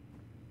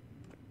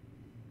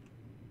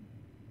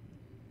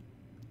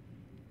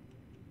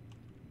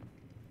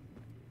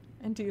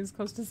 And D is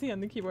close to C on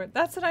the keyboard.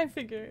 That's what I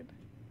figured.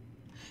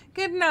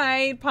 Good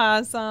night,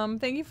 Possum.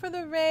 Thank you for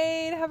the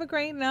raid. Have a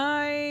great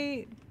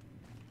night.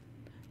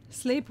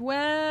 Sleep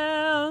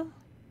well.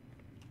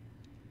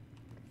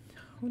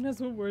 Who knows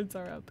what words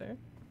are out there?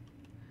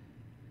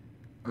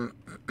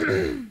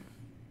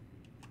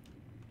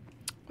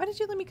 Why did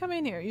you let me come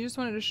in here? You just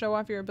wanted to show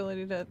off your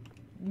ability to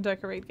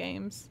decorate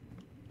games.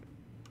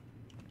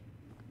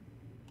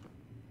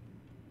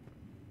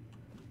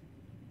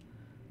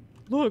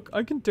 Look,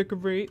 I can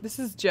decorate. This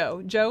is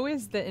Joe. Joe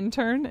is the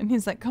intern, and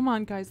he's like, come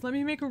on, guys, let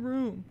me make a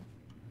room.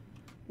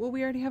 Well,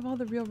 we already have all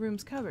the real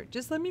rooms covered.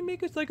 Just let me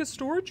make it like a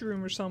storage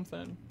room or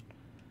something.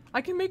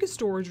 I can make a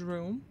storage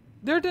room.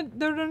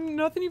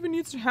 Nothing even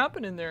needs to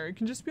happen in there. It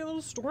can just be a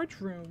little storage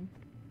room.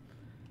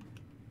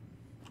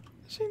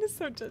 Shane is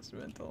so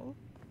judgmental.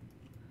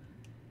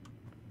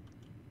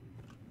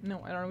 No,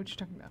 I don't know what you're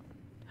talking about.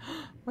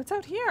 What's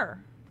out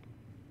here?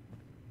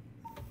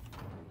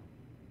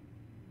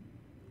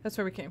 That's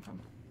where we came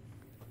from.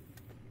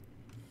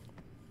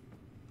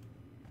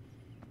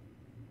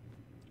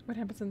 What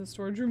happens in the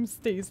storage room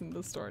stays in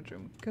the storage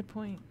room. Good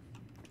point.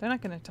 They're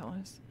not going to tell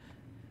us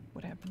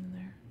what happened in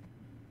there.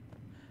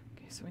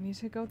 Okay, so we need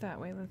to go that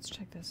way. Let's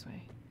check this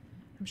way.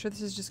 I'm sure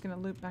this is just going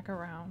to loop back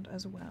around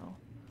as well.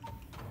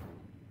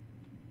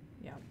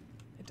 Yeah,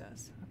 it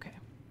does. Okay.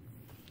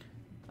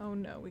 Oh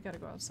no, we gotta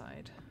go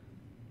outside.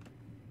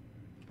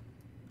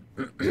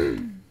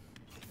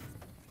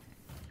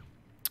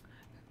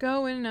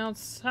 Going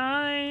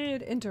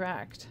outside.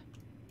 Interact.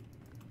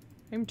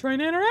 I'm trying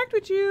to interact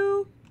with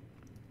you.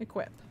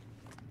 Equip.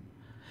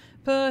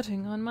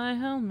 Putting on my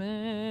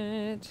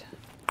helmet.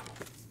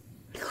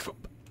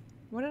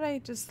 What did I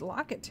just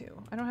lock it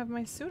to? I don't have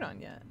my suit on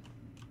yet.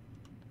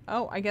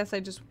 Oh, I guess I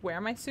just wear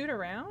my suit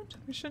around?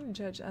 We shouldn't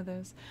judge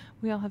others.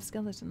 We all have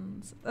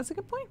skeletons. That's a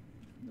good point.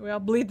 We all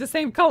bleed the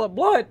same color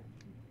blood.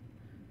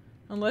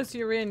 Unless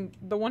you're in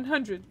the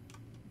 100.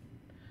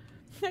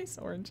 Nice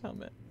orange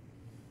helmet.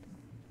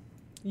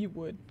 You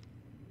would.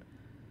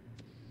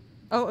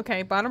 Oh,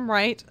 okay. Bottom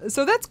right.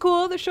 So that's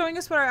cool. They're showing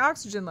us what our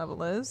oxygen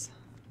level is.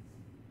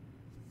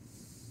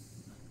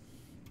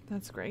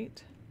 That's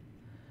great.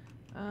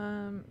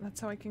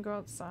 That's how I can go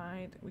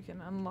outside. We can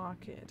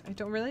unlock it. I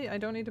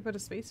don't need to put a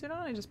spacesuit on.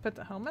 I just put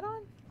the helmet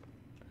on.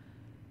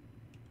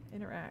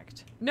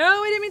 Interact.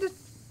 No, I didn't mean to.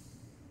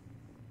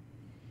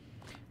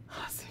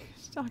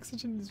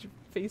 Oxygen is your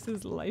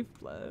face's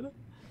lifeblood.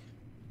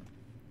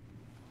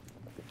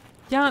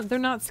 Yeah, they're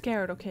not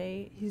scared,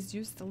 okay? He's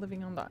used to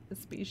living on the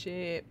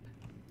spaceship.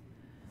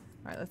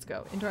 Alright, let's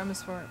go. Indoor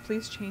atmosphere.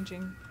 Please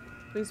changing.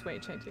 Please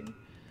wait, changing.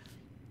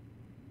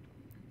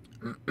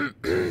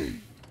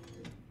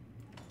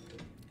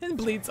 It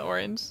bleeds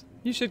orange.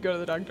 You should go to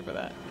the doctor for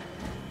that.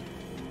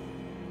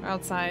 We're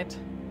outside.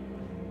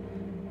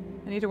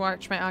 I need to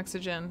watch my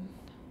oxygen.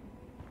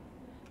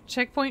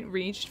 Checkpoint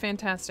reached.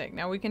 Fantastic.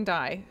 Now we can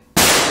die.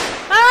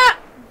 Ah!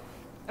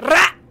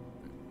 Rah!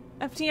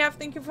 FTF,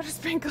 thank you for the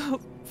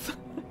sprinkles.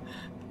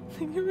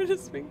 Thank you for the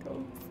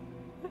sprinkles.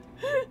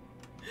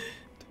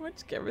 Too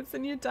much carrots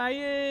in your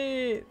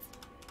diet.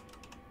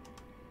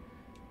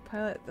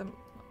 Pilot them.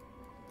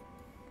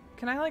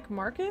 Can I like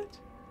mark it?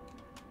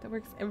 That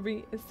works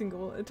every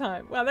single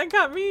time. Wow, that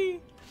got me.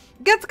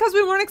 That's because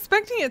we weren't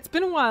expecting it. It's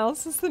been a while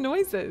since the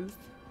noises.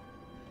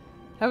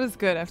 That was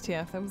good,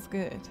 FTF. That was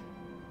good.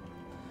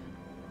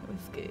 That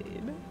was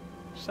good.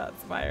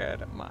 Shots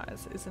fired.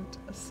 Mars isn't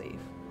safe.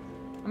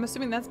 I'm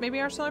assuming that's maybe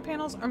our solar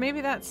panels, or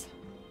maybe that's...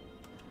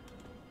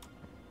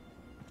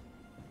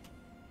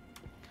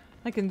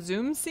 I can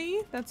zoom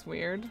see? That's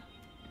weird.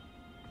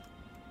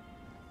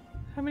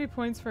 How many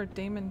points for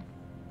Damon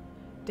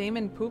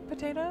poop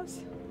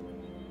potatoes?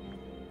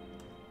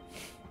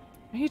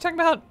 Are you talking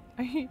about...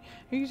 Are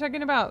you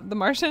talking about The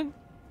Martian?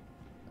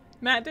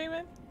 Matt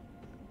Damon?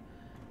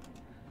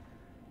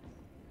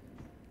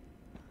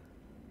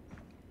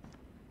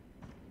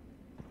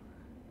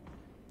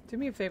 Do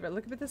me a favor.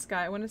 Look up at this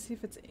guy. I want to see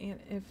if it's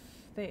if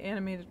they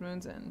animated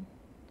moons in.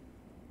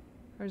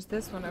 Or is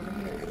this one over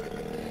here?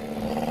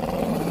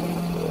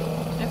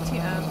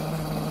 FTM.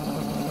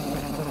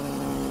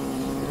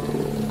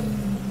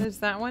 There's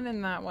that one,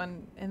 and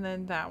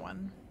then that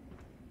one.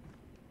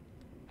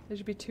 There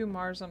should be 2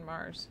 Mars on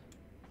Mars.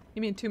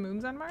 You mean 2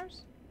 moons on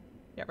Mars?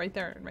 Yeah, right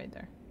there, right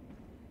there.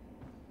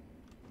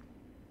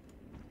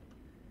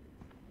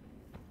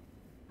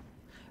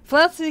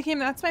 Felicity Kim,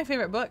 that's my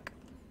favorite book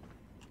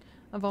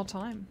of all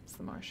time. It's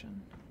The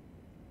Martian.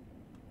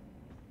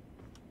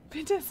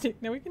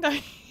 Fantastic. Now we can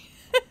die.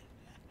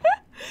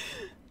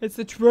 It's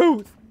the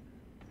truth.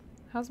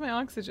 How's my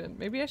oxygen?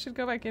 Maybe I should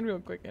go back in real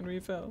quick and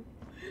refill.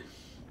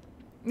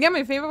 Yeah,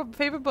 my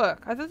favorite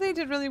book. I thought they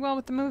did really well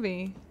with the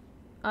movie.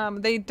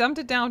 They dumped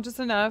it down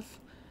just enough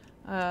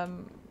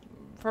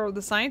for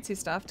the sciencey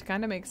stuff to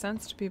kind of make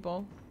sense to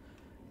people,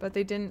 but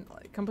they didn't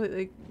like,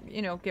 completely,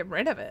 you know, get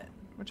rid of it,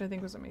 which I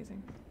think was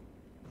amazing.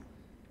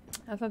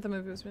 I thought the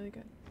movie was really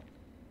good.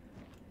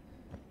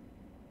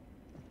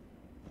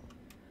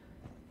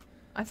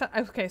 I thought,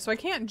 okay, so I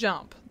can't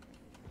jump.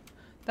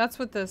 That's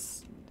what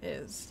this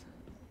is.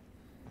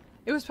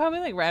 It was probably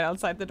like right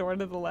outside the door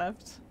to the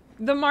left.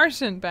 The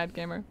Martian, bad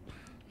gamer.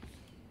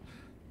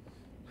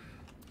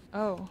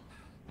 Oh.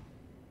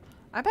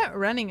 I bet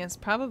running is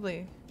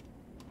probably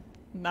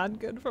not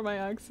good for my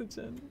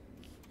oxygen.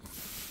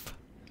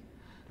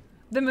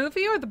 The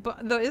movie or the book?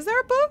 Is there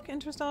a book?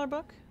 Interstellar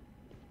book?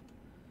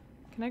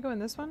 Can I go in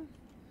this one?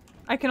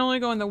 I can only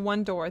go in the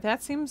one door.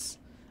 That seems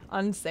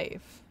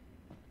unsafe.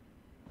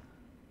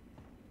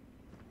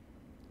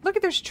 Look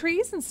at, there's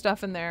trees and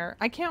stuff in there.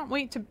 I can't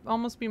wait to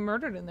almost be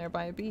murdered in there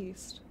by a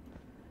beast.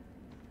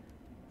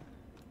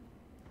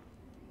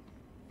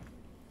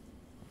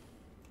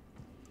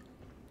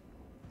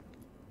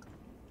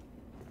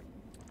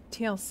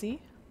 TLC?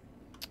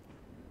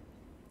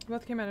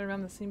 Both came out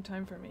around the same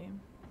time for me.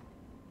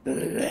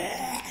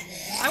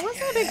 I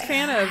wasn't a big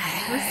fan of...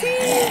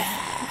 See?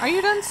 Are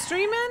you done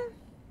streaming?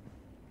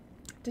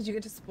 Did you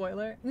get to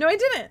spoiler? No, I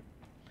didn't.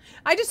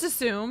 I just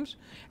assumed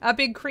a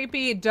big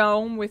creepy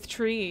dome with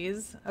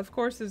trees. Of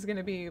course there's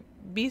gonna be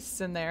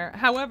beasts in there.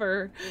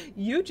 However,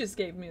 you just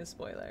gave me a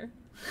spoiler.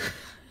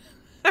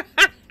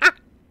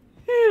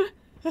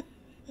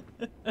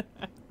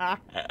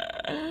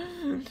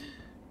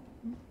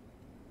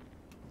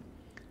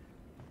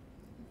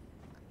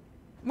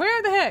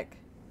 Where the heck?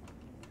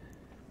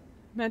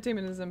 Matt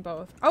Damon is in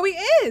both. Oh, he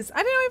is! I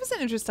didn't know he was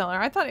in Interstellar.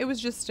 I thought it was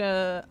just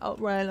a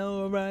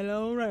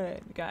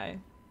alright guy.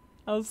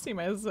 I'll see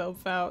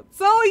myself out.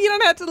 Soul, you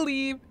don't have to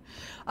leave.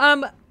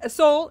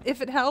 Soul,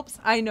 if it helps,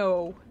 I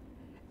know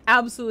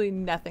absolutely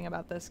nothing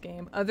about this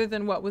game other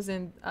than what was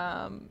in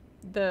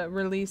the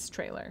release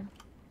trailer.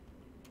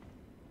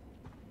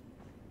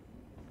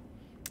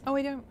 Oh,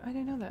 I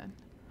didn't know that.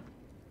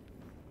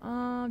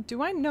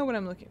 Do I know what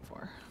I'm looking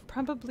for?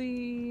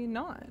 Probably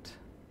not.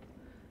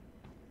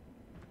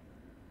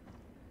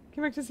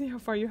 Came back to see how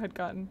far you had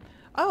gotten.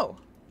 Oh.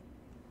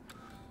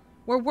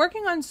 We're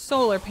working on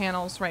solar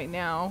panels right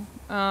now.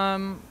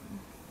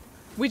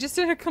 We just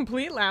did a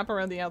complete lap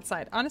around the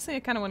outside. Honestly, I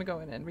kind of want to go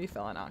in and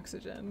refill on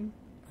oxygen.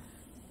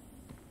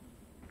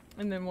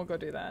 And then we'll go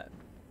do that.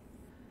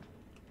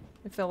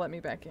 If they'll let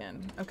me back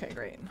in. Okay,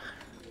 great.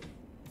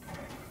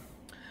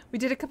 We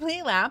did a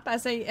complete lap,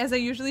 as I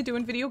usually do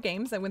in video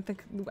games. I went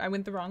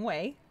the wrong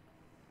way.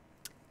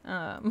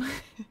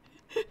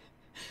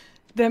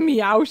 The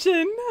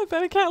Meowshin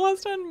about a cat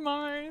lost on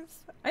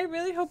Mars. I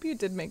really hope you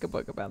did make a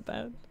book about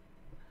that.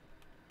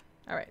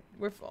 Alright,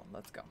 we're full.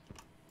 Let's go.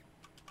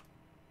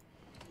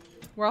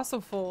 We're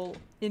also full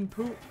in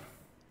poop.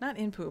 Not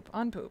in poop,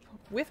 on poop.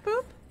 With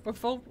poop? We're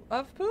full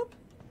of poop?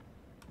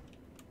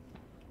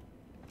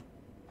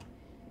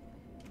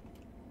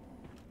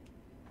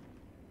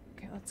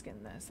 let's get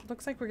in this. It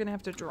looks like we're gonna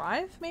have to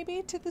drive,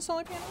 maybe, to the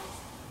solar panels?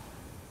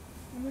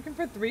 I'm looking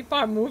for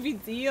 3-part movie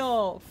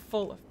deal.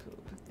 Full of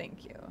poop.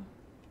 Thank you.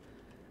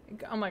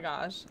 Oh my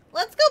gosh.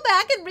 Let's go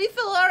back and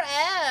refill our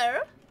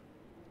air.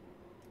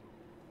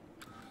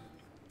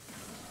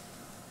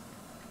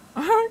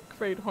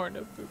 Great horn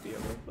of poopy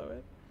overflow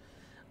it.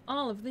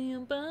 All of the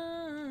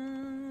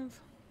above.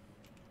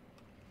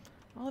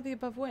 All of the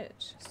above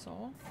which?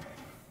 Soul?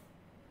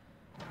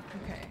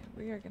 Okay,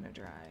 we are gonna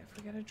drive.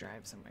 We gotta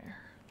drive somewhere.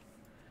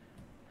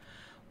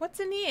 What's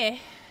in here?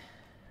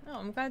 Oh,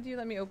 I'm glad you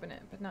let me open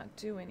it, but not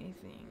do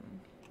anything.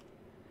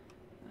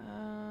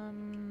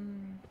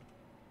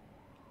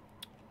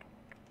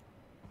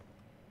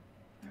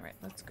 Alright,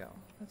 let's go.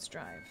 Let's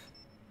drive.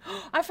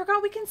 I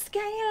forgot we can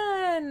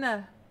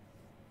scan!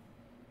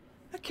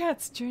 A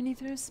cat's journey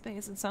through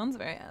space. It sounds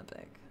very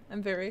epic.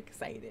 I'm very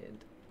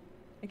excited.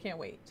 I can't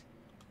wait.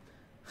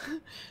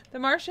 The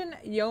Martian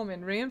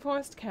Yeoman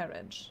Reinforced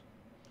Carriage.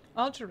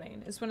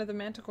 All-terrain is one of the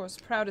Manticore's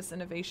proudest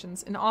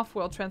innovations in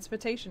off-world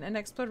transportation and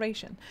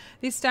exploration.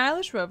 These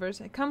stylish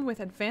rovers come with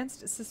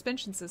advanced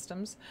suspension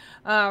systems,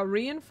 a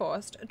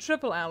reinforced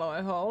triple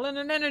alloy hull, and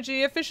an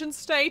energy-efficient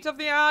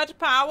state-of-the-art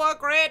power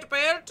grid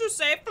built to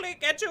safely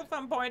get you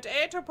from point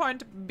A to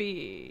point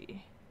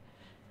B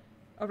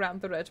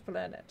around the red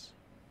planet.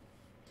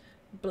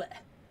 Bleh.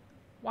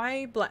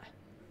 Why bleh?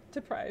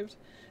 Deprived.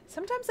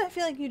 Sometimes I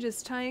feel like you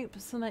just type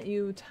so that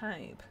you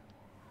type.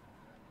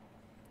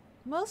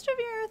 Most of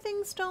your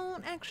things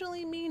don't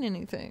actually mean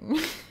anything.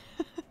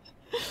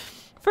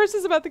 First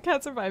is about the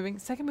cat surviving.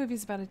 Second movie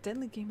is about a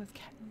deadly game of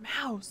cat and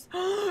mouse.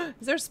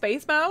 Is there a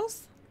space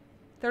mouse?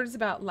 Third is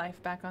about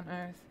life back on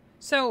Earth.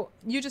 So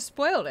you just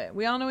spoiled it.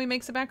 We all know he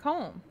makes it back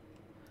home.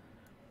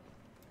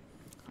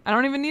 I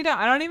don't even need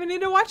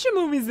to watch your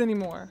movies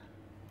anymore.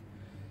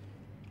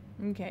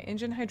 Okay,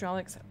 engine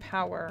hydraulics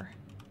power.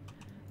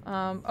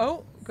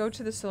 Oh, go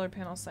to the solar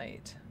panel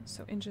site.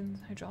 So engine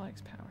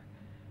hydraulics power.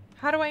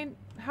 How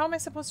am I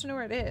supposed to know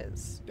where it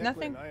is? Declan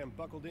Nothing. and I am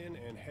buckled in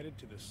and headed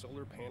to the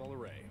solar panel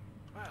array.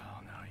 Well,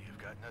 now you've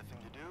got nothing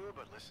to do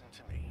but listen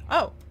to me.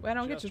 Oh, I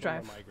don't get Just to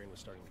when drive. my migraine was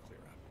starting to clear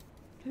up.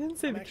 I didn't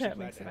say I'm the actually cat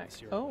glad makes to it have back. the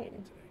serial Oh.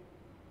 waiting today.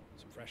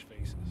 Some fresh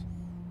faces.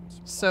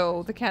 Some So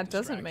pauses, the cat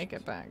doesn't make it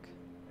distractions.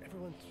 back.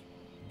 Everyone's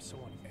so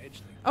on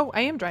edge lately. Oh,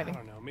 I am I driving.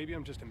 don't know. Maybe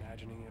I'm just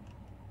imagining it.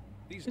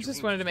 These I just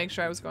dreams wanted to are make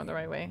sure I starting was going the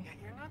right way. Yeah,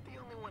 you're not the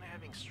only one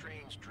having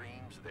strange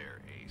dreams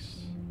there,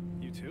 Ace.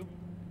 You too?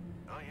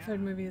 Oh, yeah.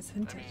 Third movie is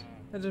hinted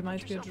that it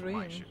might put be a yourself in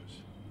my dream.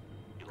 shoes.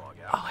 You log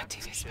out Oh, a after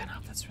TV your spin-off.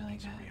 shift, That's really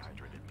eat some good.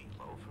 rehydrated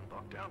meatloaf and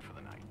bunk down for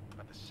the night.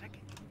 But the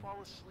second you fall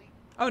asleep,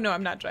 Oh no,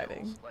 I'm not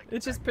driving. It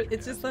just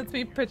lets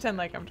me pretend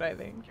like I'm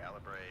driving.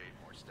 calibrate,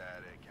 more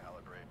static,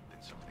 calibrate,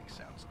 then something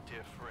sounds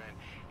different.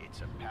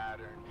 It's a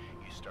pattern.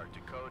 You start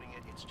decoding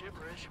it. It's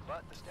gibberish,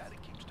 but the static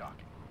keeps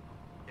talking.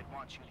 It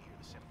wants you to hear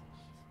the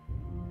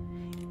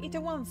symbols. It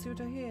wants you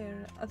to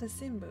hear the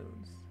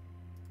symbols.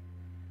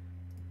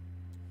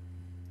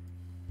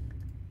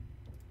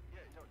 Yeah,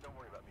 don't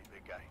worry about me,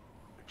 big guy.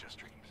 They're just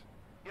dreams.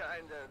 Yeah,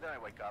 and then I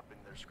wake up and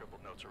there's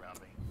scribbled notes around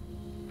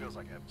me. Feels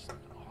like I haven't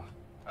slept at all.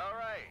 All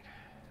right,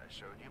 I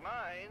showed you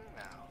mine.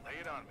 Now lay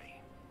it on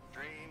me.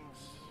 Dreams,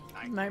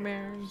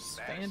 Nightmares,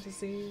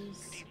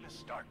 fantasies.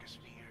 deepest, darkest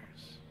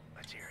fears.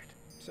 Let's hear it.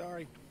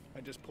 Sorry. I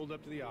just pulled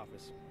up to the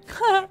office.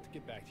 I have to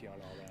get back to you on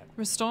all that.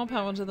 Restore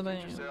power to the Suit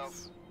bands. yourself.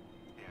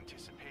 The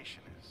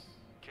anticipation is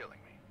killing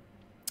me.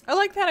 I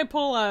like that I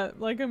pull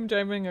like I'm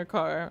driving a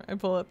car. I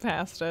pull it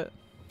past it.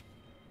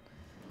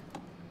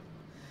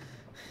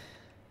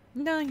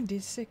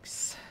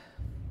 96.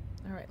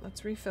 Alright,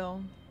 let's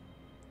refill.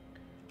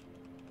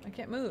 I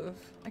can't move.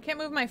 I can't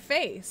move my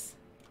face.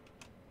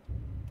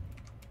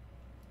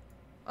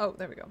 Oh,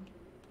 there we go.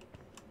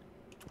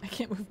 I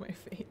can't move my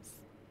face.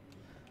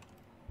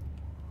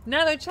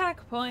 Another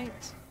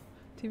checkpoint.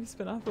 TV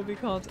spin-off will be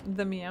called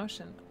The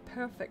Meowshin.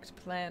 Perfect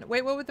plan.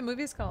 Wait, what were the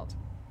movies called?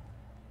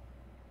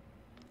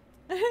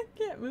 I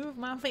can't move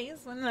my face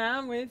when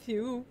I'm with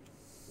you.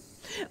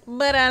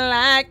 But I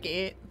like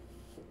it.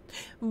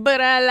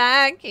 But I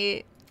like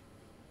it.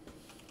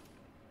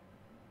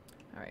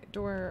 Alright,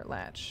 door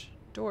latch.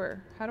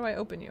 Door. How do I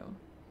open you?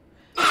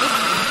 Mr. Door,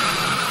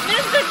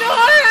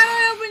 how do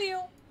I open you?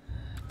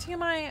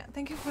 TMI,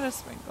 thank you for the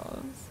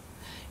sprinkles.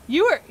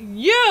 You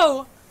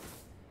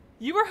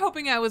were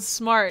hoping I was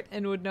smart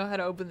and would know how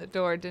to open the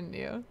door, didn't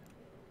you?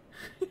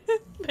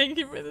 Thank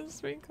you for the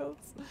sprinkles.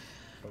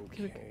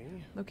 Okay.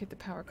 Locate the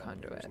power Elevator's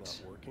conduit.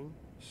 not working.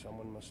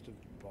 Someone must have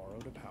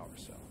borrowed a power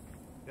cell.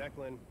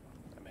 Declan,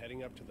 I'm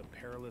heading up to the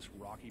perilous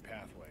rocky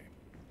pathway.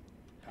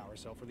 Power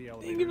cell for the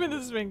elevator. Thank you for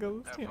the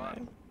sprinkles, Have TMI.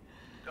 fun.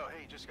 Oh,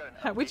 hey, just got an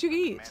What'd update you from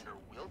eat? Commander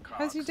Wilcox.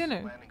 How's your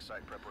dinner? Landing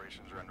site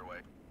preparations are underway.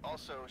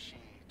 Also, she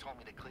told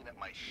me to clean up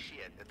my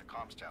shit at the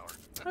comms tower.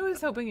 I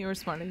was hoping you were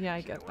smarter. Yeah,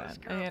 I She get knows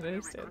that. girl I for new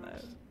understand that.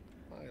 recruits.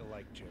 I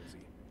like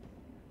Josie.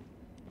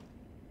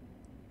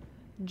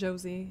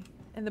 Josie.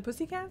 And the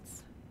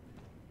Pussycats?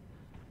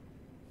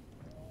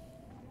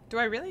 Do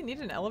I really need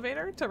an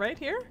elevator to right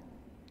here?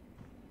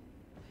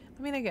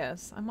 I mean, I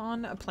guess. I'm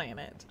on a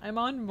planet. I'm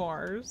on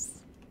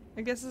Mars.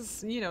 I guess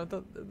it's, you know,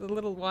 the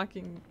little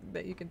walking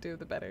that you can do,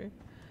 the better.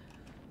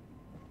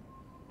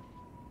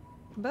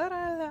 But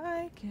I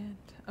like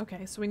it.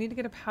 Okay, so we need to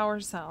get a power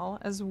cell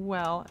as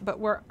well, but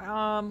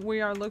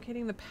we are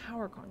locating the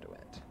power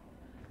conduit.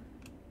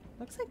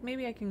 Looks like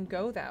maybe I can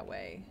go that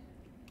way.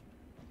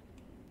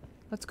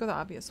 Let's go the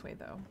obvious way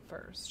though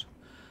first.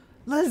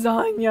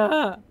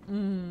 Lasagna!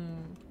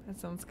 That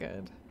sounds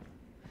good.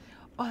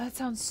 Oh, that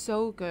sounds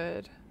so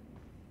good.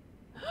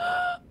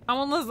 I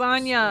want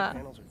lasagna! The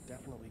panels are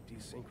definitely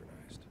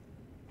desynchronized.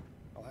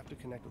 I'll have to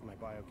connect with my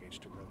biogauge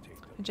to rotate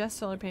them. Adjust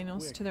solar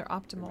panels Quick, to their there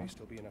optimal may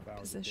still be enough hours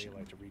of position.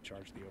 daylight to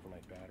recharge the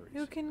overnight batteries.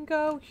 You can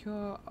go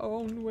your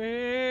own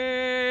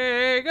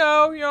way.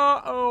 Go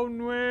your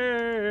own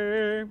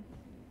way.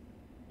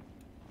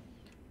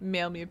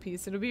 Mail me a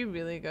piece. It'll be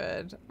really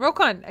good.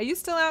 Rokon, are you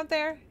still out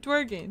there?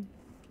 Dwerging.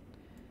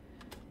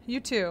 You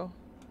too.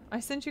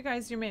 I sent you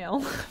guys your mail.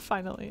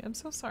 Finally. I'm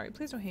so sorry.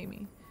 Please don't hate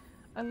me.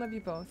 I love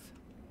you both.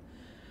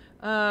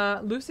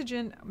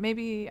 Lucigen.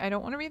 Maybe I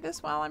don't want to read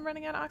this while I'm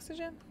running out of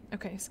oxygen.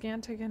 Okay,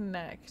 scan to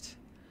connect.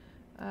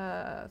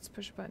 Let's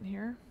push a button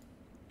here.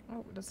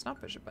 Oh, let's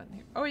not push a button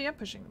here. Oh, yeah,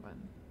 pushing the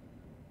button.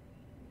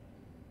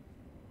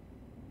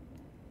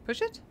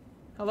 Push it?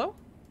 Hello?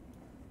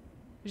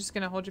 You're just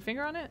gonna hold your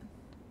finger on it?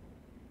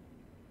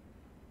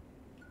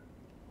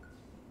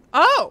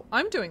 Oh!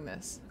 I'm doing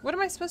this. What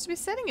am I supposed to be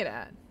setting it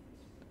at?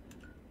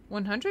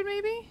 100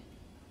 maybe?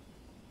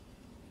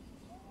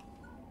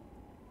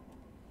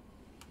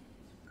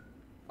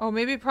 Oh,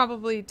 maybe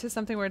probably to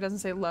something where it doesn't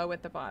say low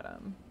at the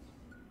bottom.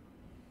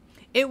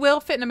 It will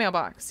fit in a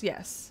mailbox,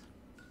 yes.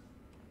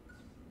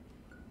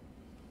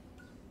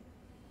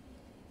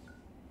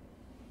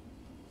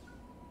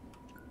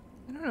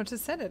 I don't know what to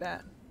set it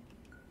at.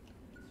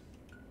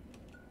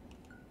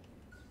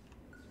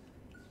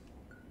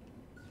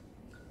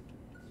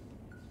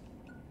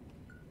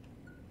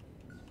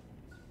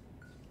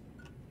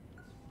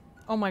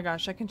 Oh my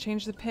gosh, I can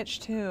change the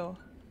pitch too.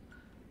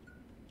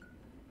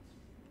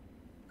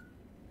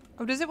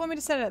 Oh, does it want me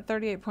to set it at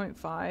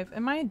 38.5?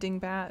 Am I a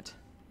dingbat?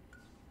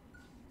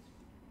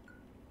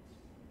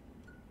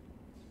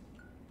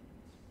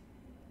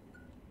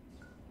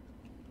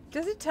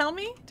 Does it tell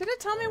me? Did it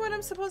tell me what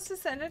I'm supposed to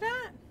set it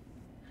at?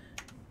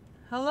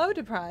 Hello,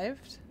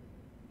 deprived.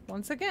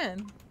 Once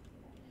again.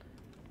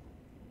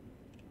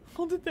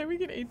 Hold it there, we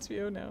get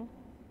HBO now.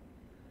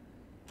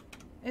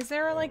 Is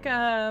there like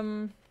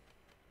a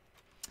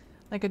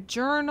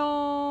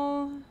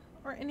journal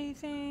or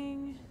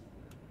anything?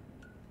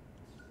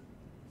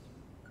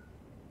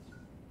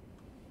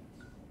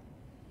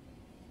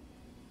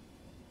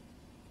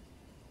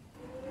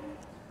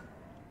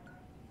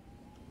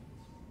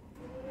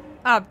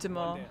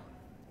 Optimal.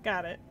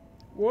 Got it.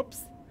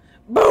 Whoops.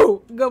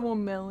 Boo! Go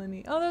on,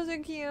 Melanie. Oh, those are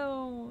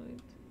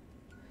cute.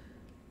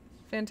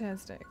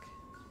 Fantastic.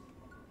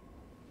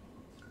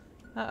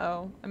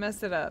 Uh-oh. I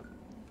messed it up.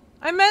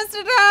 I messed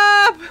it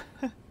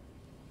up!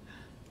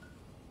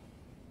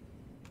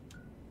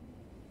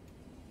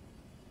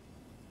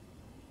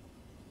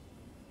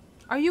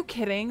 Are you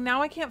kidding?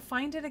 Now I can't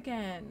find it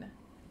again.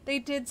 They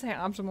did say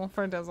optimal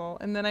for Dizzle,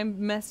 and then I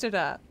messed it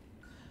up.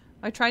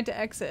 I tried to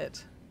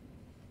exit.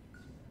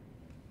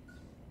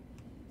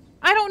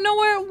 I don't know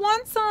where it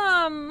wants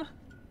them!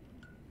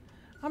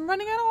 I'm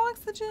running out of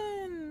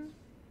oxygen!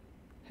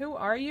 Who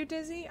are you,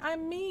 Dizzy?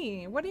 I'm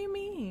me. What do you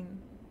mean?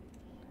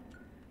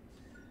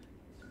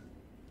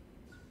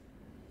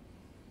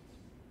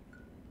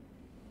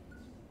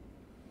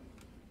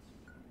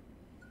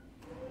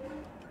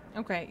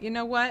 Okay, you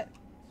know what?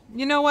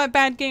 You know what,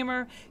 bad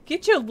gamer?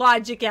 Get your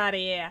logic out of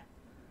here.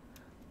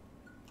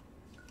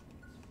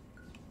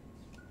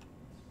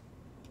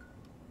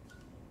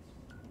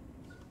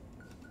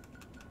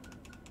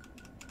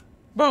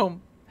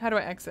 Boom. How do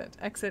I exit?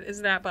 Exit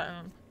is that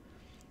button.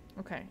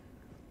 Okay.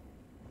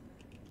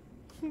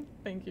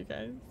 Thank you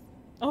guys.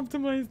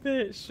 Optimize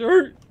that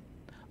shirt.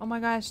 Oh my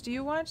gosh, do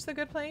you watch The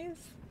Good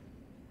Place?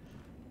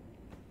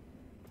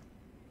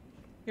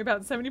 You're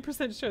about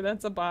 70% sure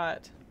that's a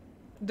bot.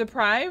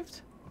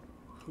 Deprived?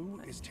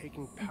 Who is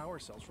taking power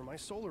cells from my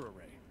solar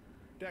array?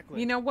 Declan.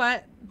 You know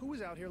what? Who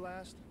was out here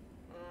last?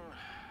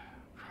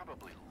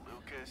 Probably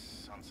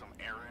Lucas on some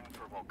errand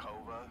for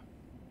Volkova.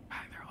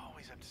 They're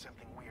always up to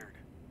something weird.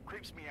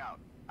 Creeps me out.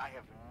 I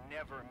have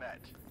never met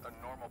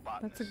a normal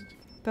botanist.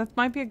 That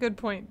might be a good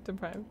point,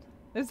 Deprived.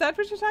 Is that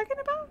what you're talking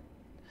about?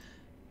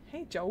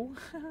 Hey, Joe.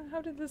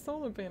 How did the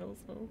solar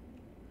panels move?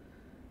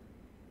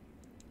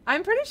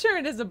 I'm pretty sure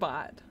it is a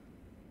bot.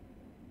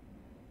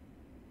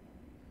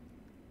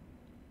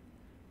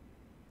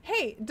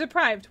 Hey,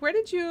 Deprived, where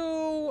did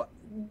you...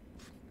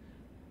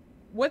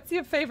 What's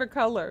your favorite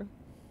color?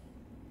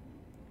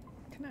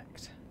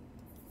 Connect.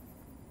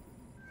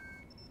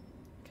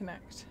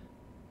 Connect.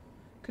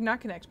 Could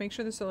not connect. Make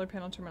sure the solar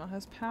panel terminal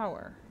has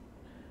power.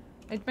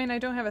 I mean, I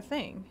don't have a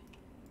thing.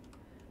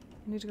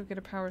 I need to go get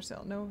a power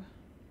cell. No.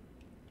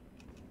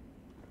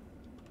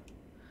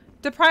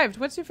 Deprived,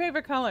 what's your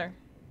favorite color?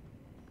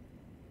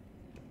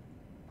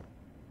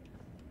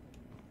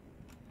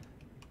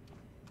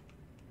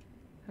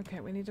 Okay,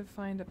 we need to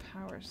find a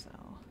power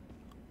cell.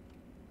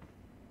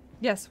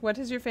 Yes, what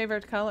is your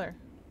favorite color?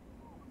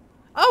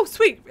 Oh,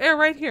 sweet! Air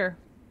right here.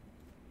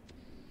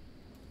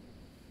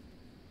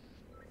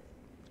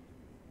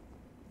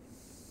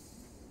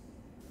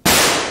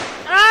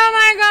 Oh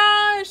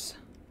my gosh!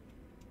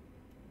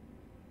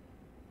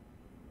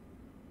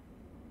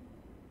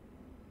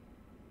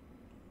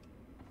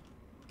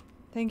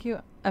 Thank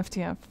you,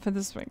 FTF, for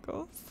the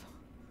sprinkles.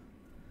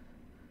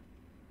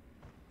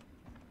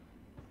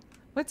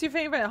 What's your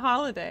favorite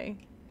holiday?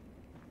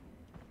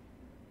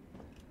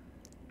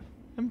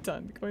 I'm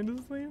done going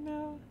to sleep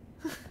now.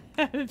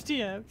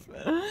 FTF.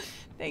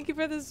 Thank you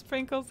for the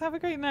sprinkles. Have a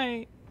great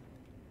night.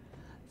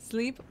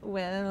 Sleep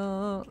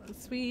well,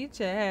 sweet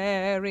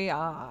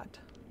chariot.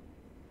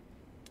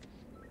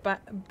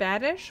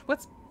 Baddish?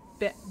 What's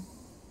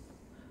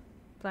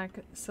black,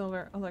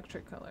 silver,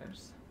 electric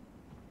colors?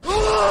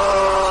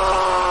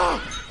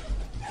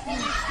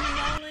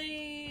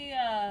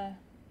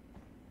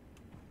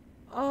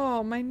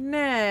 Oh, my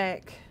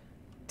neck.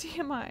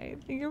 Damn I.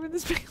 Thank you for the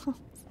sprinkles.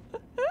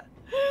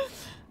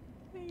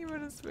 Thank you for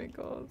the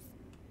sprinkles.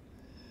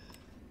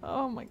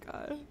 Oh my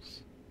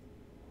gosh.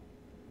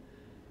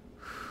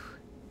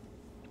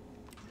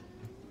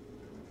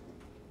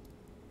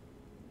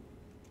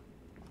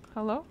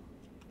 Hello?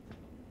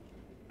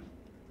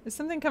 Is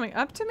something coming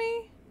up to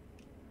me?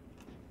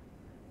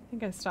 I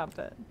think I stopped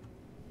it.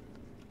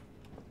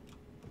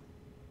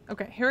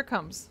 Okay, here it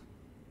comes.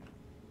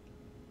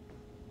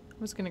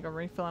 I'm just gonna go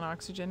refill on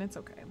oxygen. It's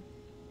okay.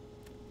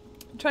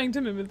 I'm trying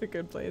to mimic the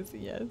Good Place.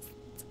 Yes,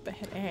 it's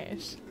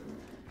badass.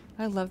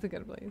 I love the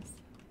Good Place.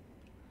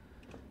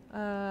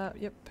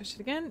 Yep. Push it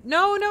again.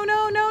 No, no,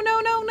 no, no, no,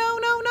 no, no,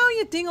 no, no!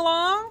 You ding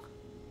along.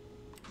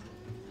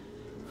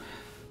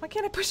 Why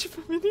can't I push it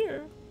from in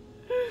here?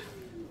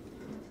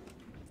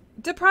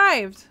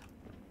 Deprived.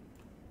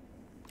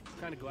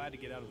 Kind of glad to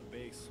get out of the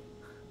base,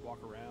 walk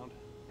around.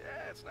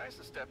 Yeah, it's nice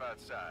to step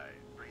outside,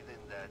 breathe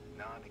in that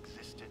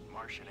non-existent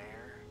Martian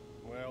air.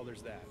 Well,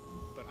 there's that,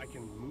 but I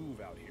can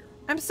move out here.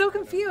 I'm so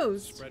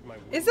confused. Spread my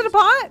Is it a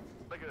bot?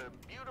 Like a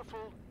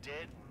beautiful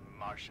dead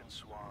Martian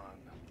swan.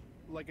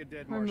 Like a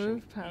dead Martian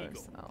Remove power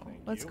eagle. cell. Thank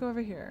Let's you. go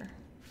over here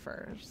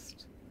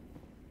first.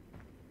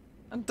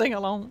 Ding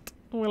along.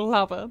 We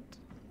love it.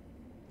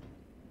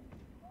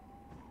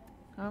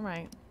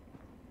 Alright.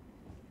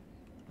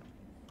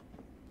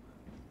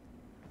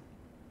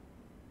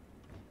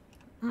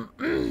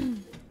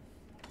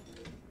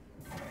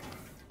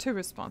 Too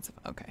responsive.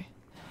 Okay.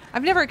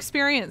 I've never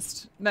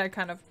experienced that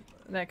kind of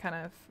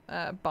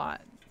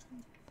bot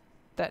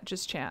that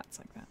just chats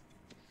like that.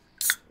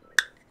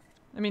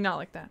 I mean, not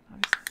like that,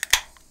 obviously.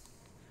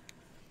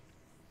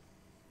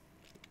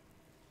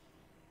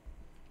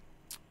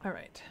 All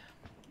right.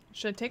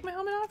 Should I take my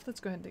helmet off? Let's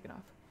go ahead and take it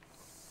off.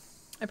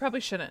 I probably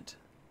shouldn't.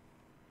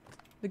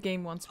 The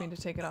game wants me to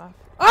take it off.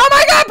 Oh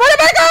my god! Put it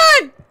back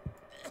on!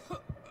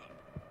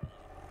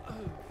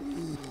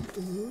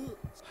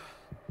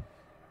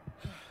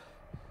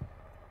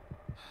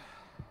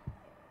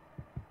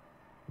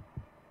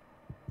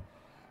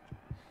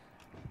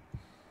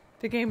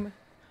 The game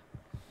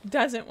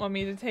doesn't want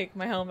me to take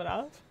my helmet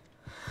off.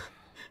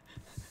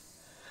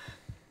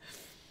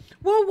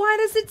 Well, why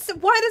does it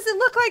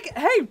look like,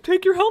 hey,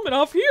 take your helmet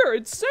off here,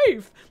 it's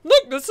safe.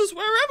 Look, this is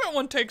where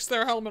everyone takes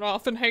their helmet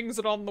off and hangs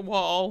it on the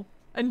wall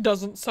and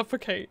doesn't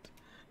suffocate.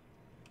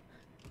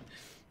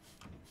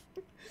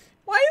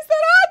 Why is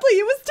that oddly?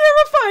 It was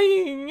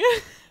terrifying.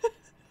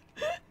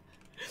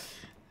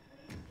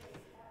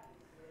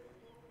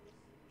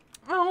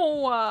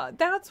 Oh,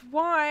 that's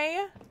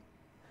why.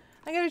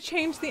 I gotta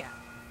change the...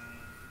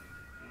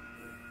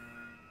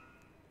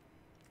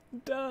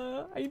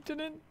 Duh, I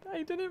didn't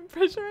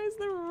pressurize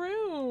the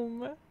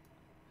room.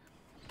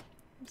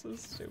 I'm so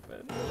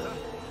stupid.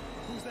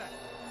 Who's that?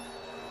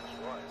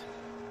 What?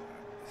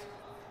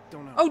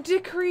 Don't know. Oh,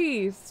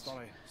 decreased. Thought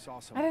I saw I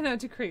someone. didn't know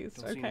decreased.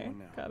 Don't see Okay, anyone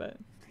now. got it.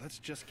 Let's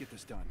just get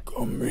this done.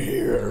 Come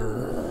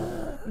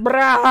here.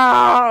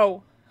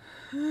 Bro!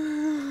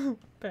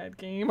 Bad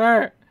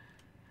gamer.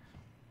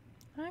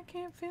 I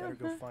can't feel Better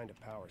go it. find a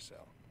power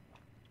cell.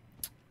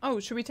 Oh,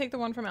 should we take the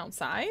one from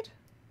outside?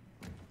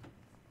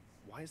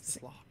 Why is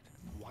this locked?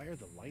 Why are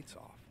the lights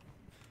off?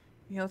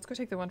 Yeah, let's go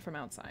take the one from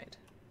outside.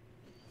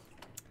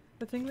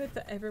 The thing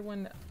that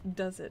everyone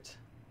does it.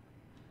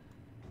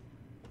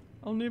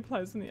 Only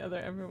applies when the other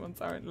everyone's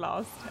aren't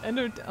lost. And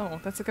oh,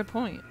 that's a good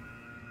point.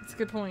 That's a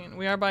good point.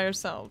 We are by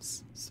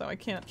ourselves, so I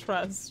can't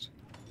trust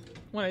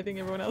what I think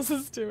everyone else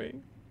is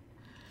doing.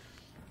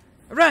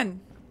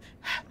 Run!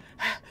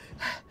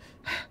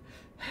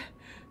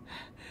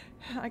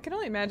 I can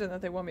only imagine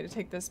that they want me to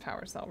take this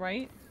power cell,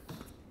 right?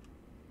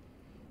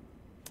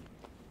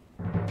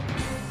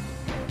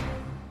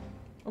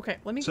 Okay,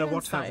 let me So get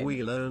what inside. have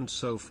we learned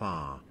so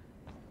far?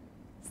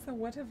 So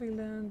what have we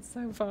learned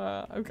so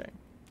far? Okay.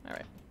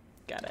 Alright.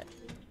 Got it.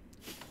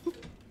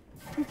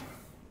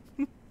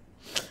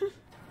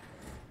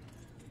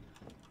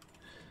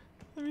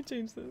 Let me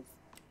change this.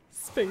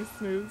 Space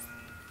moves.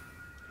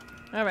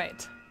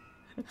 Alright.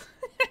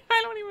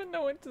 I don't even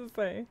don't know what to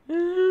say.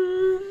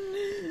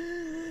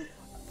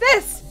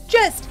 This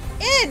just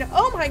in!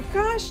 Oh my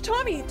gosh,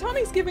 Tommy!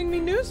 Tommy's giving me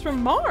news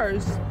from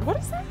Mars. What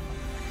is that?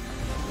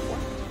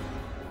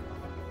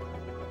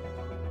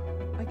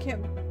 What? I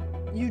can't.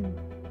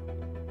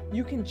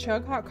 You can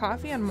chug hot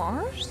coffee on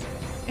Mars,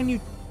 and you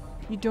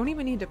don't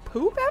even need to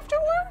poop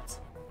afterwards?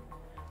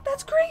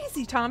 That's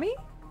crazy, Tommy.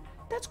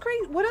 That's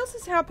crazy. What else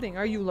is happening?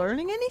 Are you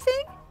learning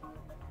anything?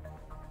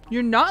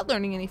 You're not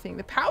learning anything.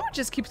 The power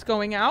just keeps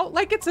going out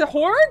like it's a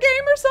horror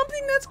game or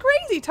something. That's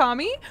crazy,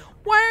 Tommy.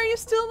 Why are you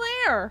still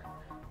there?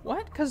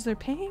 What? Because they're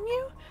paying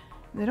you?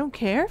 They don't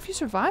care if you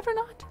survive or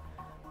not?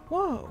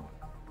 Whoa.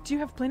 Do you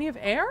have plenty of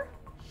air?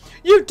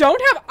 You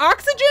don't have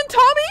oxygen,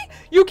 Tommy?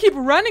 You keep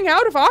running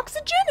out of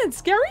oxygen and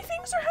scary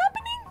things are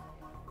happening?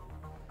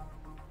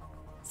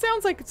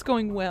 Sounds like it's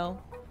going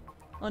well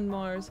on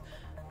Mars.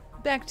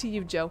 Back to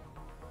you, Joe.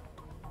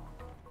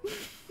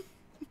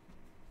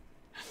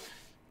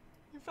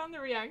 You found the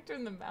reactor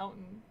in the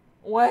mountain.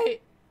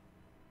 What?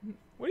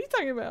 What are you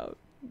talking about?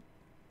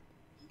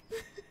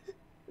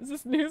 Is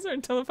this news or a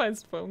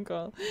televised phone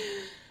call?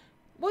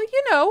 Well,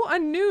 you know,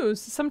 on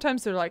news,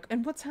 sometimes they're like,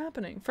 and what's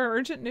happening? For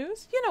urgent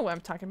news? You know what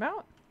I'm talking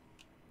about.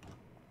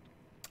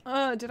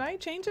 Did I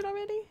change it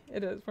already?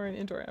 It is for an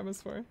indoor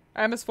MS4.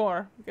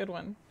 MS4, good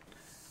one.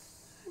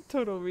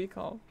 Total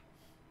Recall.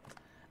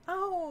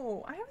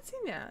 Oh, I haven't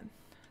seen that.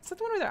 Is that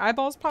the one where their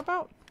eyeballs pop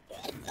out?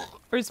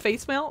 Or his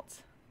face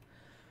melts?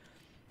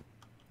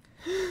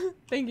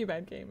 Thank you,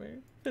 Bad Gamer,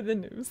 for the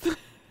news.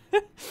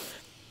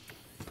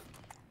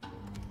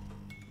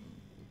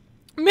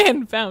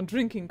 Man found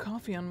drinking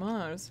coffee on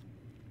Mars.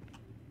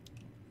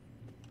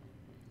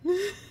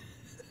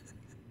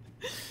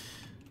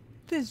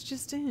 This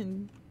just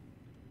in.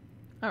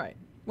 Alright,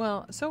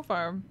 well, so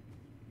far,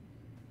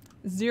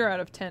 0 out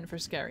of 10 for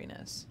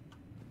scariness.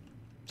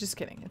 Just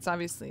kidding, it's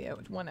obviously a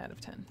 1 out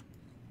of 10.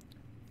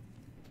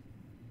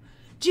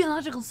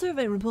 Geological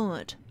Survey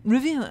Report.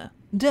 Reviewer,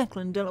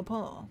 Declan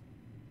Delapore.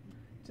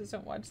 Just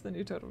don't watch the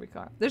new Total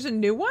Recall. There's a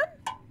new one?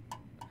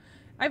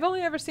 I've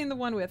only ever seen the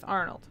one with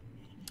Arnold.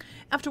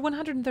 After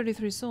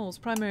 133 souls,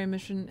 primary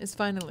mission is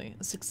finally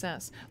a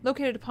success.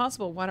 Located a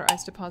possible water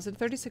ice deposit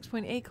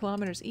 36.8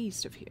 kilometers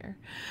east of here.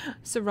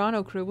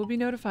 Serrano crew will be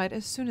notified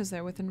as soon as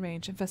they're within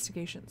range.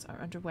 Investigations are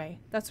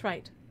underway. That's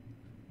right,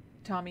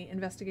 Tommy.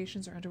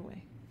 Investigations are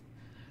underway.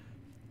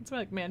 It's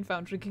like man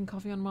found drinking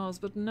coffee on Mars,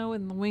 but no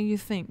in the way you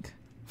think.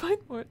 Find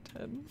more at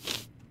 10.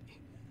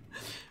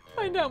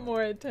 Find out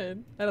more at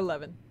 10. At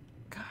 11.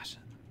 Gosh,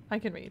 I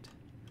can read.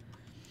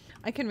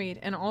 I can read,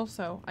 and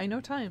also, I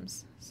know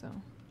times, so...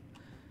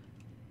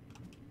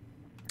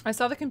 I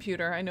saw the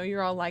computer. I know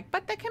you're all like,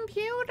 but the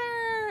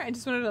computer! I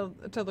just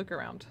wanted to look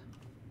around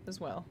as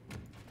well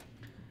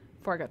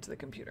before I got to the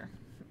computer.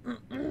 But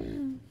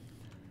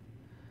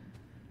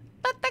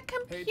the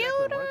computer! Hey, Declan,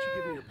 why don't you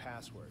give me your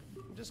password?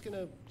 I'm just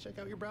gonna check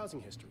out your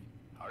browsing history.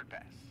 Hard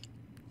pass.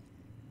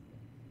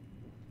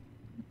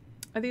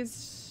 Are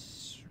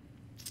these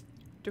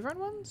different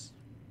ones?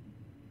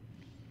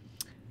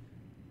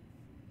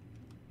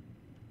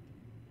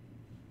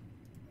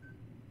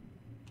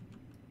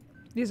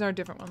 These are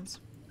different ones.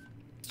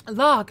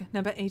 Log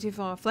number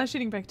 84.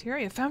 Flesh-eating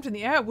bacteria found in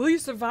the air. Will you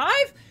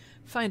survive?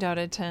 Find out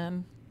at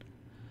 10.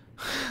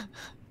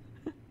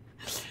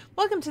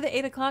 Welcome to the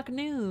 8 o'clock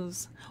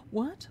news.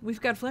 What?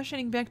 We've got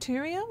flesh-eating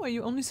bacteria where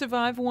you only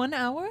survive 1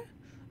 hour?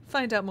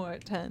 Find out more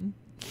at 10.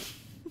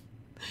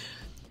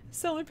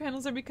 Solar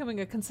panels are becoming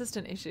a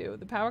consistent issue.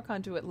 The power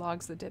conduit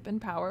logs the dip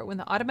in power when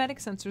the automatic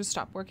sensors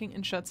stop working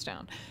and shuts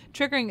down,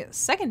 triggering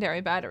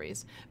secondary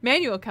batteries.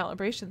 Manual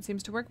calibration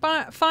seems to work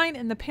fine,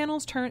 and the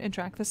panels turn and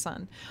track the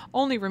sun.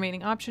 Only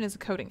remaining option is a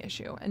coding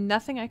issue, and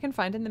nothing I can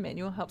find in the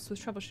manual helps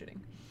with troubleshooting.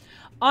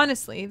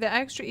 Honestly, the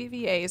extra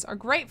EVAs are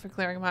great for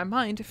clearing my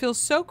mind. It feels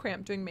so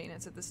cramped doing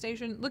maintenance at the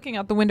station. Looking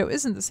out the window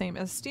isn't the same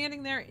as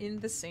standing there in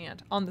the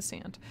sand, on the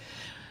sand.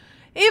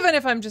 Even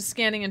if I'm just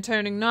scanning and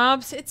turning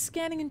knobs, it's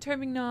scanning and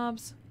turning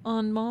knobs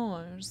on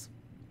Mars.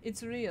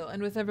 It's real,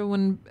 and with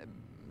everyone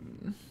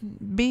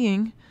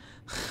being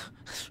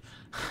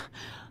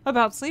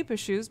about sleep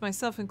issues,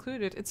 myself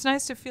included, it's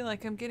nice to feel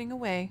like I'm getting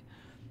away.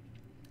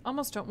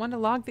 Almost don't want to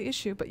log the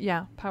issue, but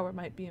yeah, power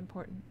might be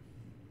important.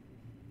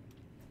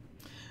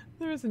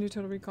 There is a new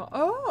Total Recall.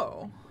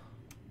 Oh!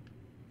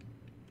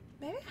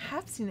 Maybe I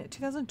have seen it.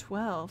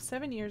 2012.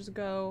 7 years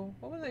ago.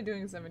 What was I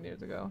doing 7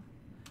 years ago?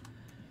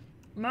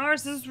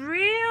 Mars is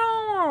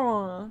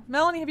real!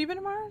 Melanie, have you been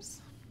to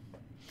Mars?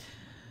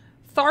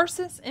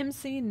 Tharsis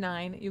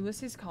MC9,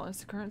 Ulysses Collins,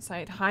 the current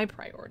site, high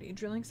priority.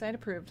 Drilling site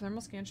approved.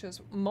 Thermal scan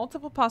shows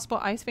multiple possible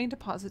ice vein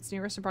deposits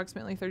nearest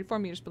approximately 34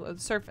 meters below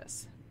the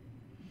surface.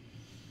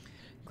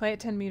 Clay at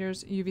 10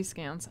 meters, UV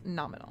scans,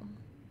 nominal.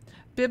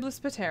 Biblis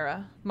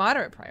patera,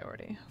 moderate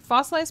priority.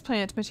 Fossilized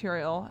plant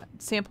material,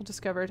 sample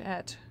discovered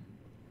at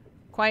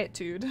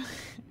Quietude.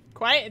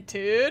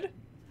 Quietude?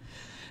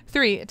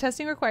 3.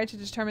 Testing required to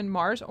determine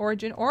Mars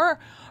origin or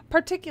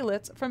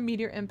particulates from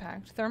meteor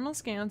impact. Thermal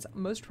scans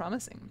most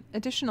promising.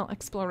 Additional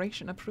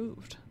exploration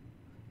approved.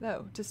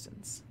 Though,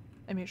 distance,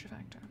 a major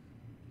factor.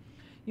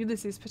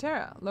 Ulysses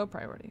Patera, low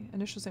priority.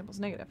 Initial samples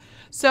negative.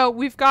 So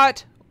we've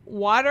got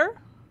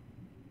water.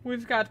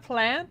 We've got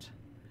plant.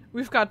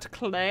 We've got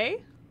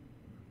clay.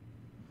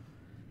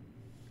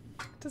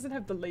 Doesn't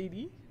have the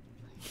lady.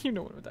 You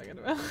know what I'm talking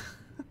about.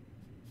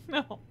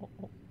 No.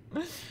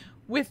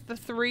 With the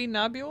 3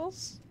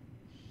 nobules?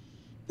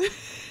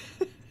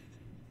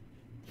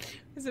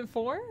 Is it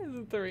 4? Is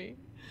it 3?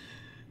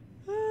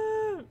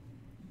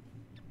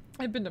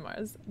 I've been to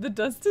Mars. The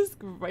dust is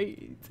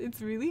great. It's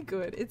really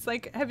good. It's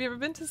like, have you ever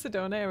been to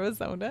Sedona,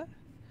 Arizona?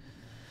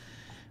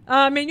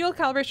 Manual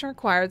calibration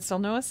required. Still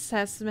no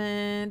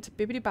assessment.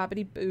 Bibbidi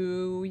bobbidi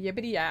boo.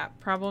 Yibbidi yap.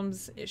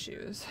 Problems,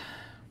 issues.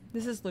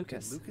 This is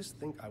Lucas. Did Lucas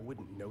think I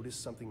wouldn't notice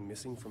something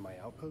missing from my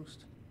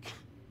outpost?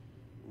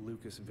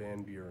 Lucas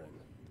Van Buren,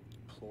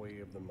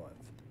 Employee of the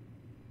Month.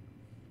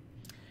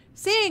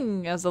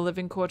 Seeing as the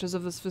living quarters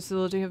of this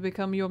facility have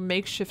become your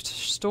makeshift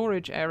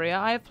storage area,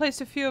 I have placed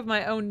a few of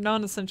my own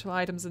non-essential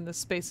items in this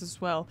space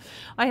as well.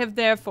 I have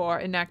therefore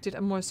enacted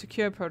a more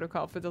secure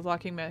protocol for the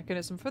locking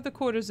mechanism for the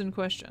quarters in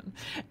question.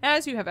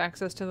 As you have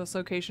access to this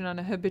location on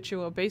a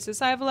habitual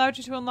basis, I have allowed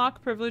you to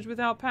unlock privilege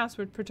without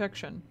password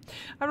protection.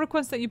 I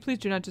request that you please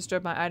do not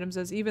disturb my items,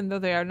 as even though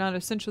they are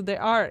non-essential, they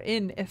are,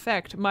 in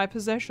effect, my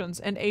possessions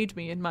and aid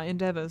me in my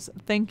endeavors.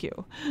 Thank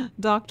you.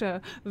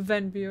 Dr.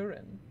 Van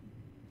Buren.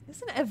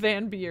 Isn't it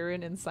Van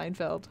Buren in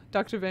Seinfeld?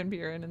 Dr. Van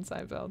Buren in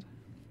Seinfeld.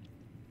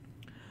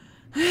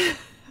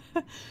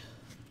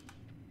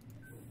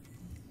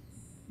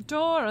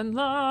 Door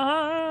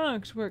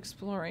unlocked! We're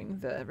exploring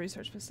the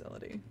research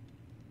facility.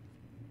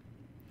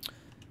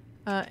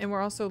 And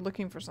we're also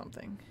looking for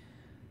something.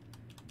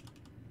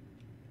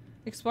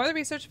 Explore the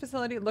research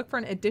facility. Look for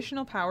an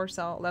additional power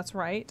cell. That's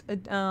right. I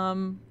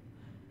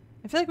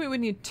feel like we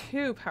would need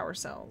 2 power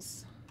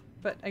cells.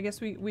 But I guess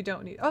we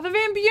don't need— oh, the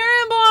Van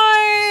Buren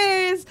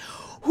boys!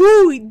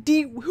 Who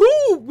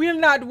will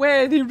not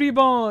wear the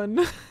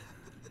ribbon?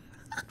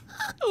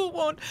 Who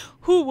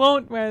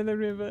won't wear the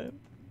ribbon?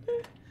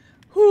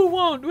 Who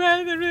won't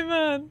wear the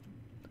ribbon?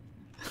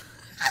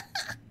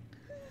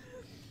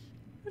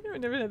 I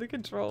never had the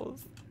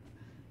controls.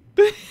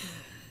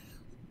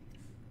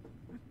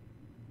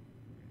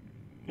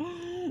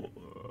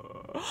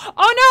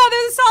 Oh no,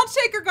 there's a salt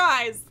shaker,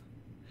 guys!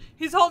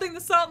 He's holding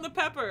the salt and the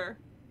pepper.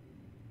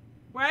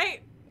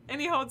 Right? And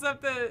he holds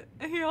up the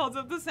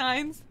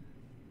signs.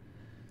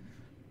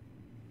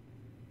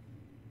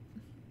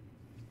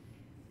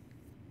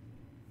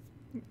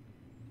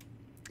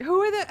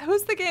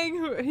 Who's the gang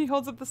who he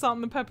holds up the salt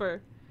and the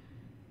pepper?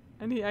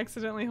 And he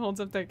accidentally holds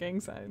up that gang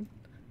sign.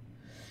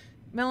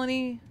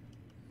 Melanie,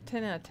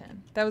 10 out of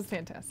 10. That was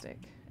fantastic.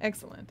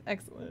 Excellent.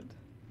 Excellent.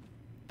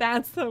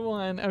 That's the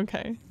one.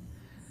 Okay.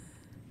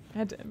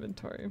 Add to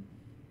inventory.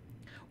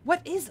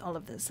 What is all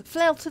of this?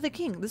 Flail to the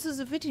king. This is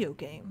a video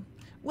game.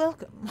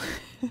 Welcome.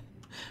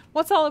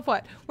 What's all of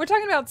what? We're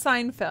talking about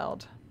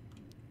Seinfeld.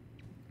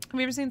 Have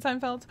you ever seen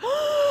Seinfeld?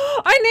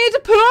 I need to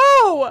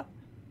poo!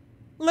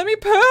 Let me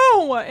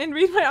poo and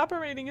read my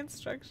operating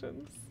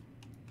instructions.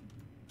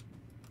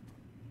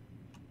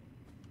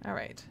 All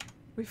right.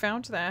 We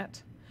found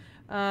that.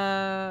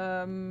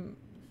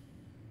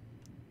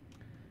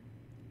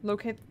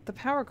 Locate the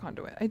power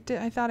conduit.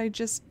 I thought I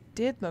just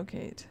did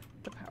locate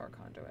the power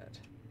conduit.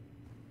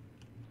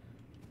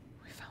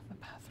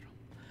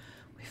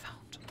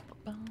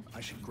 I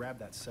should grab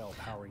that cell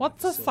powering.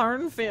 What's a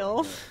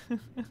Sarnfield?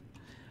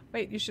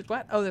 Wait, you should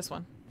what? Oh, this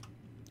one.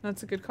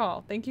 That's a good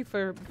call. Thank you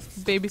for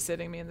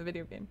babysitting me in the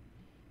video game.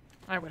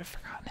 I would have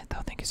forgotten it though.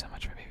 Thank you so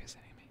much for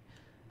babysitting me.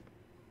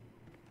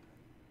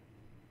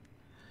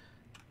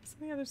 It's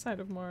on the other side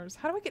of Mars.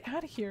 How do I get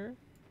out of here?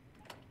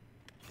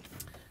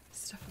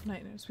 Stuff of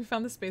nightmares. We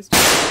found the space.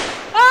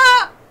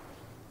 Ah!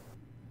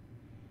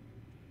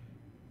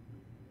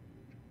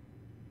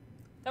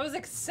 That was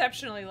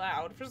exceptionally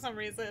loud for some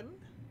reason.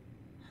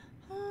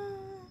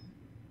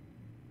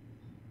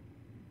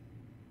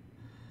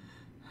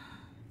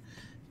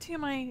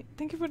 TMI,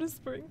 thank you for the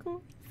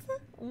sprinkles.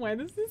 Why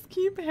does this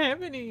keep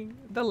happening?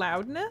 The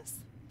loudness?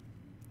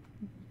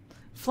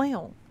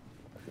 Flail.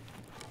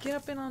 Get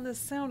up in on the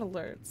sound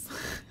alerts.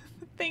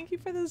 Thank you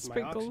for the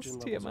sprinkles,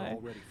 TMI.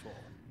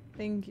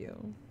 Thank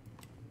you.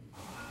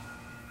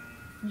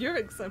 You're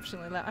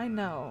exceptionally loud. I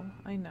know.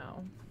 I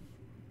know.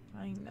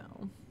 I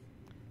know.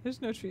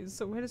 There's no trees,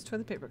 so where does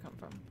toilet paper come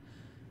from?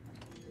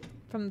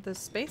 From the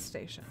space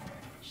station.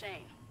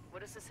 Shane,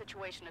 what is the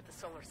situation at the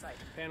solar site?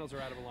 Panels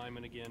are out of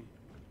alignment again.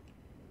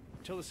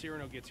 Until the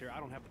Cyrano gets here, I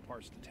don't have the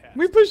parts to test.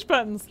 We push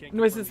buttons.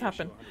 Noises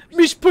happen.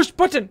 Mish push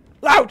button.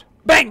 Loud.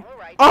 Bang. All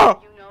right.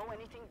 Oh. You know,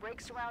 anything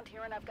breaks around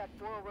here, and I've got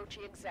 4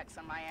 Orochi execs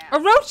on my ass.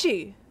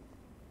 Orochi.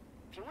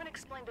 If you want to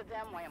explain to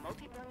them why a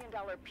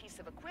multi-million-dollar piece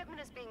of equipment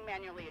is being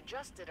manually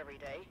adjusted every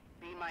day,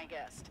 be my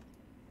guest.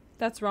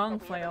 That's wrong,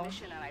 Flail.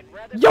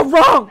 You're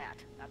wrong.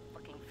 Not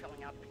fucking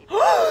filling out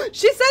people.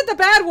 She said the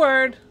bad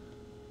word.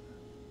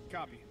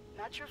 Copy.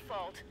 Not your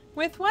fault.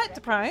 With what?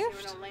 Deputy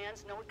Deprived? Cyrano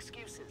lands, no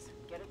excuses.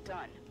 Get it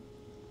done.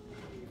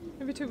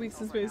 Every 2 weeks,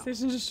 the space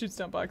station just shoots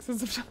down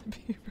boxes of toilet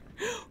paper.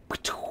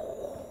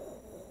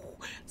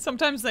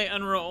 Sometimes they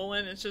unroll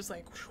and it's just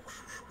like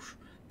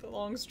the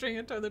long string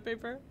of toilet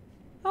paper.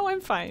 Oh,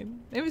 I'm fine.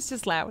 It was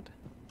just loud.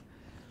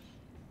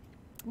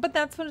 But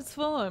that's what it's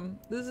for.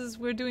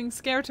 We're doing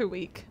Scarter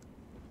Week.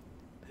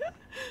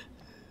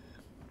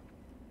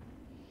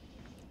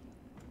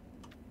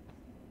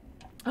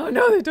 Oh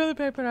no, the toilet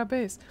paper at our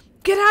base.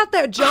 Get out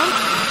there, Johnson!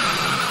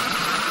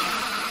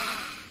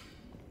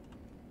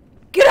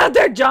 Get out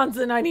there,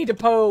 Johnson! I need to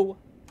poo!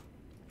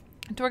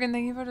 Torgan,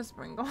 thank you for the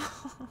sprinkle.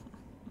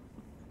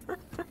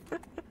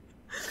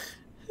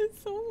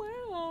 It's so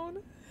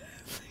loud.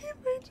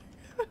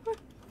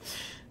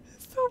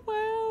 It's so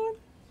loud.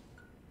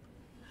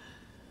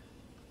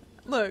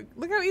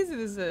 Look how easy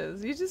this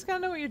is. You just gotta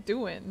know what you're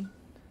doing.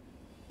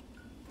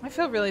 I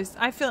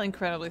feel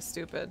incredibly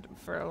stupid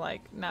for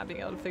like not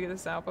being able to figure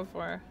this out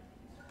before.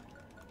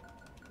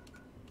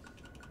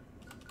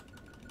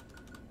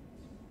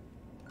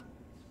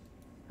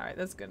 Alright,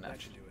 that's good enough.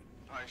 That should do it.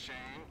 Hi, Shane.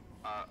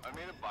 I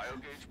made a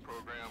biogauge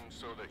program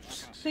so that you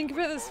can see Thank you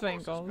for when the Phobos is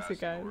sprinkles, you passing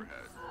guys.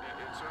 overhead.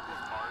 It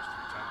circles Mars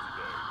 3 times a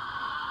day.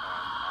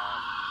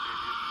 It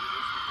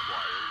is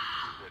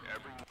required that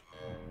every...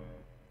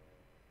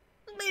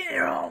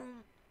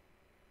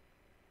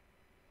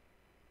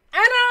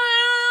 Adam!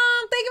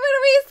 Thank you for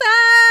the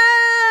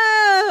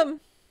resub!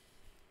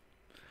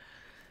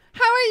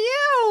 How are you?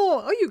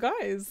 Oh, you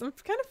guys, I'm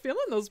kind of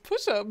feeling those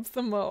push-ups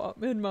in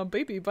my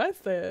baby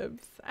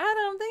biceps.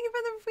 Adam, thank you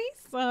for the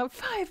resub.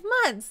 5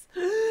 months!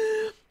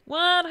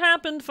 What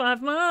happened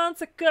 5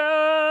 months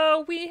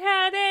ago? We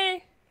had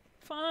a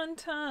fun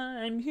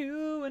time,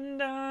 you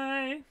and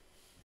I.